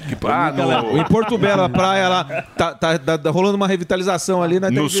 show. Em Porto Belo, a praia lá, tá rolando uma revitalização ali. Nós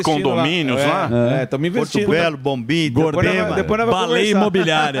tá Nos investindo condomínios lá? Estamos investindo. Porto Belo, Bombim, Gordema. Depois nós vamos Baleia conversar.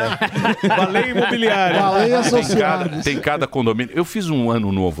 imobiliária. Baleia imobiliária. Baleia associada. Tem cada condomínio. Eu fiz um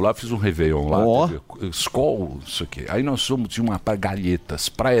ano novo lá, fiz um Réveillon lá. Skol, isso aqui. Aí nós fomos de uma pra Galhetas,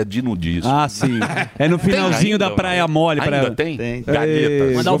 praia de nudismo. Ah, sim. É no finalzinho da Praia Mole. Ainda tem?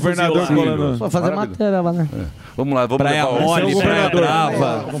 Galhetas. Mandar o governador colando. Vou fazer matéria lá, né? Vamos lá, vamos Praia levar Mole, Praia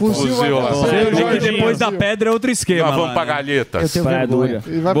Brava. Fuzil lá. Depois da pedra é outro esquema. Nós vamos lá, pra né? Galhetas. Praia Dura.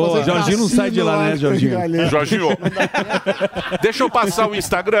 Boa. Jorginho não sai de lá, né, Jorginho? Jorginho, deixa eu passar o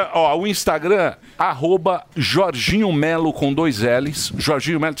Instagram. Ó, o Instagram, @Jorginho Melo com 2 L's.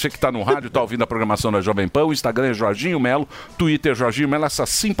 Jorginho Melo, você que tá no rádio, tá ouvindo a programação da Jovem Pan. O Instagram é Jorginho Melo, Twitter Jorginho Melo. Essa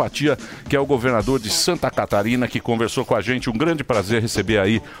simpatia que é o governador de Santa Catarina, que conversou com a gente. Um grande prazer receber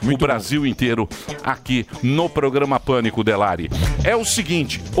aí o Brasil inteiro aqui no programa Pânico, Delari. É o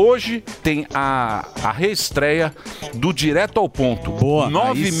seguinte, hoje tem a reestreia do Direto ao Ponto. Boa.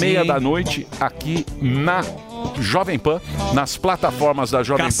 9h30 da noite aqui na Jovem Pan, nas plataformas da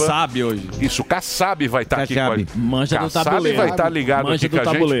Jovem Pan. Kassab hoje. Isso, Kassab vai estar aqui com a gente. Manja do Kassab tabuleiro. vai estar ligado Manja aqui do com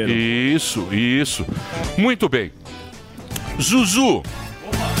a tabuleiro. gente. Isso. Muito bem. Zuzu.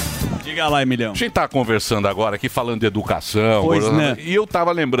 Diga lá, Emilhão. A gente tá conversando agora aqui, falando de educação. Pois, né? E eu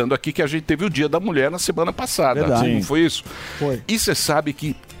tava lembrando aqui que a gente teve o Dia da Mulher na semana passada. Verdade. Não foi isso? Foi. E você sabe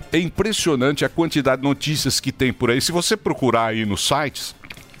que é impressionante a quantidade de notícias que tem por aí. Se você procurar aí nos sites,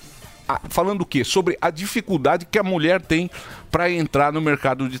 falando o quê? Sobre a dificuldade que a mulher tem para entrar no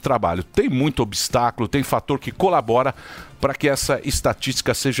mercado de trabalho. Tem muito obstáculo, tem fator que colabora para que essa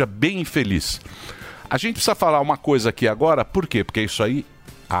estatística seja bem infeliz. A gente precisa falar uma coisa aqui agora, por quê? Porque isso aí,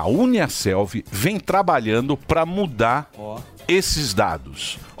 a Uniaselv vem trabalhando para mudar esses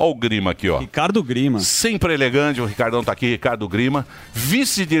dados. Ó o Grima aqui, ó. Ricardo Grima. Sempre elegante, o Ricardão tá aqui, Ricardo Grima,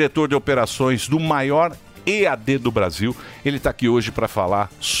 vice-diretor de operações do maior EAD do Brasil. Ele tá aqui hoje para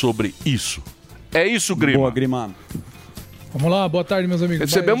falar sobre isso. É isso, Grima? Boa, Grima. Vamos lá, boa tarde, meus amigos.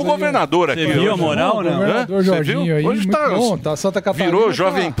 Recebemos o governador aqui. Você viu a moral, né? O governador Jorginho aí, Hoje muito bom, tá Santa Catarina. Virou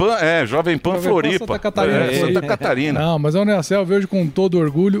Jovem Pan, Jovem Pan Floripa. Santa Catarina. Santa Catarina. Não, mas a Uniaselv hoje com todo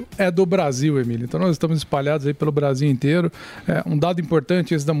orgulho é do Brasil, Emílio. Então nós estamos espalhados aí pelo Brasil inteiro. Um dado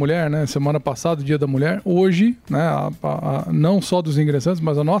importante esse da mulher, né? Semana passada, Dia da Mulher. Hoje, né? Não só dos ingressantes,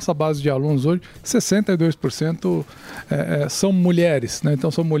 mas a nossa base de alunos hoje, 62% são mulheres, né? Então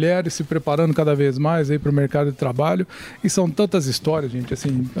são mulheres se preparando cada vez mais aí para o mercado de trabalho. E são tantas histórias, gente.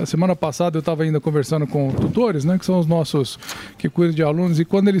 Assim, a semana passada eu estava ainda conversando com tutores, né, que são os nossos que cuidam de alunos, e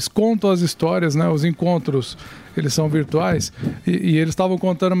quando eles contam as histórias, né, os encontros, eles são virtuais, e eles estavam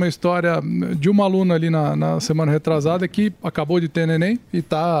contando uma história de uma aluna ali na semana retrasada que acabou de ter neném e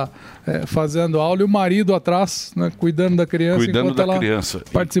está fazendo aula, e o marido atrás, né, cuidando da criança, Cuidando da ela criança.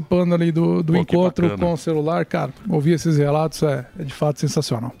 participando ali do encontro bacana. com o celular. Cara, ouvir esses relatos é de fato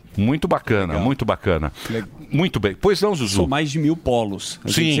sensacional. Muito bacana, muito bacana. Muito bem. Pois não, Zuzu? São mais de 1000 polos. A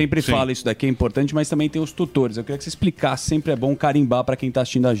gente sempre fala isso daqui é importante, mas também tem os tutores. Eu queria que você explicasse, sempre é bom carimbar para quem está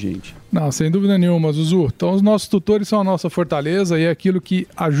assistindo a gente. Não, sem dúvida nenhuma, Zuzu. Então, os nossos tutores são a nossa fortaleza e é aquilo que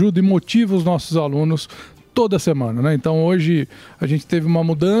ajuda e motiva os nossos alunos toda semana, né? Então, hoje a gente teve uma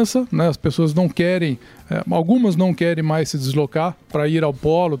mudança, né? As pessoas não querem, algumas não querem mais se deslocar para ir ao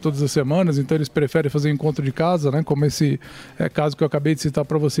polo todas as semanas, então eles preferem fazer encontro de casa, né? Como esse caso que eu acabei de citar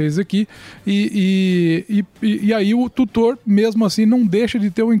para vocês aqui. E aí o tutor, mesmo assim, não deixa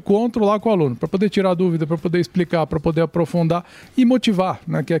de ter um encontro lá com o aluno, para poder tirar dúvida, para poder explicar, para poder aprofundar e motivar,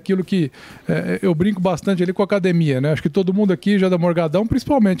 né? Que é aquilo que eu brinco bastante ali com a academia, né? Acho que todo mundo aqui já da Morgadão,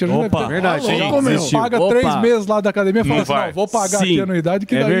 principalmente. Opa, verdade. Paga 3 meses lá da academia e fala assim, não, vou pagar aqui a anuidade,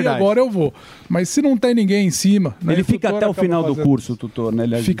 que daí verdade. agora eu vou. Mas se não tem ninguém em cima... Né, Ele fica até o final do curso, o tutor,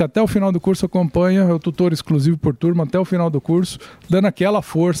 né? Fica até o final do curso, acompanha, é o tutor exclusivo por turma até o final do curso, dando aquela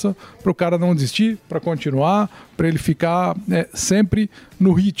força para o cara não desistir, para continuar, para ele ficar sempre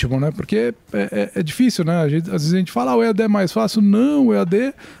no ritmo, né? Porque é difícil, né? Às vezes a gente fala, o EAD é mais fácil. Não, o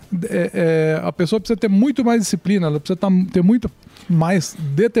EAD, a pessoa precisa ter muito mais disciplina, ela precisa ter muito mais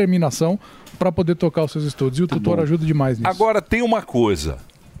determinação para poder tocar os seus estudos. E o tutor ajuda demais nisso. Agora, tem uma coisa.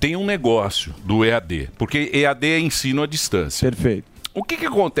 Tem um negócio do EAD. Porque EAD é ensino à distância. Perfeito. O que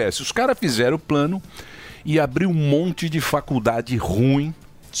acontece? Os caras fizeram o plano e abriu um monte de faculdade ruim.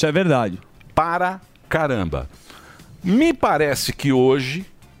 Isso é verdade. Para caramba. Me parece que hoje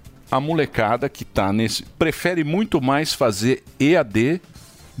a molecada que tá nesse... prefere muito mais fazer EAD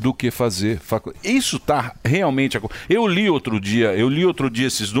do que fazer faculdade. Isso tá realmente... Eu li outro dia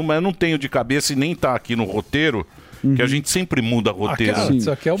esses números, mas eu não tenho de cabeça e nem tá aqui no roteiro, que a gente sempre muda roteiro.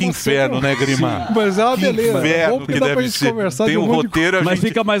 Que inferno, né, Grima? Mas é uma beleza. Inferno que deve ser. Tem um roteiro, mas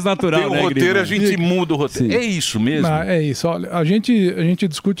fica mais natural, tem um né, roteiro, Grima? a gente muda o roteiro. Sim. É isso mesmo? Não, é isso. Olha, a gente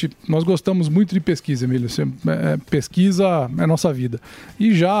discute, nós gostamos muito de pesquisa, Emílio. Pesquisa é nossa vida.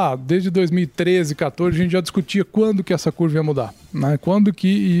 E já, desde 2013, 2014, a gente já discutia quando que essa curva ia mudar. Né? Quando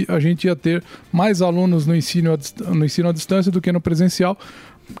que a gente ia ter mais alunos no ensino à distância do que no presencial.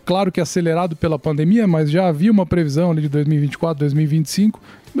 claro que acelerado pela pandemia, mas já havia uma previsão ali de 2024, 2025,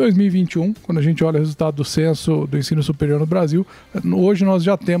 2021, quando a gente olha o resultado do censo do ensino superior no Brasil, hoje nós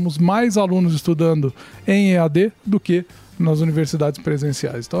já temos mais alunos estudando em EAD do que nas universidades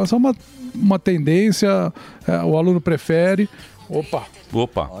presenciais. Então essa é uma tendência, o aluno prefere. Opa!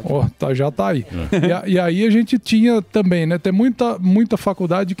 Já tá aí. E aí a gente tinha também, né? Tem muita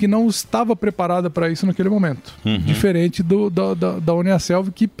faculdade que não estava preparada para isso naquele momento. Diferente da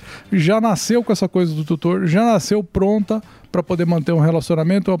Uniaselv, que já nasceu com essa coisa do tutor, já nasceu pronta para poder manter um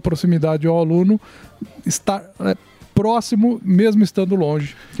relacionamento, uma proximidade ao aluno, estar próximo, mesmo estando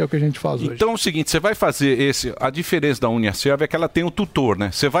longe, que é o que a gente faz hoje. Então é o seguinte, você vai fazer a diferença da Uniaselv é que ela tem o tutor, né?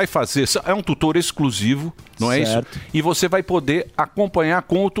 Você vai fazer, é um tutor exclusivo, não é isso? E você vai poder acompanhar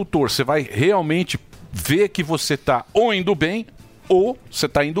com o tutor, você vai realmente ver que você está ou indo bem ou você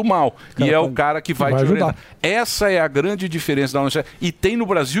está indo mal. E é o cara que vai te ajudar. orientar. Essa é a grande diferença da Uniaselv. E tem no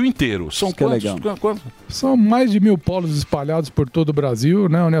Brasil inteiro. São quantos? São mais de 1.000 polos espalhados por todo o Brasil,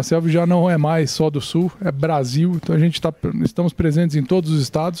 né? A Uniaselv já não é mais só do Sul, é Brasil. Então estamos presentes em todos os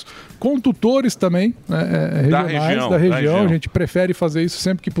estados, com tutores também, né? Regionais da região. A gente prefere fazer isso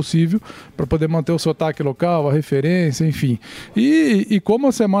sempre que possível, para poder manter o sotaque local, a referência, enfim. E como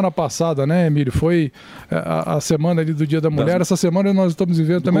a semana passada, né, Emílio, foi a semana ali do Dia da Mulher, essa semana nós estamos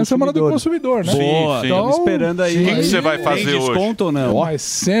vivendo também a semana do consumidor, né? Boa, então, esperando aí. O que você vai fazer tem desconto hoje? ou não? Mas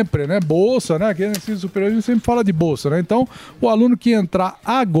sempre, né? Bolsa, né? Aqui no ensino superior a gente sempre fala de bolsa, né? Então, o aluno que entrar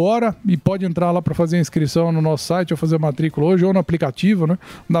agora, e pode entrar lá para fazer a inscrição no nosso site, ou fazer a matrícula hoje, ou no aplicativo, né?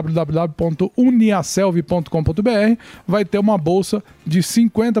 www.uniaselv.com.br, vai ter uma bolsa de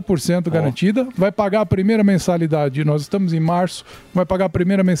 50% garantida. Vai pagar a primeira mensalidade, nós estamos em março, vai pagar a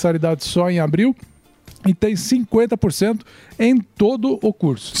primeira mensalidade só em abril. E tem 50% em todo o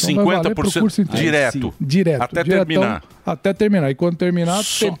curso. Então 50% direto. Direto. Até terminar. Até terminar. E quando terminar,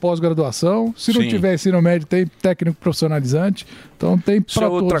 tem pós-graduação. Se não tiver ensino médio, tem técnico profissionalizante. Então tem para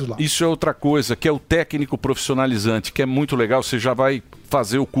todos lá. Isso é outra coisa, que é o técnico profissionalizante, que é muito legal. Você já vai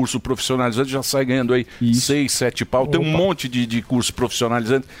fazer o curso profissionalizante, já sai ganhando aí 6, 7 pau. Tem um monte de curso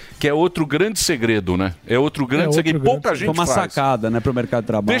profissionalizante, que é outro grande segredo, né? É outro grande segredo. Pouca gente faz. Uma sacada, né, para o mercado de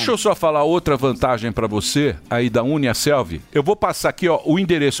trabalho. Deixa eu só falar outra vantagem para você aí da Uniaselv. Eu vou passar aqui, ó, o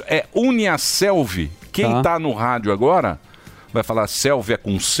endereço é Uniaselv. Quem tá no rádio agora vai falar Selv é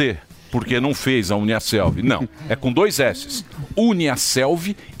com C, porque não fez a Uniaselv. Não, é com 2 S's.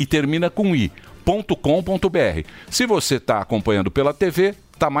 Uniaselv e termina com i.com.br. Se você está acompanhando pela TV,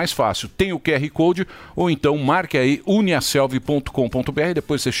 tá mais fácil. Tem o QR Code ou então marque aí uniaselv.com.br,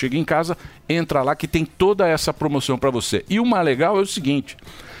 depois você chega em casa, entra lá que tem toda essa promoção para você. E o mais legal é o seguinte,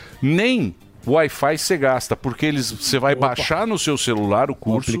 nem Wi-Fi você gasta, porque você vai baixar no seu celular o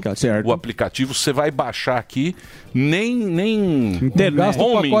curso, o aplicativo, você vai baixar aqui, nem internet. Não gasta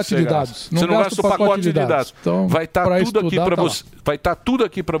o pacote de dados. Você não gasta o pacote de dados. Então, vai estar tudo aqui para você. Vai estar tudo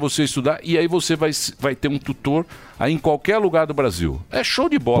aqui para você estudar e aí você vai ter um tutor aí em qualquer lugar do Brasil. É show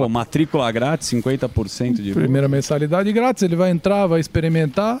de bola. Pô, matrícula grátis, 50% de primeira mensalidade grátis, ele vai entrar, vai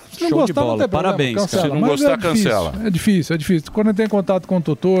experimentar. Se não show gostar, de bola. Não tem problema, parabéns. cancela. Se não Mas gostar, cancela. É difícil. Quando ele tem contato com o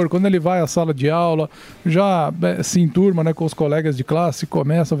tutor, quando ele vai à sala de aula, já se enturma, né, com os colegas de classe,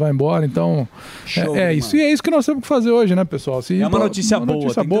 começa, vai embora. Então, é isso. E é isso que nós temos que fazer hoje, né, pessoal? É uma notícia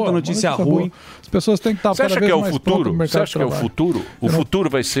boa, tem tanta notícia ruim. As pessoas têm que estar cada vez mais prontas no mercado. Você acha que é o futuro? O futuro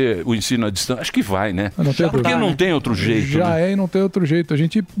vai ser o ensino à distância? Acho que vai, né? Porque não tem outro jeito. Já é e não tem outro jeito.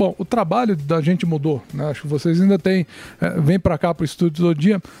 O trabalho da gente mudou, né? Acho que vocês ainda têm, vem pra cá pro estúdio todo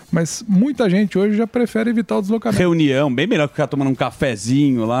dia, mas muita gente hoje já prefere evitar o deslocamento. Reunião, bem melhor que ficar tomando um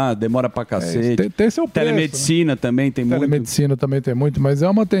cafezinho lá, demora pra cacete. Tem seu preço, Telemedicina, né? Também tem muito. Telemedicina também tem muito, mas é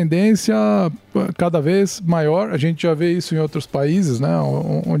uma tendência cada vez maior. A gente já vê isso em outros países, né?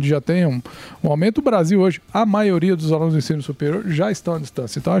 Onde já tem um aumento. O Brasil hoje, a maioria dos alunos do ensino superior já estão à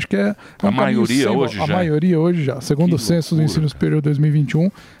distância. Então acho que a maioria hoje já. A maioria hoje já. Segundo o censo do ensino superior 2021,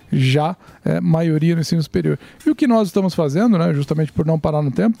 já é maioria no ensino superior. E o que nós estamos fazendo, né, justamente por não parar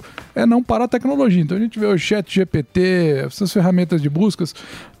no tempo, é não parar a tecnologia. Então a gente vê o ChatGPT, essas ferramentas de buscas,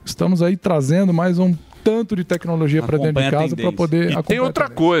 estamos aí trazendo mais um tanto de tecnologia para dentro de casa para poder acompanhar. E tem outra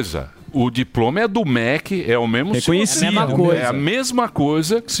coisa. O diploma é do MEC, é o mesmo reconhecido. É a mesma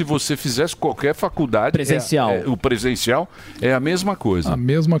coisa que se você fizesse qualquer faculdade. Presencial. O presencial é a mesma coisa. A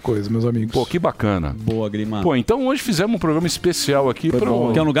mesma coisa, meus amigos. Pô, que bacana. Boa, Grima. Pô, então hoje fizemos um programa especial aqui.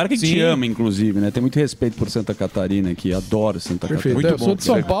 Que é um lugar que a gente ama, inclusive, né? Tem muito respeito por Santa Catarina aqui. Adoro Santa Catarina. Muito bom. Eu sou de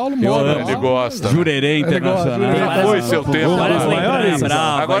São Paulo, moro lá. Ele gosta. Jurerê Internacional. Já foi seu tempo.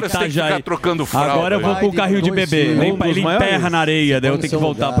 Agora você tem que ficar trocando fralda. Agora eu vou com o carrinho de bebê. Ele emperra na areia, daí eu tenho que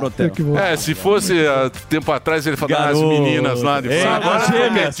voltar pro hotel. que vou. Se fosse há tempo atrás, ele falava as meninas lá de fora. Agora as ficou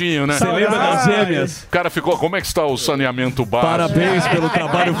gêmeas. quietinho, né? Você lembra das gêmeas? O cara ficou, como é que está o saneamento básico? Parabéns pelo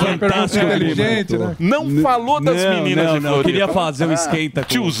trabalho fantástico, inteligente, Lima. né? Não falou das meninas de Não, Floripa. queria fazer um esquenta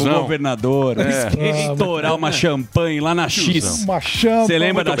com o governador. Estourar uma champanhe lá na X. Uma champa. Você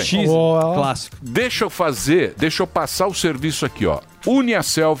lembra Muito da bem. X? Boa. Clássico. Deixa eu passar o serviço aqui, ó.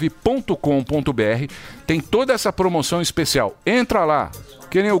 uniaselv.com.br tem toda essa promoção especial. Entra lá,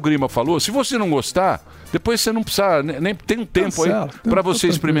 que nem o Grima falou. Se você não gostar, depois você não precisa, nem tem um tempo aí para você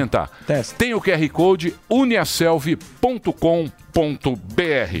experimentar. Tem o QR Code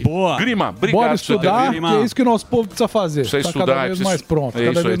uniaselv.com.br. Boa. Grima, obrigado Bora por você ter estudar, vindo. que é isso que o nosso povo precisa fazer. Precisa Tá estudar, cada vez precisa- mais pronto, É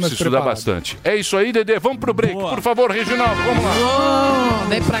cada isso aí, vez mais precisa estudar preparado. bastante. É isso aí, Dedê. Vamos pro break, por favor, Reginaldo. Vamos lá. Oh,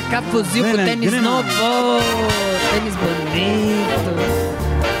 vem pra cá, fuzil com tênis novo. Tênis bonito.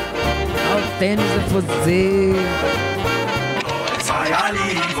 Olha o tênis do fuzil. Vai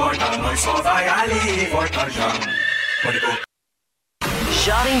ali e volta, nós só vai ali e volta já.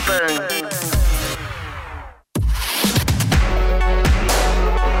 Jovem Pan.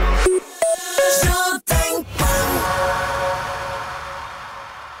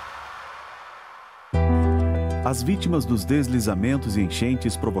 As vítimas dos deslizamentos e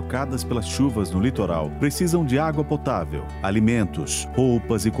enchentes provocadas pelas chuvas no litoral precisam de água potável, alimentos,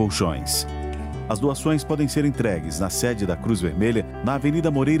 roupas e colchões. As doações podem ser entregues na sede da Cruz Vermelha, na Avenida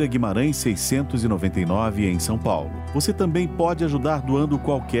Moreira Guimarães 699, em São Paulo. Você também pode ajudar doando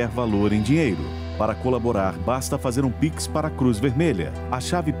qualquer valor em dinheiro. Para colaborar, basta fazer um Pix para a Cruz Vermelha. A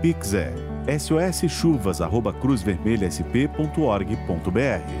chave Pix é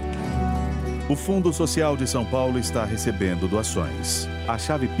soschuvas@cruzvermelhasp.org.br. O Fundo Social de São Paulo está recebendo doações. A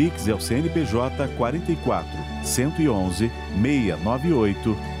chave Pix é o CNPJ 44 111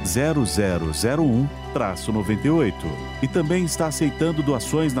 698 0001-98 e também está aceitando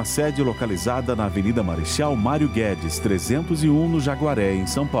doações na sede localizada na Avenida Marechal Mário Guedes 301 no Jaguaré, em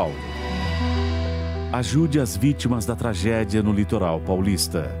São Paulo. Ajude as vítimas da tragédia no litoral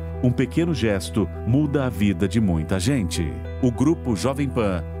paulista. Um pequeno gesto muda a vida de muita gente. O Grupo Jovem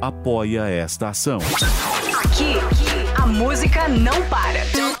Pan apoia esta ação. Aqui, a música não para.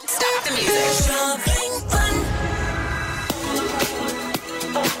 Don't stop the music. Jovem Pan.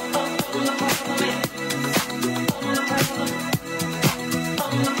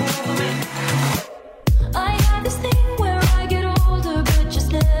 I have this thing where I get older, but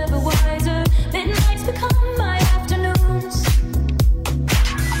just never wiser. Midnights become my afternoons.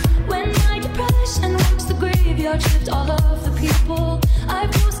 When my depression walks the graveyard shift, all of the people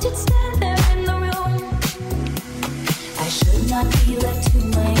I've posted stand there in the room. I should not be left to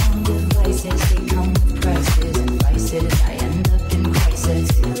my own devices. They come with prices and vices. I end up in crisis.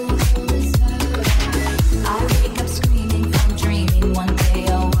 I wake up screaming from dreaming. One day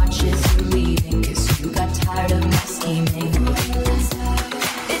I'll watch as you're leaving, 'cause you got tired of my scheming.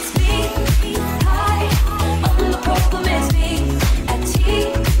 It's me, hi, the problem is me. At tea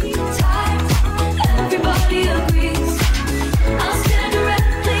time, everybody agrees. I'll stare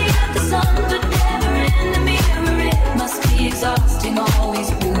directly at the sun, but never in the mirror. It must be exhausting, always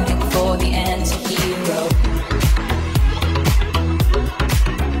rooting for the anti-hero.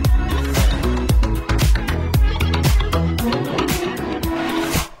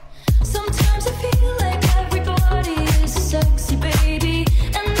 Sometimes I feel like everybody is a sexy baby,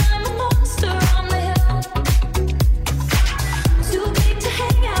 and I'm a monster on the hill. Too big to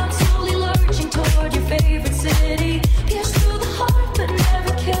hang out, slowly lurching toward your favorite city. Pierced through the heart, but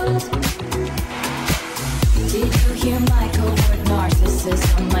never killed. Did you hear my covert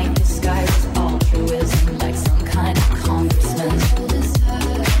narcissism? Might disguise as altruism, like some kind of congressman.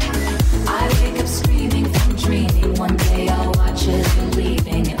 I wake up screaming from dreaming. One day I'll watch as you're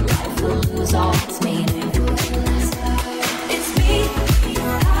leaving, and life will lose all its meaning. It's me,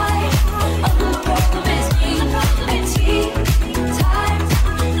 hi, the problem is me. At tea time,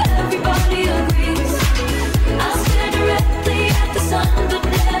 everybody agrees. I'll stare directly at the sun, but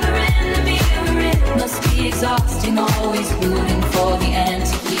never in the mirror. It must be exhausting, always rooting for the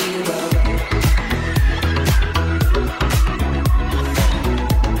anti-hero.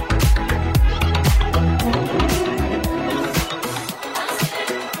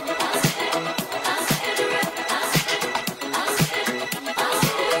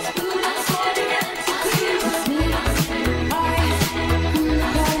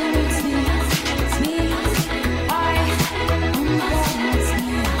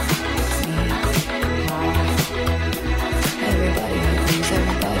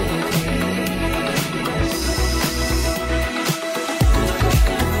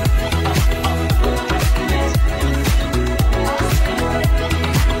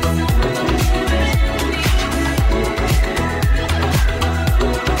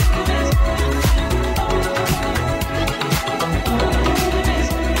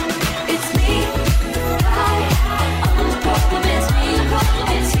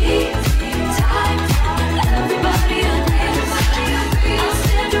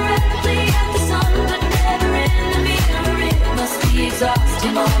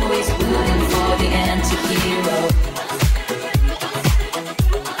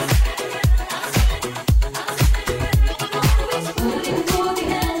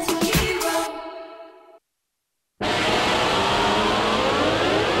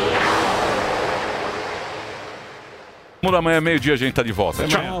 mundo. Amanhã, meio-dia, a gente tá de volta.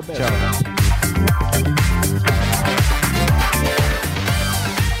 Tchau.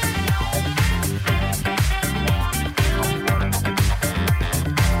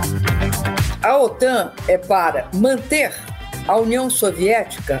 A OTAN é para manter a União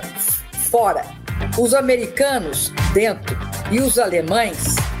Soviética fora, os americanos dentro e os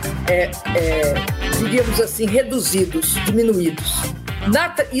alemães, diríamos assim, reduzidos, diminuídos.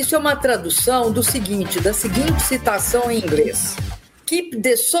 Isso é uma tradução da seguinte citação em inglês: Keep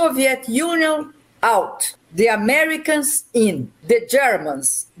the Soviet Union out, the Americans in, the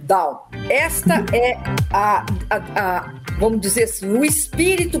Germans down. Esta é vamos dizer assim, o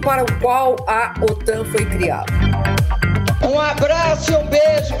espírito para o qual a OTAN foi criada. Um abraço e um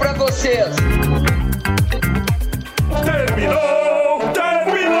beijo para vocês. Terminou!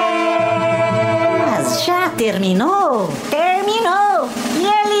 Mas já terminou? Terminou! E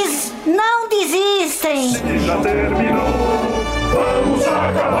eles não desistem! Se já terminou, vamos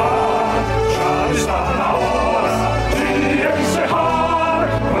acabar. Já está na hora de encerrar.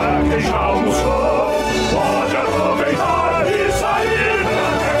 Pra quem já almoçou, pode aproveitar e sair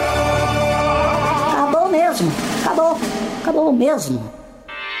pra cá. Acabou mesmo! Acabou mesmo!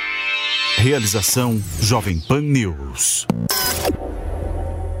 Realização Jovem Pan News.